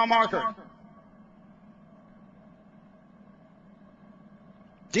half-mile marker.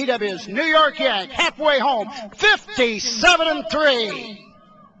 DW's New York Yank halfway home, 57.3.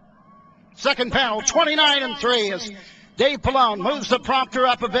 Second panel, 29.3 as Dave Palum moves the prompter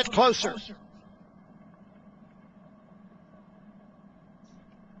up a bit closer.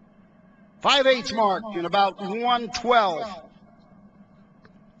 .5/8 mark in about 112.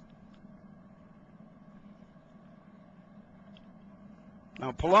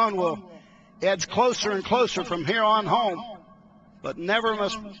 Now Palum will edge closer and closer from here on home, but never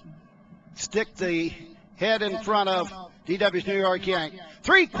must stick the head in front of DW's New York Yank.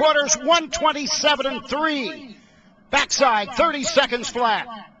 3/4, 127.3. Backside, 30 seconds flat.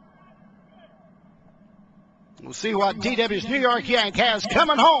 We'll see what DW's New York Yank has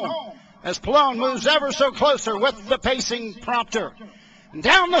coming home as Palum moves ever so closer with the pacing prompter. And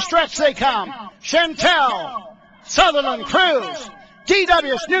down the stretch they come. Chantal Sutherland Cruz,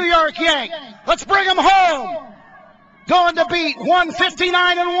 DW's New York Yank. Let's bring them home. Going to beat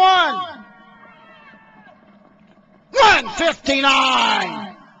 159.1.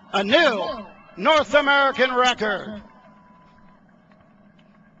 159. A new North American record.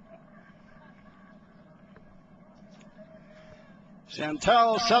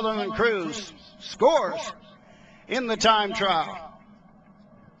 Chantal Sutherland Cruz scores in the time trial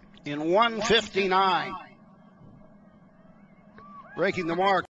in 159. Breaking the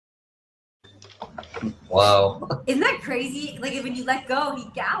mark. Wow. Isn't that crazy? Like when you let go, he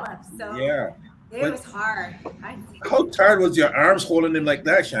gallops. So yeah. It was hard. How tired was your arms holding him like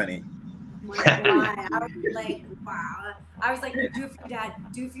that, Shani? I was like, wow. I was like, do it for your dad,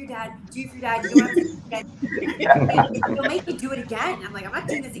 do it for your dad, do it for your dad. You don't have to do it again. You'll make me do it again. I'm like, I'm not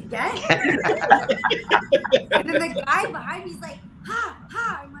doing this again. And then the guy behind me's like, ha,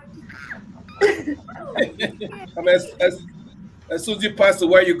 ha. I'm like, I mean, as soon as you passed the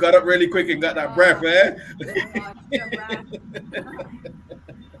wire, you got up really quick and got that breath, man.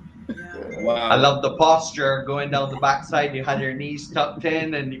 Wow. I love the posture going down the backside. You had your knees tucked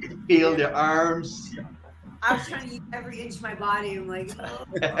in and you could feel your arms. I was trying to use every inch of my body. I'm like, oh.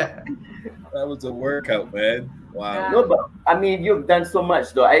 That was a workout, man. Wow. No, but I mean, you've done so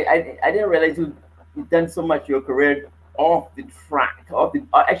much, though. I didn't realize you've done so much your career off the track, off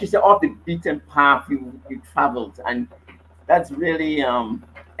the beaten path you traveled, and that's really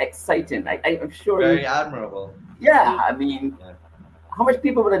exciting. I'm sure. Very admirable. Yeah, I mean, how much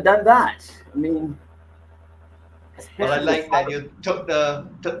people would have done that? I mean, well, I like that you took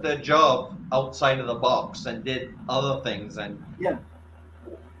the job outside of the box and did other things, and yeah,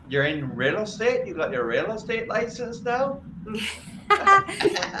 you're in real estate. You got your real estate license now.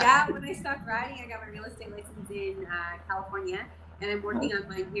 Yeah, when I stopped riding, I got my real estate license in California, and I'm working on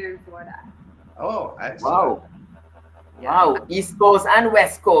mine here in Florida. Oh, excellent. Wow, East Coast and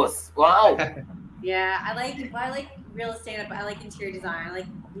West Coast. Wow. Yeah, I like real estate. I like interior design. I like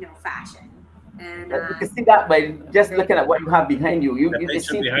fashion. And you can see that by just looking at what you have behind you. The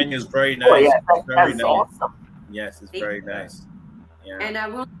picture behind you is very nice. Oh, yeah, very that's nice. awesome. Yes, it's very nice. Yeah. And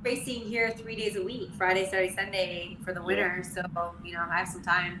we're racing here 3 days a week, Friday, Saturday, Sunday for the winter. So I have some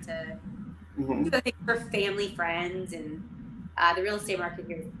time to do things for family, friends, and the real estate market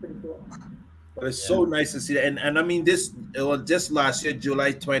here is pretty cool. But it's so nice to see that. And I mean, just last year,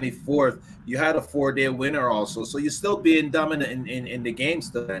 July 24th, you had a 4-day winner also. So you're still being dominant in the game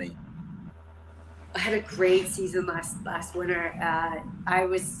still, Danny. I had a great season last winter. I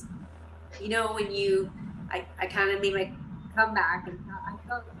was, when I kind of made my comeback, and I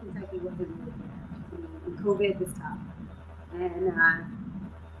felt Kentucky wasn't really there. And COVID was tough. And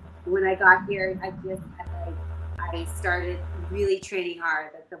when I got here, I started really training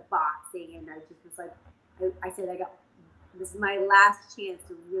hard, like the boxing, and I just was like, I said, this is my last chance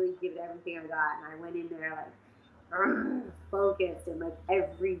to really give it everything I got. And I went in there like focused and like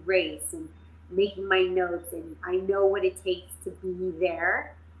every race and making my notes, and I know what it takes to be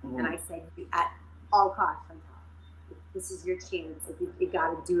there. And I said, at all costs, this is your chance. You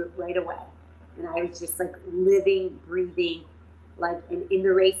got to do it right away. And I was just like living, breathing, like in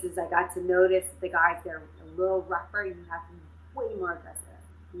the races. I got to notice the guys, they're a little rougher. You have to be way more aggressive.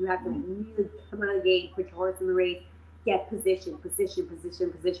 You have to really come out of the gate, put your horse in the race, get position.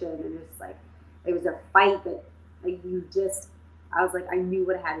 And it's like, it was a fight that I was like, I knew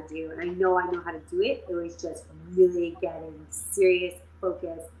what I had to do, and I know how to do it. It was just really getting serious,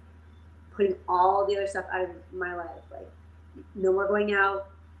 focused, putting all the other stuff out of my life. Like, no more going out,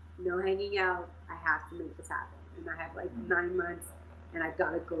 no hanging out. I have to make this happen. And I had like 9 months, and I've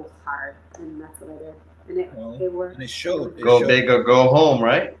got to go hard, and that's what I did. And it worked. And it showed. Go big or go home,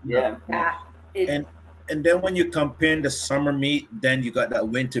 right? Yeah. And then when you compare the summer meet, then you got that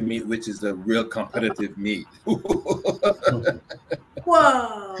winter meet, which is the real competitive meet.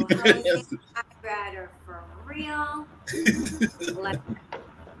 Whoa! I'd rather for real.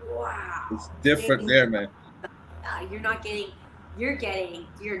 Wow. It's different there, man. You're no chance you're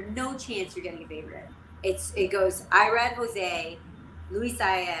getting a favorite. It goes Irad Jose, Luis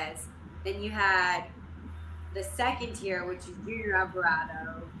Saez, then you had the second tier, which is Junior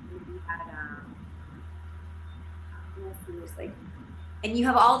Alvarado, and you had and you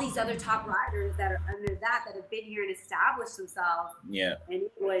have all these other top riders that are under that have been here and established themselves. Yeah. And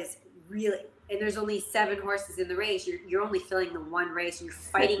it was really, and there's only 7 horses in the race. You're only filling the one race. You're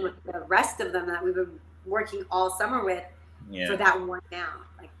fighting with the rest of them that we've been working all summer with for that one now.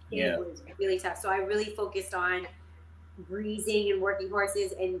 Like it was really tough. So I really focused on breezing and working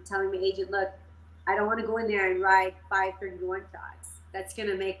horses and telling my agent, look, I don't want to go in there and ride 5:31 shots. That's going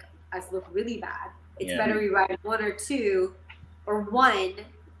to make us look really bad. It's better we ride 1 or 2 or 1.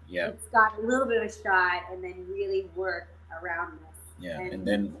 Yeah. It's got a little bit of a shot, and then really work around this. Yeah, and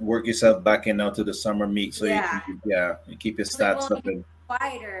then work yourself back in now to the summer meet, so you keep your stats up. And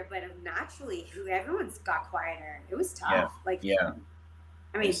quieter, but naturally, everyone's got quieter. It was tough. I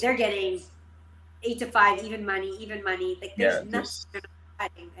mean, they're getting 8 to 5 even money. Like there's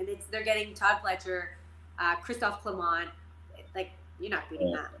nothing, and they're getting Todd Fletcher, Christophe Clement. Like you're not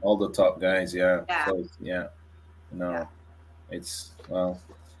beating that. All the top guys, it's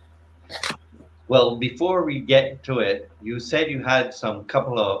Well, before we get to it, you said you had some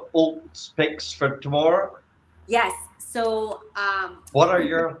couple of Oaks picks for tomorrow. Yes. So, what are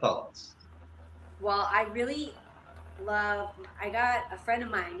your thoughts? Well, I really I got a friend of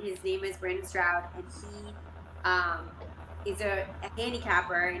mine. His name is Brandon Stroud, and he is a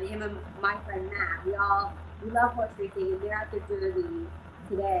handicapper. And him and my friend Matt, we love horse racing, and they're at the Derby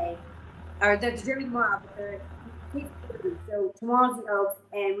today. or the Derby tomorrow. So tomorrow's the Oaks,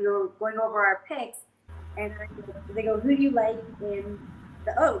 and we were going over our picks, and they go, who do you like in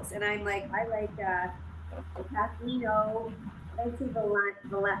the Oaks? And I'm like, I like Castellino, Fancy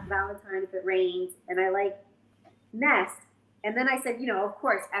Valentine if it rains, and I like Nest. And then I said, you know, of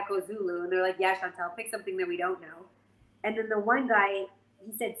course, Echo Zulu. And they're like, yeah, Chantal, pick something that we don't know. And then the one guy,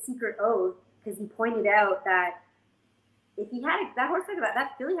 he said Secret Oath, because he pointed out that if he had that horse,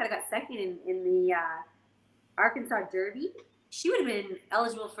 that filly had got second in the Arkansas Derby, she would have been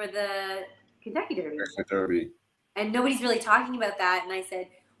eligible for the Kentucky Derby. And nobody's really talking about that. And I said,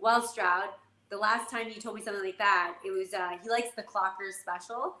 well, Stroud, the last time you told me something like that, it was he likes the Clockers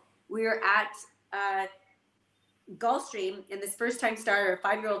Special. We were at Gulfstream, and this first-time starter,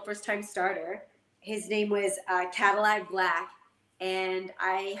 5-year-old first-time starter, his name was Cadillac Black, and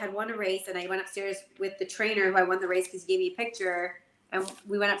I had won a race, and I went upstairs with the trainer who I won the race because he gave me a picture, and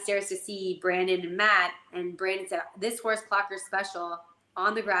we went upstairs to see Brandon and Matt, and Brandon said, this horse, Clocker Special,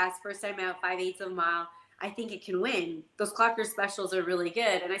 on the grass, first time out, 5/8 of a mile, I think it can win. Those Clocker Specials are really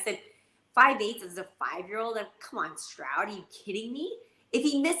good. And I said, 5/8 is a 5-year-old? Come on, Stroud, are you kidding me? If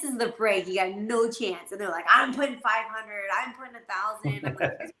he misses the break, he got no chance. And they're like, I'm putting 500, I'm putting 1,000. I'm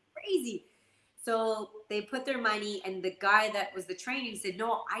like, that's crazy. So they put their money, and the guy that was the training said,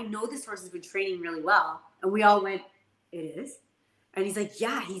 no, I know this horse has been training really well. And we all went, it is? And he's like,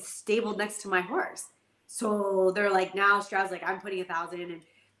 yeah, he's stabled next to my horse. So they're like, now Stroud's like, I'm putting 1,000. And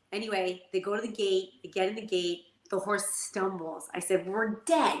anyway, they go to the gate, they get in the gate, the horse stumbles. I said, we're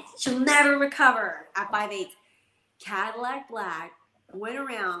dead. She'll never recover at 5/8. Cadillac Black went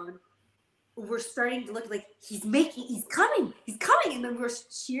around. We're starting to look like he's coming. And then we're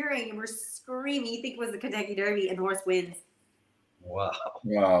cheering and we're screaming. You think it was the Kentucky Derby, and the horse wins. Wow.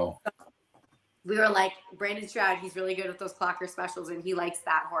 Wow. We were like, Brandon Stroud, he's really good with those Clocker Specials, and he likes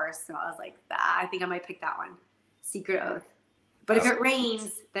that horse. So I was like, I think I might pick that one. Secret Oath. But if it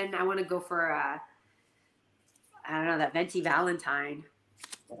rains, then I want to go for, I don't know, that Venti Valentine.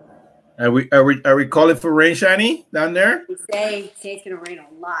 Are we calling for rain, Shani, down there? Today it's going to rain a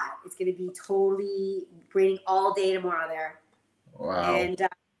lot. It's going to be totally raining all day tomorrow there. Wow. And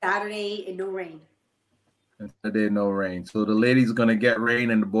Saturday, and no rain. Saturday, no rain. So the ladies going to get rain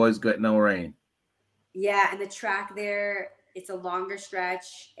and the boys get no rain. Yeah, and the track there, it's a longer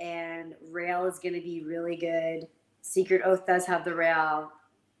stretch, and rail is going to be really good. Secret Oath does have the rail,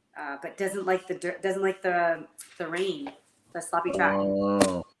 but doesn't like the rain, the sloppy track.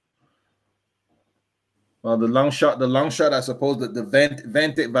 Oh. Well, the long shot. I suppose that the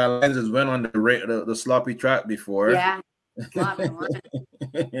Ventic Valences went on the sloppy track before. Yeah.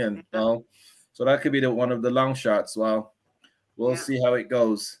 And so that could be one of the long shots. Well, we'll see how it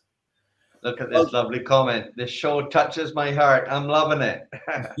goes. Look at this lovely comment. This show touches my heart. I'm loving it.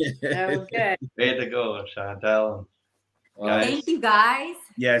 That was good. Way to go, Chantal. Thank you, guys.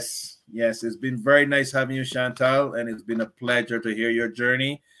 Yes. It's been very nice having you, Chantal, and it's been a pleasure to hear your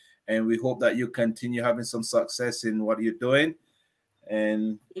journey. And we hope that you continue having some success in what you're doing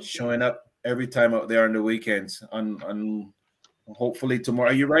and showing up every time out there on the weekends. On hopefully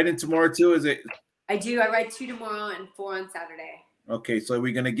tomorrow. Are you riding tomorrow too? Is it? I do. I ride 2 tomorrow and 4 on Saturday. Okay, so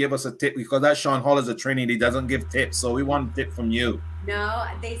we're gonna give us a tip because that Sean Hall is a training. He doesn't give tips, so we want a tip from you. No,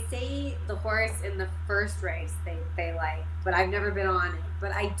 they say the horse in the first race they like, but I've never been on it.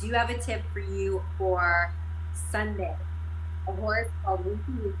 But I do have a tip for you for Sunday. A horse called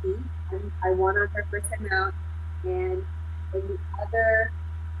Winky Winky. I won on her first time out, and there's another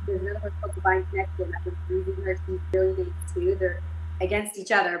horse called Woodbine Connection. I've been using her. She's really nice too. They're against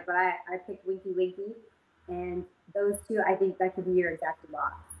each other, but I picked Winky Winky, and those two, I think that could be your exact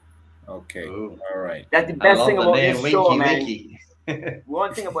loss. Okay. Ooh. All right. That's the best thing about this show, Winky. man.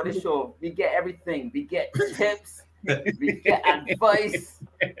 One thing about this show, we get everything. We get tips. We get advice.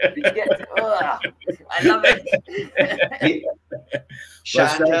 We get. I love it.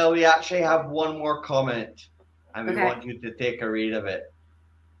 Chantal, we actually have one more comment, and we want you to take a read of it.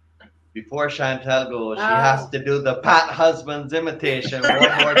 Before Chantal goes, she has to do the Pat Husbands imitation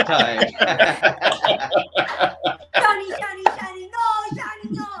one more time. Shani,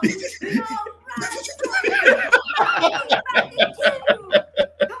 no,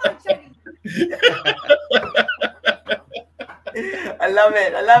 I love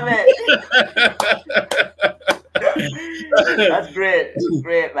it. That's great. That's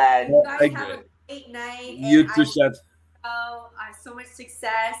great, man. You guys have a great night. You too, Shat. So much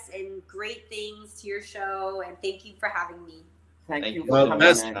success and great things to your show, and thank you for having me. Thank you. Well,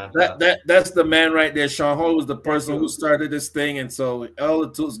 that's the man right there. Sean Hall was the person who started this thing, and so all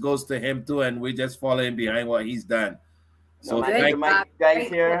the tools goes to him too, and we just follow him behind what he's done. So my guys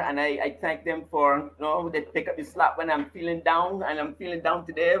here, and I thank them for, they pick up the slack when I'm feeling down, and I'm feeling down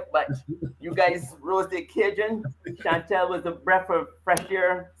today. But you guys rose the occasion. Chantal was a breath of fresh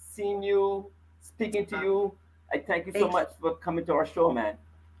air. Seeing you, speaking to you, I thank you so much for coming to our show, man.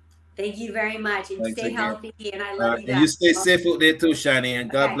 Thank you very much, and stay healthy. And I love you And guys. you stay safe out there too, Shani, and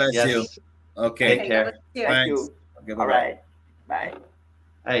God bless you. Okay. Take care. Thank you. Okay, all right. Bye.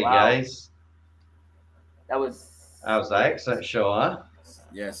 Hey guys. That was an excellent show, huh?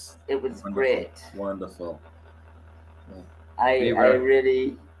 Yes. It was great. Wonderful. I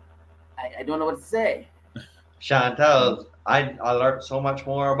really don't know what to say. Chantal, I learned so much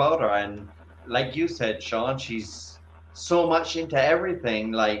more about her, and like you said, Sean, she's so much into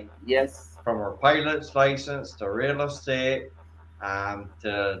everything, like from her pilot's license to real estate,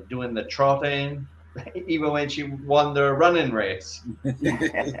 to doing the trotting, even when she won the running race.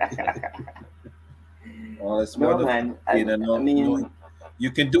 Oh, it's wonderful. Man.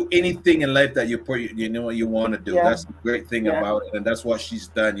 You can do anything in life that you want to do. That's the great thing about it, and that's what she's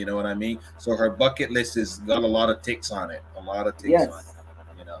done. You know what I mean? So her bucket list has got a lot of ticks on it. A lot of ticks on it.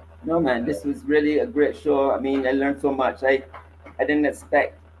 No, man, this was really a great show. I mean, I learned so much. I didn't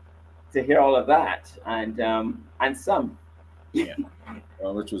expect to hear all of that, and some. Yeah.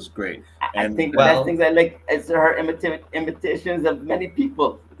 Well, which was great. I think the best things I like is her imitations of many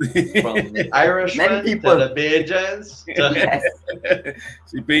people. From the Irishmen to the Bajuns.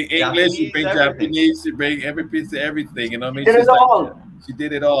 She bring English, she bring Japanese, she bring every piece of everything. You know what I mean? Did it all. She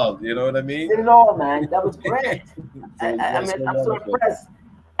did it all. You know what I mean? Did it all, man. That was great. I'm so impressed.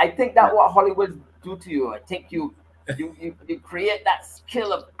 I think that's what Hollywood do to you. I think you create that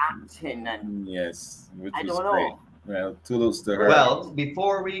skill of acting, and I don't know. Great. Well, kudos to her. Well,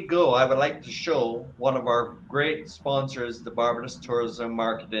 before we go, I would like to show one of our great sponsors, the Barbados Tourism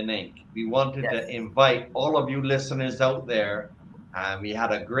Marketing Inc. We wanted to invite all of you listeners out there. We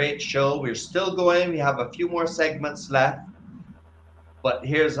had a great show. We're still going. We have a few more segments left. But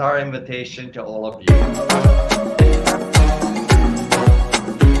here's our invitation to all of you.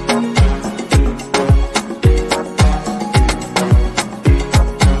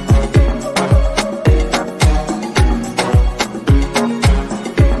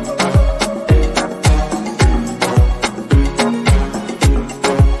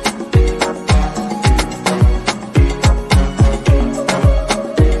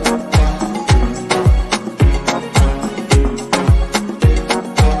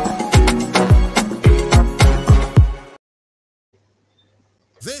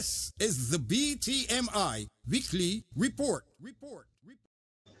 This is the BTMI Weekly Report.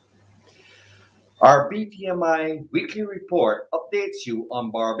 Our BTMI Weekly Report updates you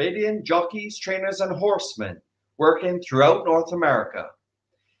on Barbadian jockeys, trainers, and horsemen working throughout North America.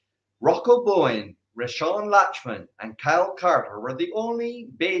 Rocco Bowen, Rashawn Latchman, and Kyle Carter were the only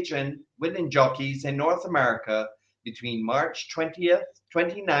Bajan winning jockeys in North America between March 20th,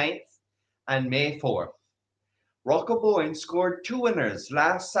 29th, and May 4th. Rocco Bowen scored 2 winners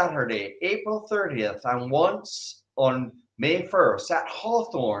last Saturday, April 30th, and once on May 1st at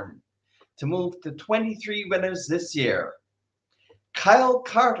Hawthorne to move to 23 winners this year. Kyle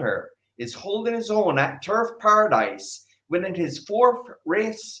Carter is holding his own at Turf Paradise, winning his 4th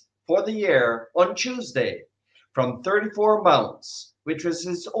race for the year on Tuesday from 34 mounts, which was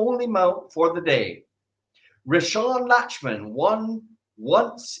his only mount for the day. Rashawn Latchman won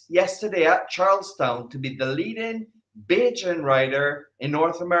once yesterday at Charlestown to be the leading Bajan rider in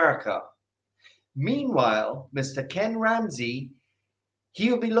North America. Meanwhile, Mr. Ken Ramsey,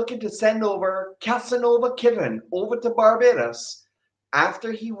 he will be looking to send over Casanova Kitten over to Barbados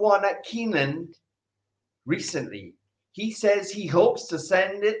after he won at Keeneland recently. He says he hopes to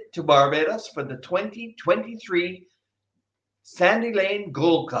send it to Barbados for the 2023 Sandy Lane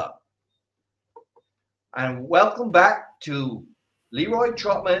Gold Cup. And welcome back to Leroy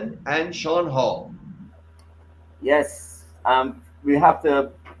Trotman and Sean Hall. Yes, we have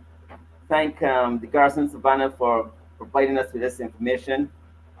to thank the Garrison Savannah for providing us with this information.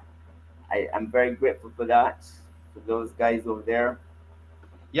 I'm very grateful for that, for those guys over there.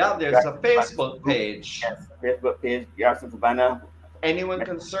 Yeah, there's a Facebook page. Yes, Facebook page, Garrison Savannah. Anyone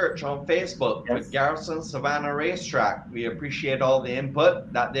can search on Facebook with Garrison Savannah Racetrack. We appreciate all the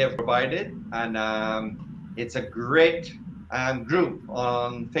input that they've provided, and it's a great group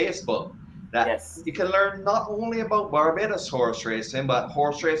on Facebook that you can learn not only about Barbados horse racing, but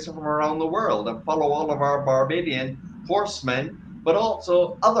horse racing from around the world, and follow all of our Barbadian horsemen, but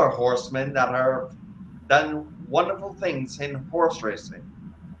also other horsemen that have done wonderful things in horse racing.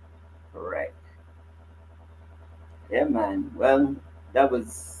 Correct. Yeah, man. Well, that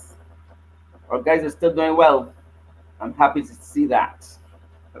was, our guys are still doing well. I'm happy to see that.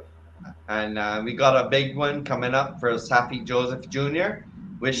 And we got a big one coming up for Safi Joseph Jr.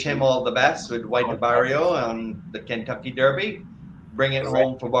 Wish him all the best with White Barrio on the Kentucky Derby. Bring it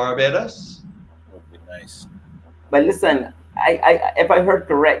home for Barbados. Would be nice. But listen, if I heard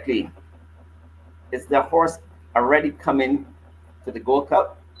correctly, is the horse already coming to the Gold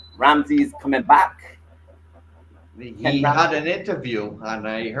Cup? Ramsey's coming back. He had an interview, and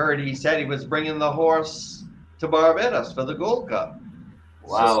I heard he said he was bringing the horse to Barbados for the Gold Cup.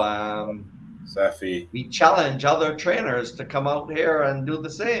 Wow. So Safi, we challenge other trainers to come out here and do the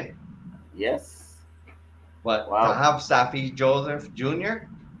same. Yes. But to have Safi Joseph Jr.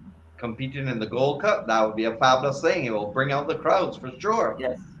 competing in the Gold Cup, that would be a fabulous thing. It will bring out the crowds for sure.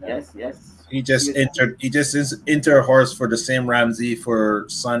 Yes, yes, yes. He just entered a horse for the same Ramsey for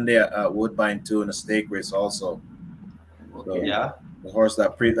Sunday at Woodbine too in a stake race also. So, yeah. The horse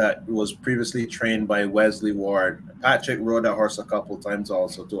that was previously trained by Wesley Ward. Patrick rode that horse a couple times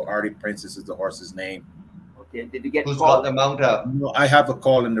also. To Artie Princess is the horse's name. Okay. Did you get who's got the mount up? No, I have a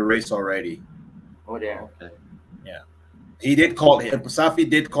call in the race already. Oh, there. Okay. Yeah. He did call. Safi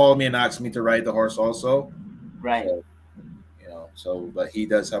did call me and ask me to ride the horse also. Right. So, but he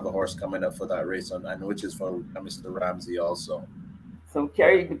does have a horse coming up for that race, and which is for Mr. Ramsey also. So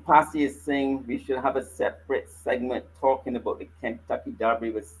Kerry DePassi is saying we should have a separate segment talking about the Kentucky Derby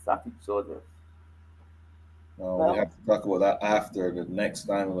with Safi Joseph. Well, we have to talk about that after the next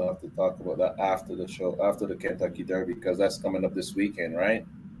time. We'll have to talk about that after the show, after the Kentucky Derby, because that's coming up this weekend, right?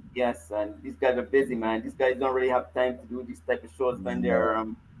 Yes, and these guys are busy, man. These guys don't really have time to do these type of shows when they're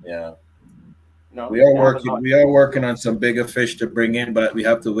yeah. No, we are working on some bigger fish to bring in, but we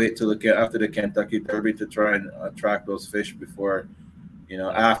have to wait till after the Kentucky Derby to try and attract those fish before,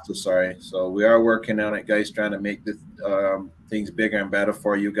 after. Sorry. So we are working on it, guys, trying to make the things bigger and better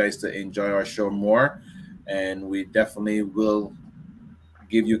for you guys to enjoy our show more, and we definitely will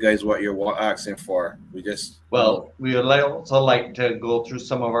give you guys what you're asking for. We just we would also like to go through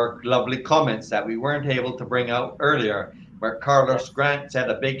some of our lovely comments that we weren't able to bring out earlier. Where Carlos Grant said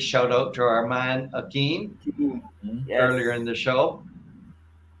a big shout out to our man Akeem earlier in the show.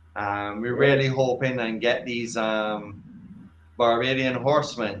 We're really hoping and get these Barbadian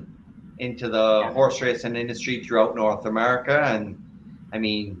horsemen into the horse racing industry throughout North America. And I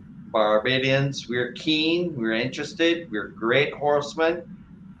mean, Barbadians, we're keen, we're interested, we're great horsemen.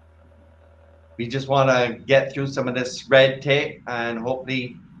 We just want to get through some of this red tape and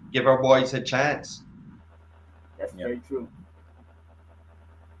hopefully give our boys a chance. That's very true.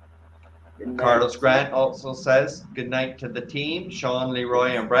 Carlos Grant also says, good night to the team. Sean, Leroy,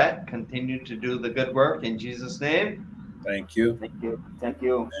 and Brett, continue to do the good work in Jesus' name. Thank you. Thank you. Thank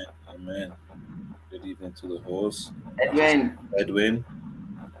you. Amen. Good evening to the host. Edwin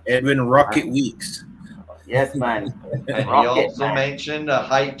Rocket Weeks. Yes, man. And he also mentioned a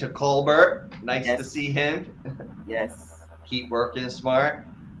hi to Colbert. Nice to see him. Yes. Keep working smart.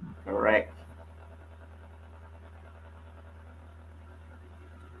 Correct.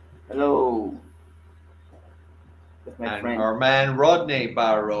 Hello. That's my friend. Our man Rodney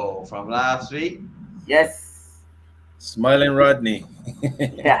Barrow from last week. Yes. Smiling Rodney.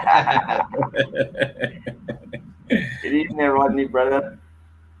 Yeah. Good evening, Rodney, brother.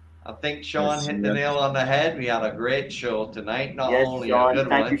 I think Sean hit the nail on the head. We had a great show tonight. Not only Sean, a good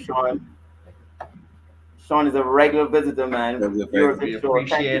thank one. you, Sean. Sean is a regular visitor, man. We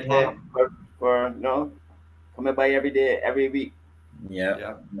appreciate him for coming by every day, every week.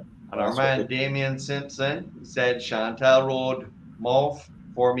 Yeah. And our man Damian Simpson said Chantal rode Maeve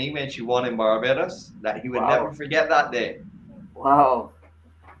for me when she won in Barbados. That he would never forget that day. Wow.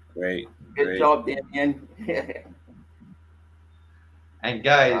 Great. Good job, Damian. And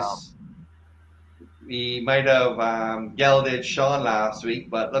guys, we might have gelded Sean last week,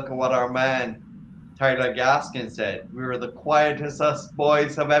 but look at what our man Tyler Gaskin said. We were the quietest us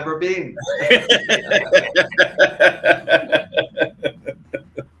boys have ever been.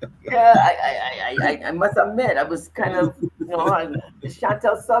 I must admit, I was kind of,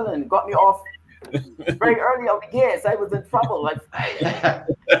 Chantal Sutherland got me off very early out the gates. I was in trouble. I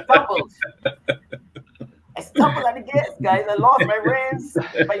stumbled. I stumbled at the gates, guys. I lost my reins,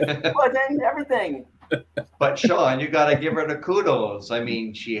 my footing, everything. But Sean, you got to give her the kudos. I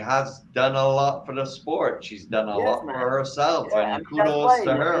mean, she has done a lot for the sport. She's done a lot for herself, and kudos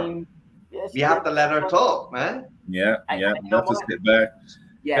to her. We have to let her talk, man. Yeah. You have to sit back.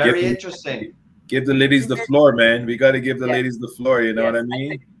 Yeah. Very interesting. Give the ladies the floor, man. We got to give the ladies the floor. You know what I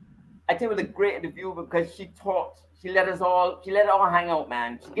mean? I think it was a great interview because she talked. She let it all hang out,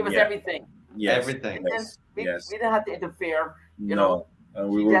 man. She gave us everything. Yes. Everything. We didn't have to interfere. You No. know,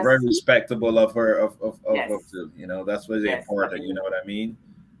 We were very respectable of her, you know, that's what's important, you know what I mean?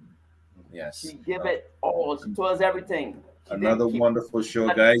 Yes. She give it all. She told us everything. Another wonderful show,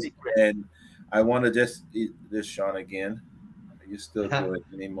 guys. And I want to just eat this Sean again. You still do it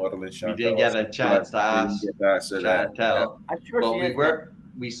any more than Chantal? We didn't get a chance to ask Chantal. I'm sure But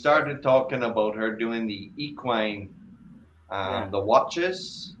we started talking about her doing the equine, the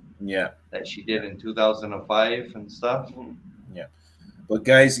watches. Yeah. That she did in 2005 and stuff. Yeah. But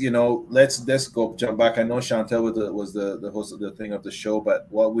guys, you know, let's go jump back. I know Chantal was the host of the thing of the show, but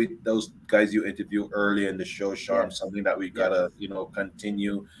those guys you interviewed early in the show, Sharp, something that we gotta, you know,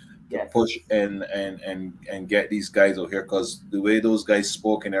 continue to push and get these guys out here, because the way those guys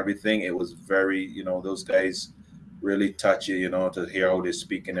spoke and everything, it was very, you know, those guys really touch you, you know, to hear how they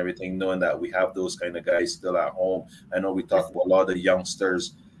speak and everything, knowing that we have those kind of guys still at home. I know we talk about a lot of the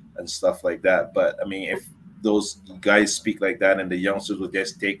youngsters and stuff like that, but I mean, if those guys speak like that and the youngsters will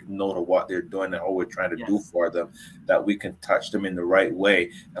just take note of what they're doing and what we're trying to do for them, that we can touch them in the right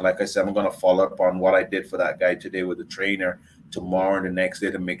way. And like I said, I'm going to follow up on what I did for that guy today with the trainer tomorrow and the next day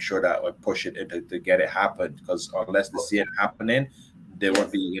to make sure that I push it into to get it happen, because unless they see it happening, there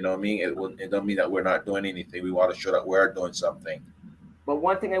won't be, you know what I mean? It don't mean that we're not doing anything. We want to show that we're doing something. But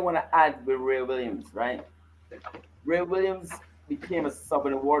one thing I want to add with Ray Williams, right? Ray Williams became a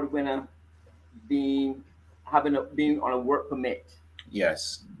Southern Award winner, being on a work permit.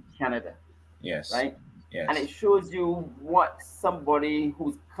 Yes. Canada. Yes. Right? Yes. And it shows you what somebody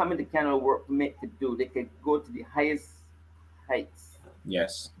who's coming to Canada work permit could do. They could go to the highest heights.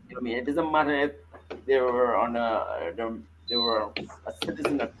 Yes. You know what I mean? It doesn't matter if they were they were a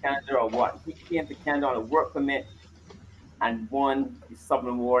citizen of Canada or what. He came to Canada on a work permit and won the Southern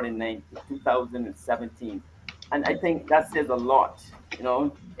Award in 2017. And I think that says a lot. You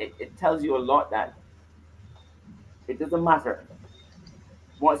know, it tells you a lot that it doesn't matter.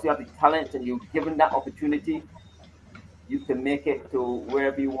 Once you have the talent and you're given that opportunity, you can make it to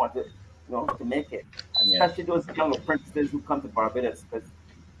wherever you want to, you know, to make it. Especially those young apprentices who come to Barbados, because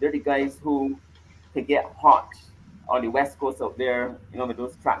they're the guys who can get hot on the west coast out there, you know, with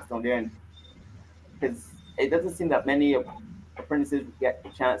those tracks down there. And because it doesn't seem that many apprentices get a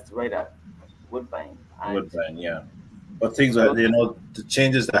chance to ride at Woodbine. Woodbine, yeah. But things like, you know, the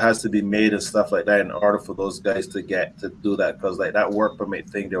changes that has to be made and stuff like that in order for those guys to get to do that, because like that work permit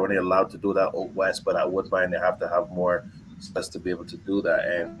thing, they're only allowed to do that out west, but at Woodbine they have to have more steps to be able to do that.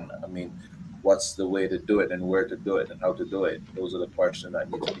 And I mean, what's the way to do it and where to do it and how to do it? Those are the questions that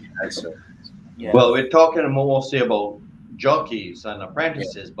need to be answered. Yeah. Well, we're talking mostly about jockeys and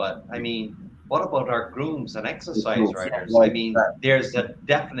apprentices, but I mean, what about our grooms and exercise riders? I mean, there's a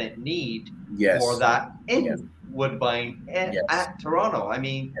definite need for that in Woodbine and at Toronto. I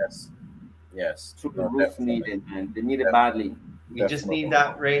mean, yes, the roof needed, man. They need it badly. We just need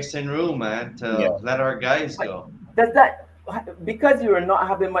that racing room, man, to let our guys go. Does that, because you are not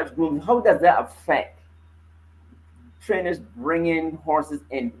having much grooms, how does that affect trainers bringing horses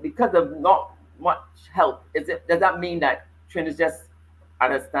in because of not much help? Does that mean that trainers just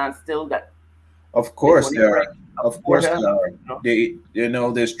at a standstill? That of course there are. Of course there are. They, you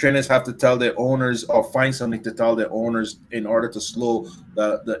know, there's trainers have to tell their owners or find something to tell their owners in order to slow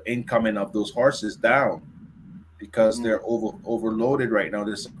the incoming of those horses down, because they're overloaded right now.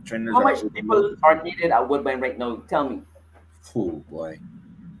 There's trainers. How much people are needed at Woodbine right now? Tell me. Oh boy,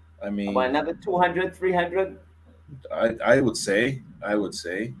 I mean, about another 200, 300. I would say,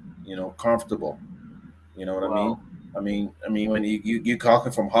 you know, comfortable. You know what I mean? I mean, when you talking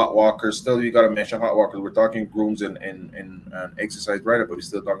from hot walkers, still you got to mention hot walkers. We're talking grooms and exercise rider, but we're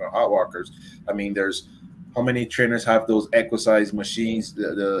still talking hot walkers. I mean, there's how many trainers have those exercise machines,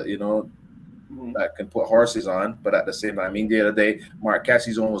 you know, that can put horses on, but at the same time, I mean, the other day, Mark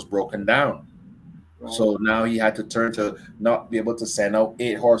Cassie's own was broken down. So now he had to turn to not be able to send out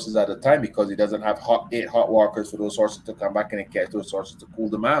 8 horses at a time because he doesn't have 8 hot walkers for those horses to come back and catch those horses to cool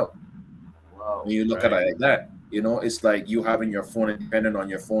them out. Wow. When you look at it like that, you know, it's like you having your phone and depending on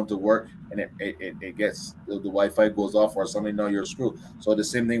your phone to work, and it gets the Wi-Fi goes off or something. Now you're screwed. So the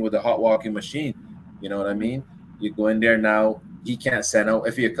same thing with the hot walking machine. You know what I mean? You go in there now. He can't send out,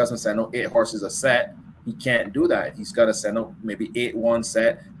 if you're accustomed to send out 8 horses a set, he can't do that. He's got to send out maybe 8 one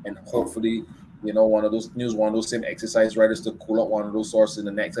set, and hopefully, you know, one of those same exercise riders to cool out one of those horses. And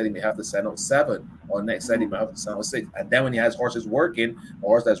the next side, he may have to send out 7, or the next side, he might have to send out 6. And then when he has horses working, a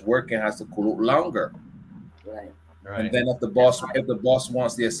horse that's working has to cool out longer. Right. And then if the boss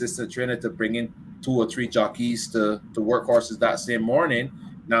wants the assistant trainer to bring in 2 or 3 jockeys to work horses that same morning,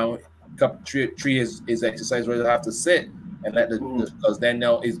 now three his exercise riders have to sit and let because then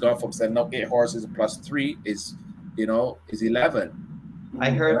now he's gone from sending out 8 horses plus 3 is 11. I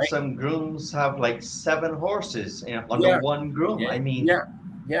heard right? some grooms have like 7 horses under one groom. I mean,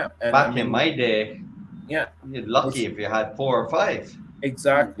 yeah. And back I mean, in my day, yeah, you're lucky if you had 4 or 5.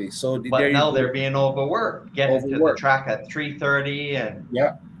 Exactly. So But there you now go. they're being overworked, getting to the track at 3:30, and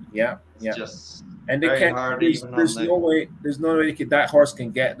it's just and they very can't. hard There's, even there's on the. no way. There's no way that horse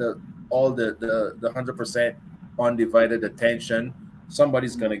can get all the 100% undivided attention.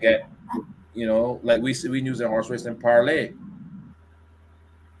 Somebody's gonna get, like we use in horse racing parlay,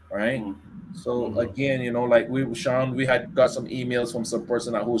 right? So again, like Sean, we had got some emails from some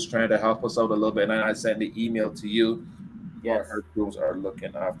person who was trying to help us out a little bit, and I sent the email to you. Yes. Our grooms are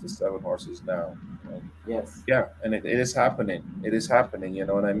looking after 7 horses now. Yes. Yeah, and it is happening. It is happening. You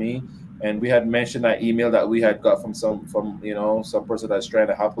know what I mean? And we had mentioned that email that we had got from some person that's trying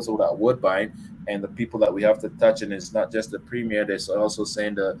to help us with that Woodbine, and the people that we have to touch. And it's not just the premier. There's also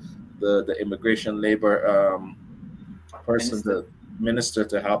saying the immigration labor person, the minister,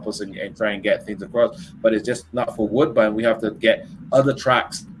 to help us and try and get things across. But it's just not for Woodbine. We have to get other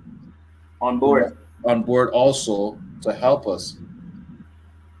tracks on board. On board also to help us.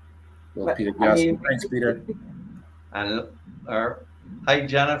 Well, Peter, thanks, Peter. And hi,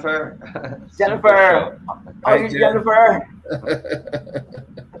 Jennifer. Jennifer, how are you, Jennifer?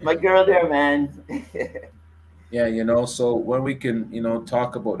 My girl there, man. Yeah, so when we can,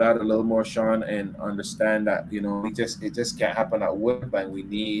 talk about that a little more, Sean, and understand that, it just can't happen at Woodbine. We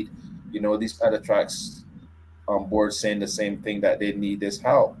need, these other tracks on board saying the same thing, that they need this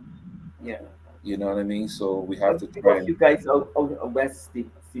help. Yeah. You know what I mean? So we have to try. You guys out west,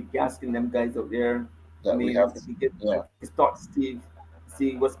 Steve Gaskin, them guys out there. That we have if you get start Steve,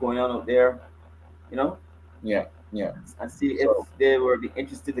 see what's going on out there, Yeah. And see if they would be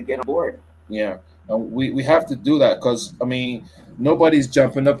interested to get on board. Yeah. And we have to do that, because nobody's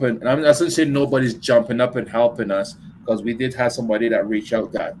jumping up, and I shouldn't say nobody's jumping up and helping us, because we did have somebody that reached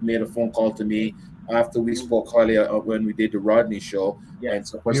out, that made a phone call to me after we spoke earlier when we did the Rodney show. Yeah. And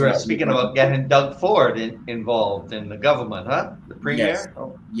so you were speaking about getting Doug Ford involved in the government, huh? The premier?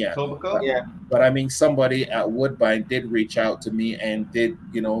 Yes. Tobacco? Yeah. But somebody at Woodbine did reach out to me and did,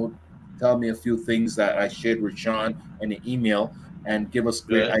 tell me a few things that I shared with Sean in an email, and give us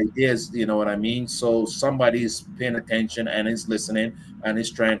great ideas, you know what I mean? So somebody's paying attention and is listening and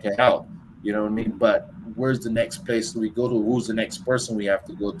is trying to help, you know what I mean? But where's the next place we go to? Who's the next person we have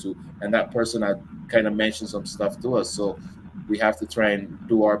to go to? And that person had kind of mentioned some stuff to us. So we have to try and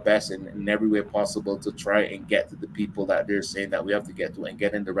do our best in every way possible to try and get to the people that they're saying that we have to get to, and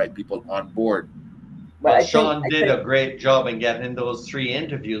getting the right people on board. Well, Sean did a great job in getting those 3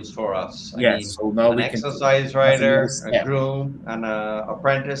 interviews for us. I mean, so now an exercise rider, a groom, and an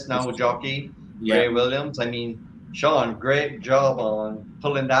apprentice, now a jockey, Ray Williams. I mean, Sean, great job on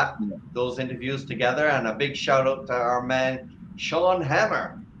pulling those interviews together, and a big shout out to our man Sean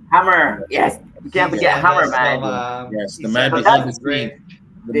Hammer. Hammer, yes, you can't forget Hammer, man. Yes, the man behind the scene.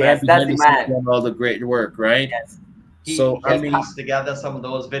 The man behind the scene doing all the great work, right? Yes. He pieced together some of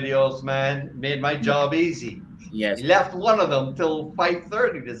those videos, man. Made my job easy. Yes. He left one of them till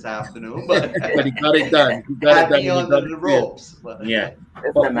 5:30 this afternoon, but but he got it done. He got it done. Under the ropes. Yeah.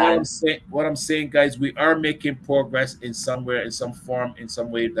 But what I'm saying, guys, we are making progress in somewhere, in some form, in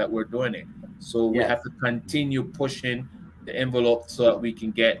some way that we're doing it. So we have to continue pushing the envelope so that we can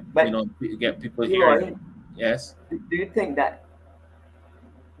get, get people here. Yes. Do you think that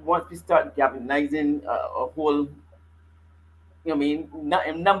once we start galvanizing a whole, not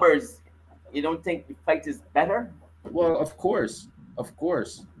in numbers, you don't think the fight is better? Well, of course.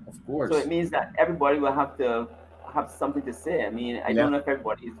 So it means that everybody will have to have something to say. I mean, I don't know if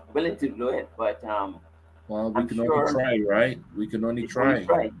everybody is willing to do it, but well, we can only try, right? We can only try.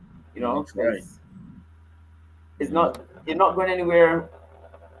 It's not. You're not going anywhere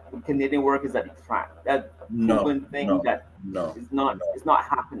with Canadian workers at the track. That proven thing is not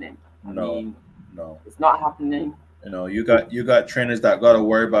happening. It's not happening. You got trainers that got to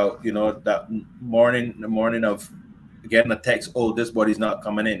worry about, that the morning of getting a text, oh, this body's not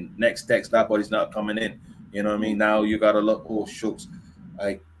coming in. Next text, that body's not coming in. You know what I mean? Now you got to look, oh, shoots.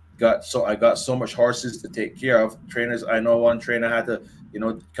 I got so much horses to take care of. Trainers, I know one trainer had to,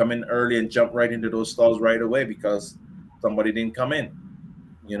 come in early and jump right into those stalls right away because somebody didn't come in.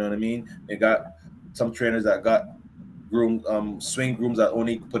 You know what I mean? They got some trainers that got swing grooms that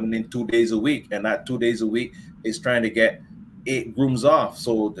only putting in 2 days a week, and that 2 days a week is trying to get 8 grooms off.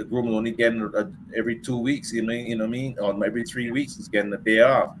 So the groom is only getting every 2 weeks, you know what I mean? Or every 3 weeks he's getting a day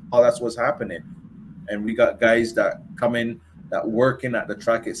off. Oh, that's what's happening. And we got guys that come in that working at the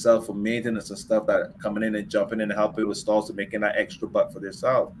track itself for maintenance and stuff, that coming in and jumping in and helping with stalls and making that extra buck for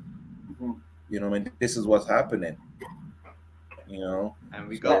themselves. You know what I mean? This is what's happening. You know, and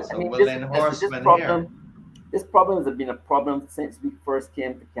we got some this willing horsemen here. This problem has been a problem since we first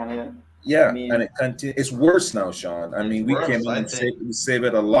came to Canada. Yeah, I mean, and it continues. It's worse now, Sean. I mean, we came in and we save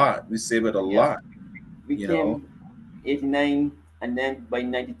it a lot. We save it a lot. We came 89, and then by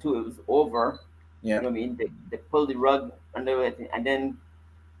 92 it was over. Yeah. You know what I mean? They pulled the rug under it, and then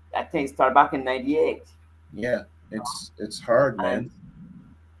I think it started back in 98. Yeah, it's hard, man. And,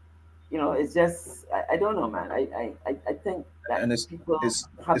 you know, it's just I don't know, man. I think that and people it's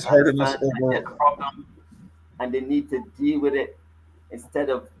have hurting us over a problem, and they need to deal with it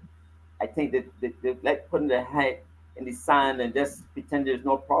instead of. I think that they like putting their head in the sand and just pretend there's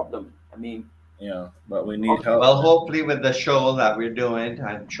no problem. I mean, yeah, but we need help. Well, hopefully with the show that we're doing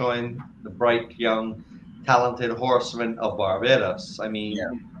and showing the bright, young, talented horsemen of Barbados. I mean,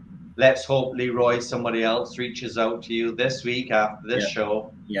 let's hope Leroy, somebody else, reaches out to you this week after this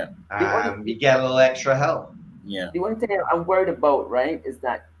show. Yeah. We get a little extra help. Yeah. The one thing I'm worried about, right, is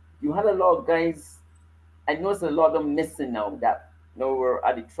that you had a lot of guys. I noticed a lot of them missing now that were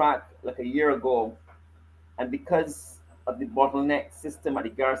at the track like a year ago, and because of the bottleneck system at the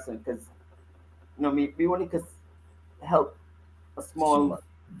garrison, because we only could help a small,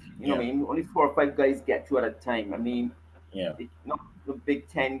 you know what I mean, only 4 or 5 guys get through at a time. I mean, not the big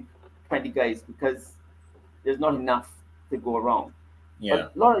 10, 20 guys, because there's not enough to go around. Yeah.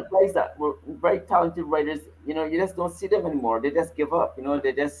 But a lot of guys that were very talented riders, you know, you just don't see them anymore. They just give up, you know,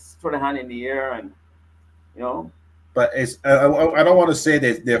 they just throw their hand in the air and, you know. But it's I don't want to say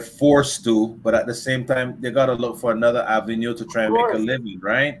that they're forced to, but at the same time, they got to look for another avenue to try and make a living,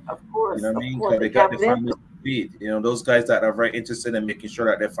 right? Of course. You know what I mean? Because they got their families to feed. You know, those guys that are very interested in making sure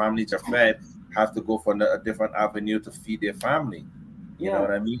that their families are fed have to go for a different avenue to feed their family. You know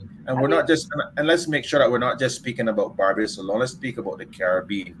what I mean? And we're not just, and let's make sure that we're not just speaking about Barbados alone. Let's speak about the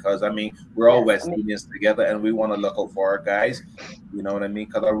Caribbean, because I mean, we're all West Indians together, and we want to look out for our guys. You know what I mean?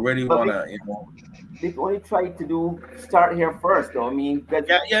 Because I really want to, you know. They've only tried to start here first, though. I mean, no.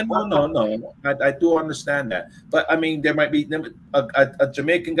 I do understand that, but I mean, there might be a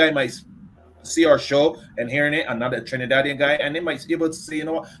Jamaican guy might see our show and hearing it, another Trinidadian guy, and they might be able to say, you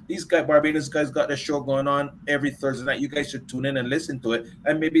know what, these Barbados guys got their show going on every Thursday night. You guys should tune in and listen to it,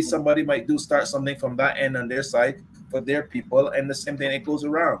 and maybe somebody might start something from that end on their side for their people, and the same thing, it goes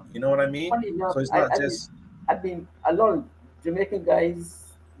around. You know what I mean? Enough, so it's not just. I've been a lot of Jamaican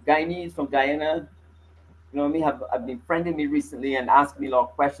guys, Guyanese from Guyana. You know, have been friending me recently and asking me a lot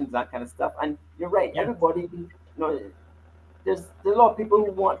of questions, that kind of stuff. And you're right, everybody, you know, there's a lot of people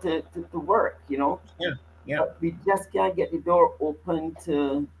who want to work, you know. Yeah. But we just can't get the door open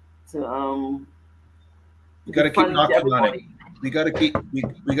to you gotta keep knocking on it. We gotta keep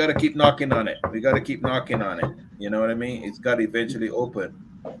knocking on it. We gotta keep knocking on it. You know what I mean? It's gotta eventually open.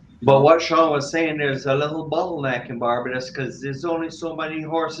 But what Sean was saying, there's a little bottleneck in Barbados because there's only so many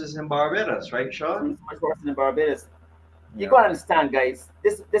horses in Barbados, right, Sean? There's so much horses in Barbados. You gotta understand, guys.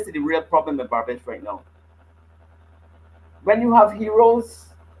 This is the real problem in Barbados right now. When you have heroes,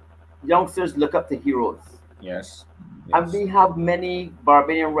 youngsters look up to heroes. Yes. And we have many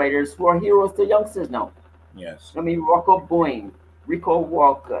Barbadian riders who are heroes to youngsters now. Yes. I mean, Rocco Boyne, Rico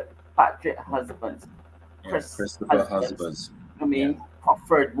Walker, Patrick Husbands, Christopher Husbands. I mean,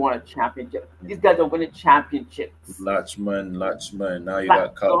 Crawford won a championship. These guys are winning championships. Latchman. Now you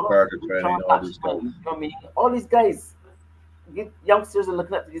got Kyle Carter training all these guys. You know what I mean? All these guys, youngsters are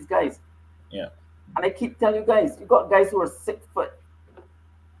looking up to these guys. Yeah. And I keep telling you guys, you got guys who are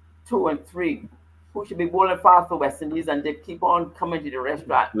 6'2" and 3, who should be bowling fast for West Indies, and they keep on coming to the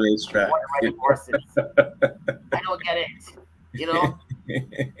racetrack. Riding horses. I don't get it. You know?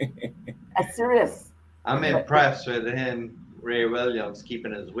 That's serious. I'm impressed with him, Ray Williams,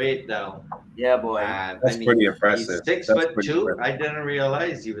 keeping his weight down. Yeah, boy. That's pretty impressive. He's 6'2". I didn't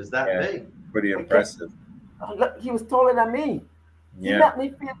realize he was that big. Pretty impressive. Look, he was taller than me. Yeah.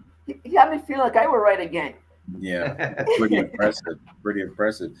 He had me feel like I were right again. Yeah, pretty impressive. Pretty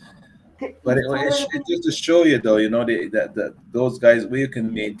impressive. But it's just to show you, though, you know, that those guys, we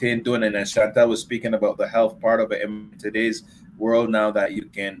can maintain doing it. And Chantal was speaking about the health part of it in today's world now, that you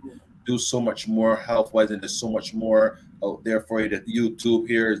can do so much more health-wise, and there's so much more out there for you. That YouTube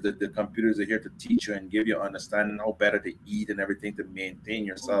here is that the computers are here to teach you and give you understanding how better to eat and everything to maintain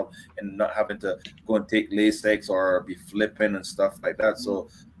yourself and not having to go and take Lasix or be flipping and stuff like that. So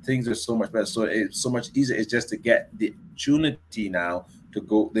things are so much better. So it's so much easier. It's just to get the opportunity now to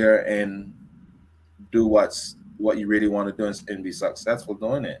go there and do what you really want to do and be successful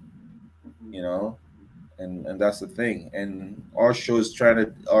doing it, you know. And that's the thing. And our show is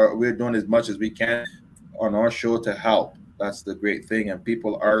we're doing as much as we can on our show to help. That's the great thing. And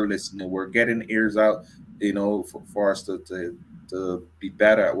people are listening. We're getting ears out, you know, for us to to be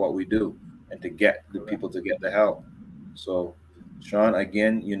better at what we do and to get the people to get the help. So, Sean,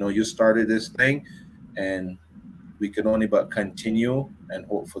 again, you know, you started this thing, and we can only but continue and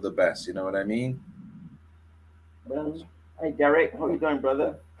hope for the best. You know what I mean? Well, hey Derek, how you doing,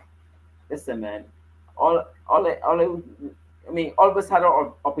 brother? Listen, man. I mean, all of us had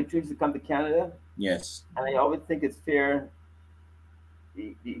our opportunities to come to Canada, Yes. and I always think it's fair.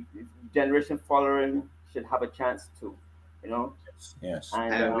 The generation following should have a chance to, you know. Yes.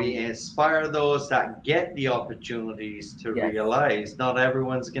 And we inspire those that get the opportunities to Yes. realize not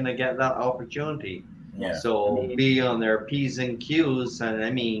everyone's going to get that opportunity. Yeah. So be on their P's and Q's, and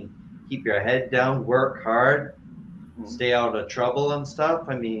I mean, keep your head down, work hard, stay out of trouble and stuff.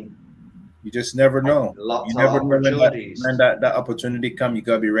 I mean, you just never know. Lots You never of know opportunities. when that opportunity come. You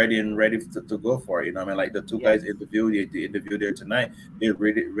gotta be ready and ready to go for it. You know what I mean? Like the two guys interviewed there tonight. They're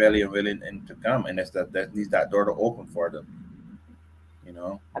really and willing and to come, and that needs that door to open for them. You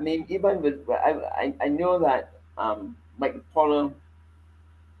know. I mean, even with I know that Mike Paulo.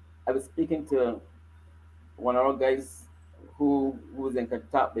 I was speaking to one of our guys who was in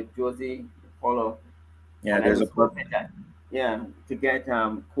contact with Josie Paulo. Yeah, and there's I was hoping that, to get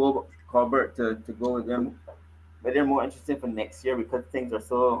Colbert to go with them, but they're more interested for next year because things are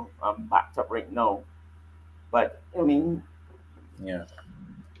so backed up right now. But I mean, yeah.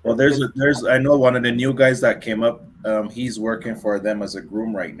 Well, there's I know one of the new guys that came up. He's working for them as a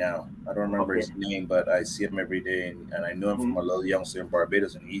groom right now. I don't remember his name, but I see him every day, and I know him from a little youngster in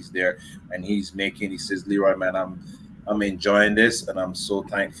Barbados, and he's there, and he's making. He says, "Leroy, man, I'm enjoying this, and I'm so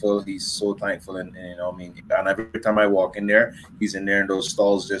thankful." He's so thankful, and you know, I mean, and every time I walk in there, he's in there in those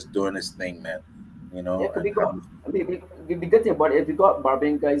stalls just doing his thing, man. You know. Yeah, it'd be good thing about it if we got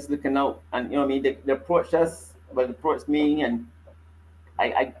Barbadian guys looking out, and you know, what I mean, they approach us, but they approach me, and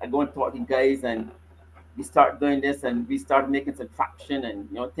I go and talk to guys, and we start doing this, and we start making some traction, and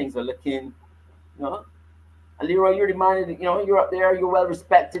you know, things are looking, you know. And Leroy, you're the man, you know, you're up there, you're well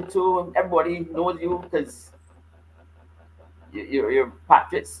respected too, and everybody knows you because you're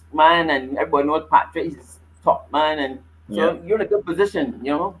Patrick's man, and everybody knows Patrick. He's top man, and so you're in a good position,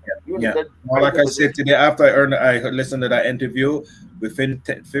 you know. You're in a good, well, like I said today, after I listened to that interview, within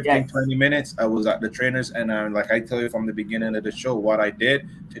 15-20 minutes, I was at the trainers, and like I tell you from the beginning of the show, what I did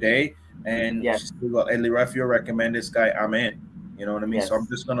today, and hey, Leroy, if you recommend this guy, I'm in. You know what I mean? So I'm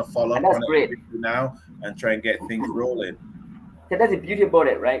just gonna follow up on it now and try and get things rolling. So that's the beauty about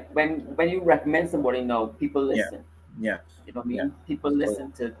it, right? When you recommend somebody, now people listen. Yeah. You know what I mean? People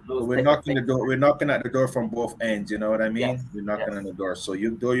listen to those. We're knocking the door. We're knocking at the door from both ends. You know what I mean? We're knocking on the door. So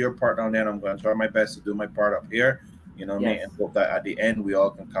you do your part down there, and I'm going to try my best to do my part up here. You know what I mean? And hope that at the end we all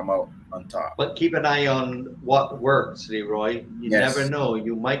can come out on top. But keep an eye on what works, Leroy. You never know.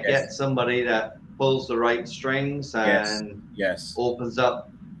 You might get somebody that pulls the right strings and opens up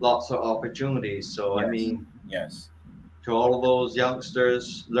lots of opportunities. So I mean, to all of those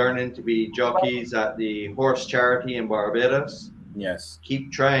youngsters learning to be jockeys at the horse charity in Barbados,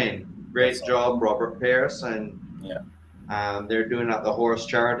 keep trying. Great job, Robert Pierce, and they're doing at the horse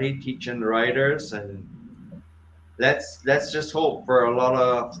charity, teaching the riders, and let's just hope for a lot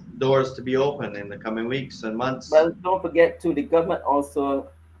of doors to be open in the coming weeks and months. Well, don't forget too, the government also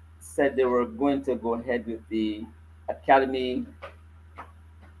said they were going to go ahead with the academy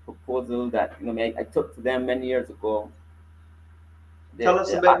proposal that, you know, I took to them many years ago. Tell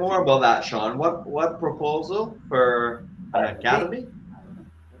us a bit more about that, Sean. What proposal for an academy?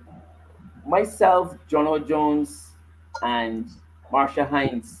 Myself, Jono Jones, and Marsha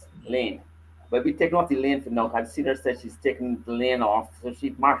Hines Lane. But we're taking off the lane for now. I've seen her say she's taking the lane off, so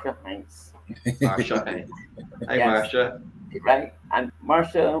she's Marsha Hines. Marsha Hines. Hi, Marsha. Right? And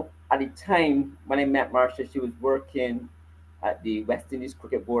Marsha, at the time when I met Marsha, she was working at the West Indies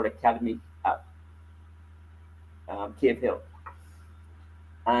Cricket Board Academy at Cave Hill.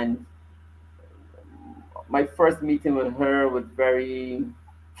 And my first meeting with her was very,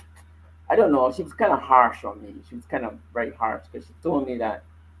 I don't know, she was kind of harsh on me. She was kind of very harsh because she told me that,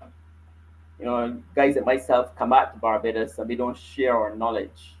 you know, guys like myself come back to Barbados and we don't share our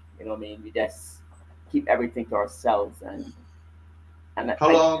knowledge. You know what I mean? We just keep everything to ourselves. And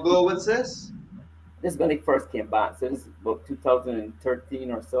how long ago was this? This is when I first came back. So this is about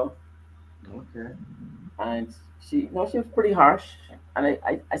 2013 or so. Okay. And she was pretty harsh. And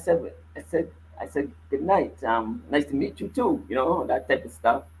I said good night. Nice to meet you too. You know, that type of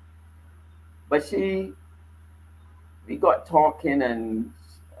stuff. But we got talking, and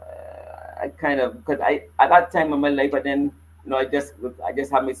I kind of, because at that time in my life, I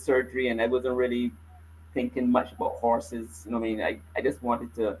just had my surgery, and I wasn't really thinking much about horses. You know what I mean? I just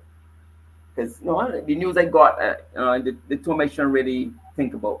wanted to because the news I got, they told me I shouldn't really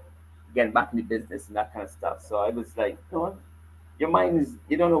think about getting back in the business and that kind of stuff. So I was like, your mind is,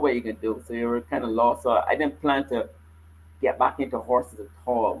 you don't know what you can do, so you're kind of lost. So I didn't plan to get back into horses at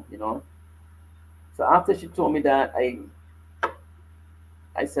all, So after she told me that,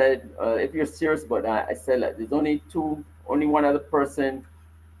 I said, if you're serious about that, I said, like, there's only one other person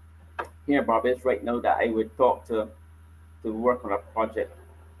here in Barbados right now that I would talk to work on a project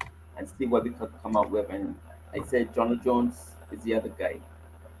and see what we could come up with. And I said, Jono Jones is the other guy.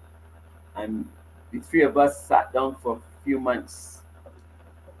 And the three of us sat down for a few months,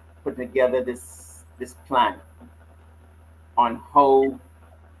 putting together this plan on how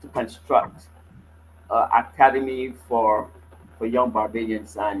to construct an academy for young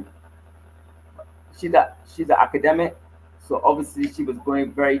Barbadians. And she's an academic, so obviously she was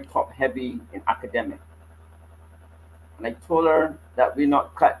going very top heavy in academic. And I told her that we're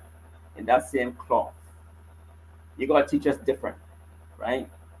not cut in that same cloth. You gotta teach us different, right?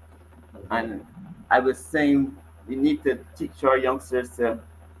 And I was saying we need to teach our youngsters to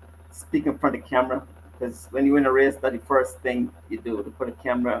speak in front of the camera, because when you win a race, that's the first thing you do, to put a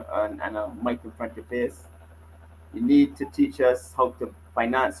camera and a mic in front of your face. You need to teach us how to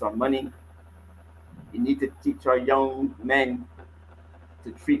finance our money. You need to teach our young men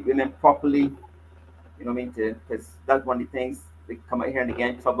to treat women properly. You know what I mean? Because that's one of the things, they come out here and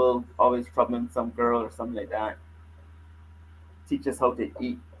again, always troubling some girl or something like that. Teach us how to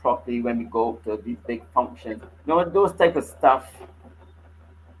eat properly when we go to these big functions. Those type of stuff.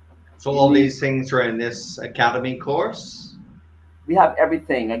 So all these things are in this academy course? We have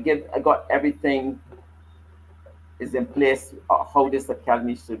everything. I got everything is in place, how this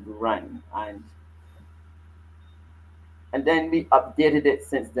academy should run. And then we updated it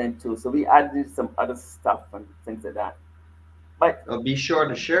since then too. So we added some other stuff and things like that. But be sure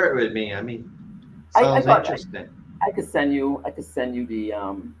to share it with me. I mean, sounds interesting. I could send you the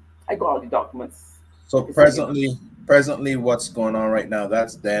I got all the documents. So presently what's going on right now?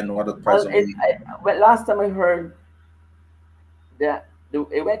 That's then what the presently. Well, last time I heard that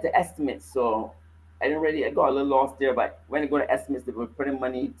it went to estimates, so I got a little lost there. But when I go to estimates, they were putting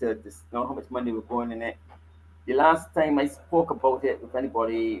money to know how much money was going in it. The last time I spoke about it with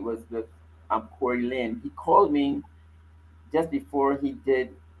anybody was with Corey Lynn. He called me just before he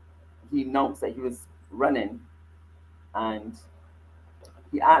announced that he was running, and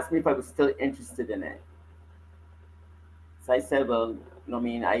he asked me if I was still interested in it. So I said, well,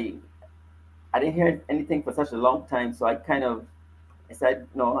 I didn't hear anything for such a long time, so I said,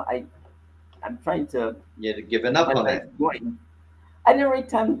 no, I'm trying to. Yeah, to giving up on it. I didn't really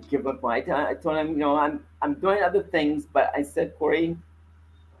time to give up on it. I told him, I'm doing other things, but I said, Corey,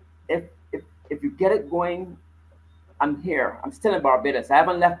 if you get it going, I'm here. I'm still in Barbados. I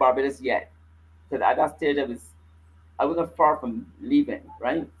haven't left Barbados yet. Because at that stage I wasn't far from leaving,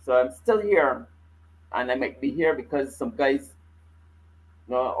 right? So I'm still here, and I might be here because some guys,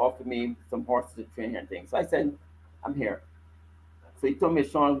 offered me some horses to train and things. So I said, I'm here. So he told me,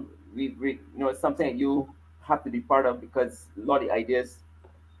 Sean, it's something that you have to be part of, because a lot of the ideas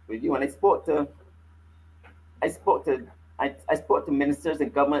with you. And I spoke to ministers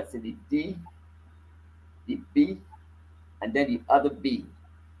and governments in the D, the B, and then the other B.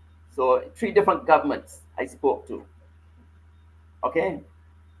 So 3 different governments I spoke to. Okay.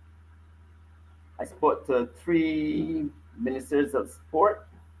 I spoke to 3 ministers of sport.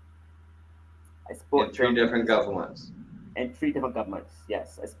 I spoke in 3 different governments. And 3 different governments,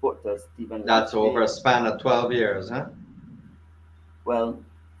 yes. I spoke to Stephen. That's over a span of 12 years, huh? Well,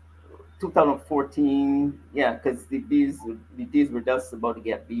 2014, yeah, because the D's were just about to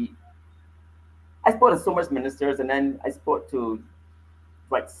get beat. I spoke to so much ministers, and then I spoke to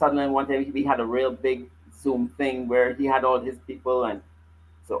Sutherland one time. We had a real big Zoom thing where he had all his people, and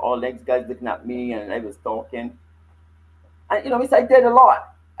so all these guys looking at me, and I was talking. And I did a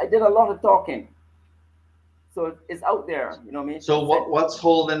lot. I did a lot of talking. So it's out there, you know what I mean? So what's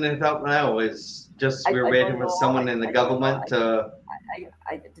holding it up now is just we're waiting for someone in the government to. To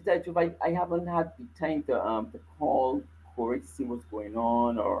tell you the truth, I haven't had the time to call Corey to see what's going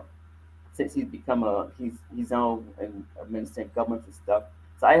on, or since he's become he's now in administering government and stuff.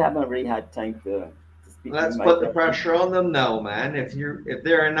 So I haven't really had time to speak. Let's put the pressure on them now, man. If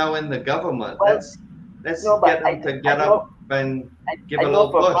they're now in the government, let's get them to get up and give a little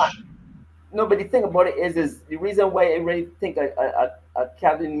push. No, but the thing about it is the reason why I really think a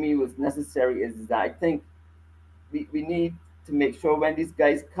academy was necessary is that I think we need to make sure when these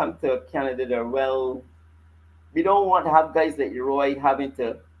guys come to Canada, they're well. We don't want to have guys like Leroy having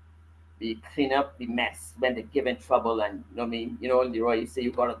to clean up the mess when they give in trouble, and Leroy, you say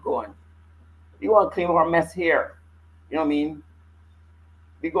you gotta go, and We want to clean up our mess here. You know what I mean?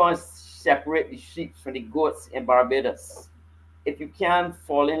 We're going to separate the sheep from the goats in Barbados. If you can't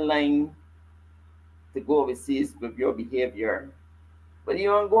fall in line to go overseas with your behavior, but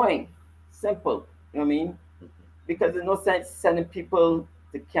you aren't going. Simple. You know what I mean? Because there's no sense sending people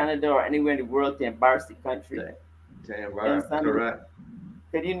to Canada or anywhere in the world to embarrass the country. Correct.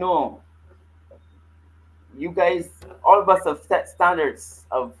 Because you know, you guys, all of us have set standards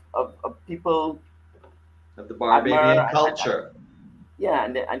of people of the Barbadian culture. Yeah,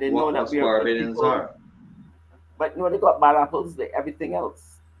 and they know that we are Barbadians are. But you know, they got bad apples like everything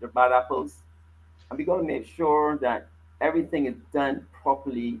else. They're bad apples. And we got to make sure that everything is done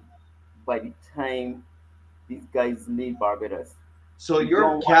properly by the time these guys leave Barbados. So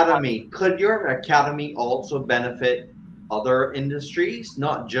your academy, could your academy also benefit other industries,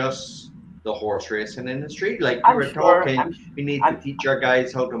 not just the horse racing industry? Like you were talking, we need to teach our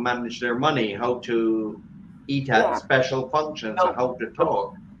guys how to manage their money, how to eat at special functions, and how to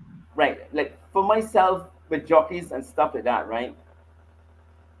talk. Right. Like for myself, with jockeys and stuff like that, right?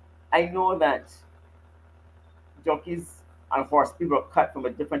 I know that jockeys and horse people are cut from a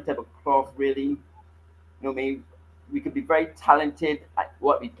different type of cloth, really. You know what I mean? We could be very talented at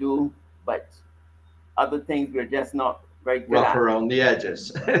what we do, but other things we're just not very good at. Rough around the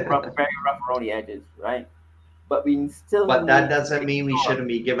edges. Very rough around the edges, right? But we still. But that doesn't mean we shouldn't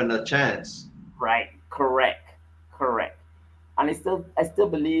be given a chance. Right. Correct. And I still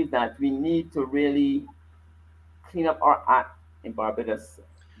believe that we need to really clean up our act in Barbados.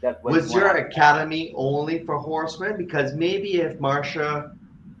 Was your academy only for horsemen? Because maybe if Marcia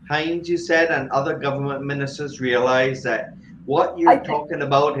Hines, you said, and other government ministers realize that what you're talking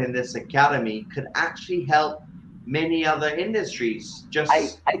about in this academy could actually help many other industries, just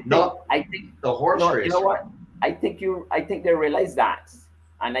not the horse race. You know what? I think they realized that,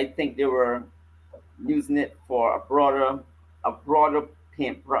 and I think they were using it for a broader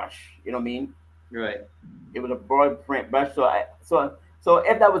paintbrush. You know what I mean? Right. It was a broad paintbrush. So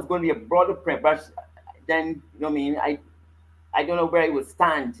if that was going to be a broader paintbrush, then you know what I mean. I don't know where it would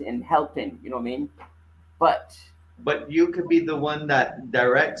stand in helping. You know what I mean? But you could be the one that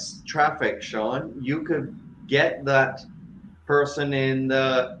directs traffic, Sean. You could get that person in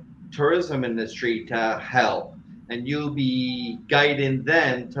the tourism industry to help, and you'll be guiding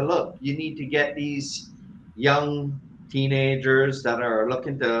them to look. You need to get these young teenagers that are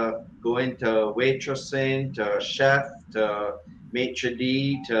looking to go into waitressing, to chef, to maitre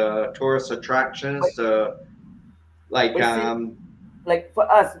d', to tourist attractions, to like for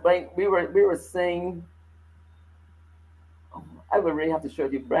us, like we were saying, I would really have to show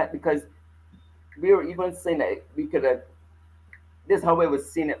you, Brett, because we were even saying that we could have. This is how I was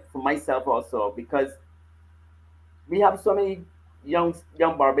seeing it for myself also, because we have so many young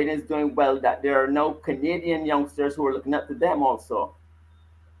Barbadians doing well that there are now Canadian youngsters who are looking up to them also,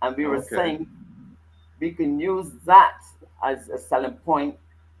 and we were saying we can use that as a selling point,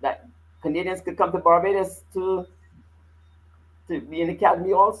 that Canadians could come to Barbados to be in the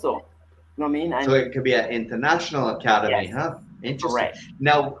academy also. You know what I mean? And so it could be an international academy, huh? Interesting. Correct.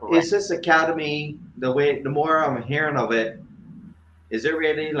 Now, is this academy, the more I'm hearing of it, is it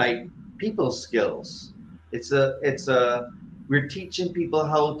really like people skills? We're teaching people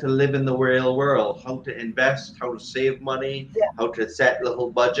how to live in the real world, how to invest, how to save money, how to set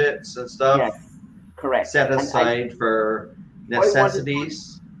little budgets and stuff. Yes, correct. Set aside for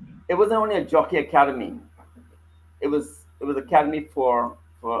necessities. It wasn't only a jockey academy. It was academy for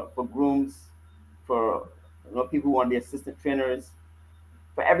grooms, for people who want to be assistant trainers,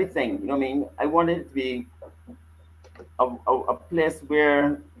 for everything. You know what I mean? I wanted it to be a place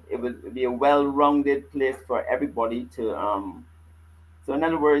where it would be a well-rounded place for everybody to. So in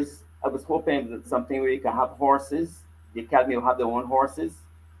other words, I was hoping that something where you can have horses. The academy will have their own horses.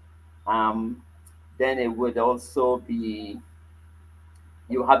 Then it would also be,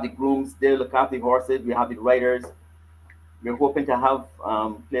 you have the grooms, they look after the horses. We have the riders. We're hoping to have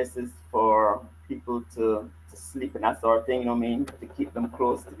places for people to sleep and that sort of thing. You know what I mean? To keep them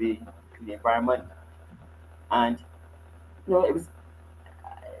close to the environment. And it was.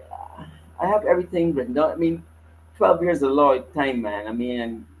 I have everything written down. I mean, 12 years is a lot of time, man. I mean,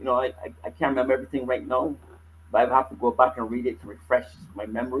 and I can't remember everything right now, but I have to go back and read it to refresh my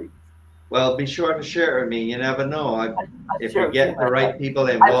memory. Well, be sure to share it with me. You never know. If you get the right people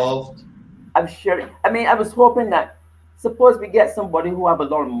involved. I'm sure. I mean, I was hoping that, suppose we get somebody who have a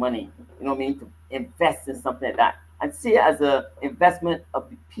lot of money, you know what I mean, to invest in something like that, and see it as an investment of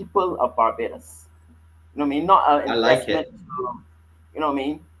the people of Barbados. You know what I mean? Not an investment. I like it. You know what I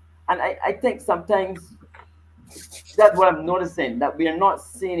mean? And I think sometimes that's what I'm noticing, that we are not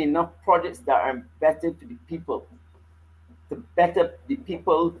seeing enough projects that are better to the people, to better the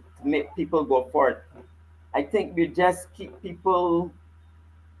people, to make people go forward. I think we just keep people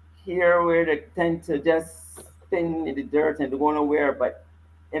here where they tend to just spin in the dirt and go nowhere, but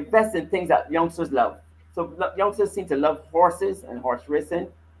invest in things that youngsters love. So youngsters seem to love horses and horse racing.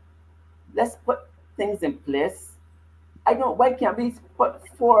 Let's put things in place. I don't. Why can't we put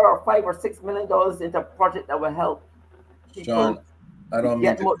 $4 or $5 or $6 million into a project that will help people? John, I don't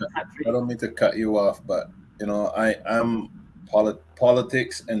mean to cut you off, but you know, I'm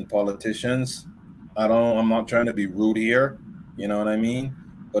politics and politicians. I'm not trying to be rude here. You know what I mean?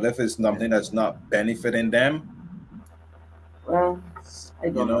 But if it's something that's not benefiting them, well, I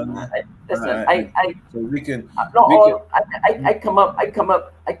don't know. So we can. I come up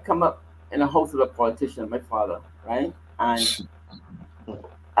in a house of a politician, my father, right? And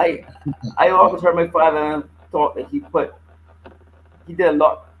I always heard my father talk that he did a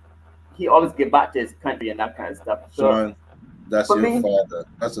lot. He always give back to his country and that kind of stuff. So John, that's your father.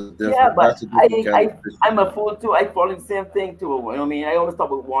 That's a different. Yeah, but I'm a fool too. I fall in the same thing too. You know what I mean? I always talk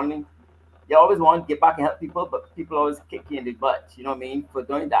about warning. You always want to get back and help people, but people always kick you in the butt. You know what I mean? For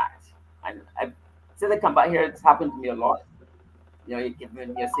doing that. And since I come back here, it's happened to me a lot. You know, you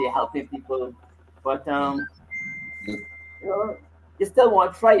say helping people, but you know, you still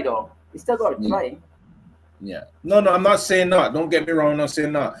want to try though. You still got to try. Yeah. No, I'm not saying not. Don't get me wrong. I'm not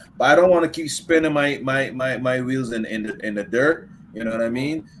saying not. But I don't want to keep spinning my wheels in the dirt. You know what I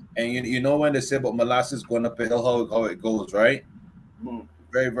mean? And you know when they say about molasses going up a hill, how it goes, right?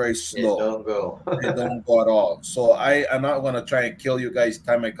 Very, very slow. It don't go. It don't go at all. So I'm not going to try and kill you guys'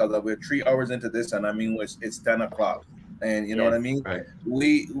 time because we're 3 hours into this, and I mean it's 10 o'clock. And you know what I mean? Right.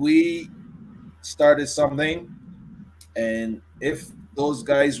 We started something, and if those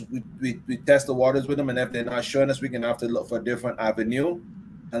guys, we test the waters with them, and if they're not showing us, we're gonna have to look for a different avenue,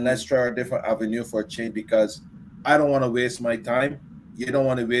 and let's try a different avenue for a change, because I don't want to waste my time. You don't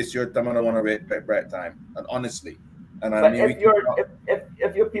want to waste your time. I don't want to waste Brett time, and honestly. And but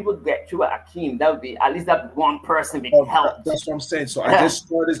if your people get through Akeem, that would be at least that one person being helped. That's what I'm saying. So I just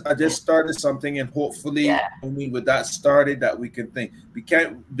started something, and hopefully, I mean, with that started, that we can think. We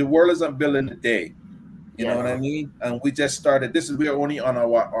can't. The world isn't built in a day. You know what I mean? And we just started. We are only on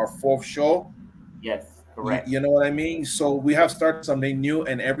our 4th show. Yes, correct. You know what I mean? So we have started something new,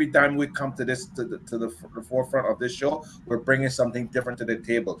 and every time we come to the forefront of this show, we're bringing something different to the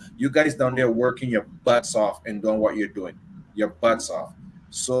table. You guys down there working your butts off and doing what you're doing, your butts off.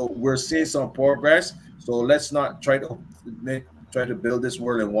 So we're seeing some progress. So let's not try to build this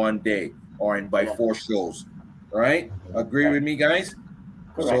world in one day or by 4 shows. All right? Agree with me, guys?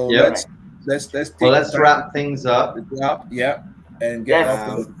 Correct. So let's wrap things up. Yeah. And get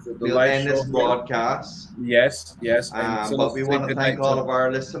off the we'll live end show this broadcast. Yes. But we want to thank all of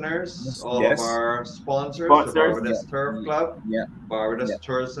our listeners, all of our sponsors, the Barbados Turf Club, Barbados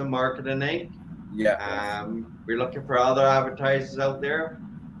Tourism Marketing Inc. We're looking for other advertisers out there.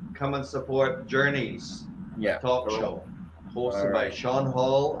 Come and support Journeys talk show, hosted by Sean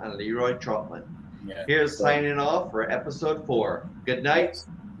Hall and Leroy Trotman. Here's signing off for episode 4. Good night.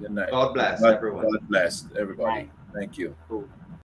 Good night. God bless everyone. God bless everybody. Thank you. Cool.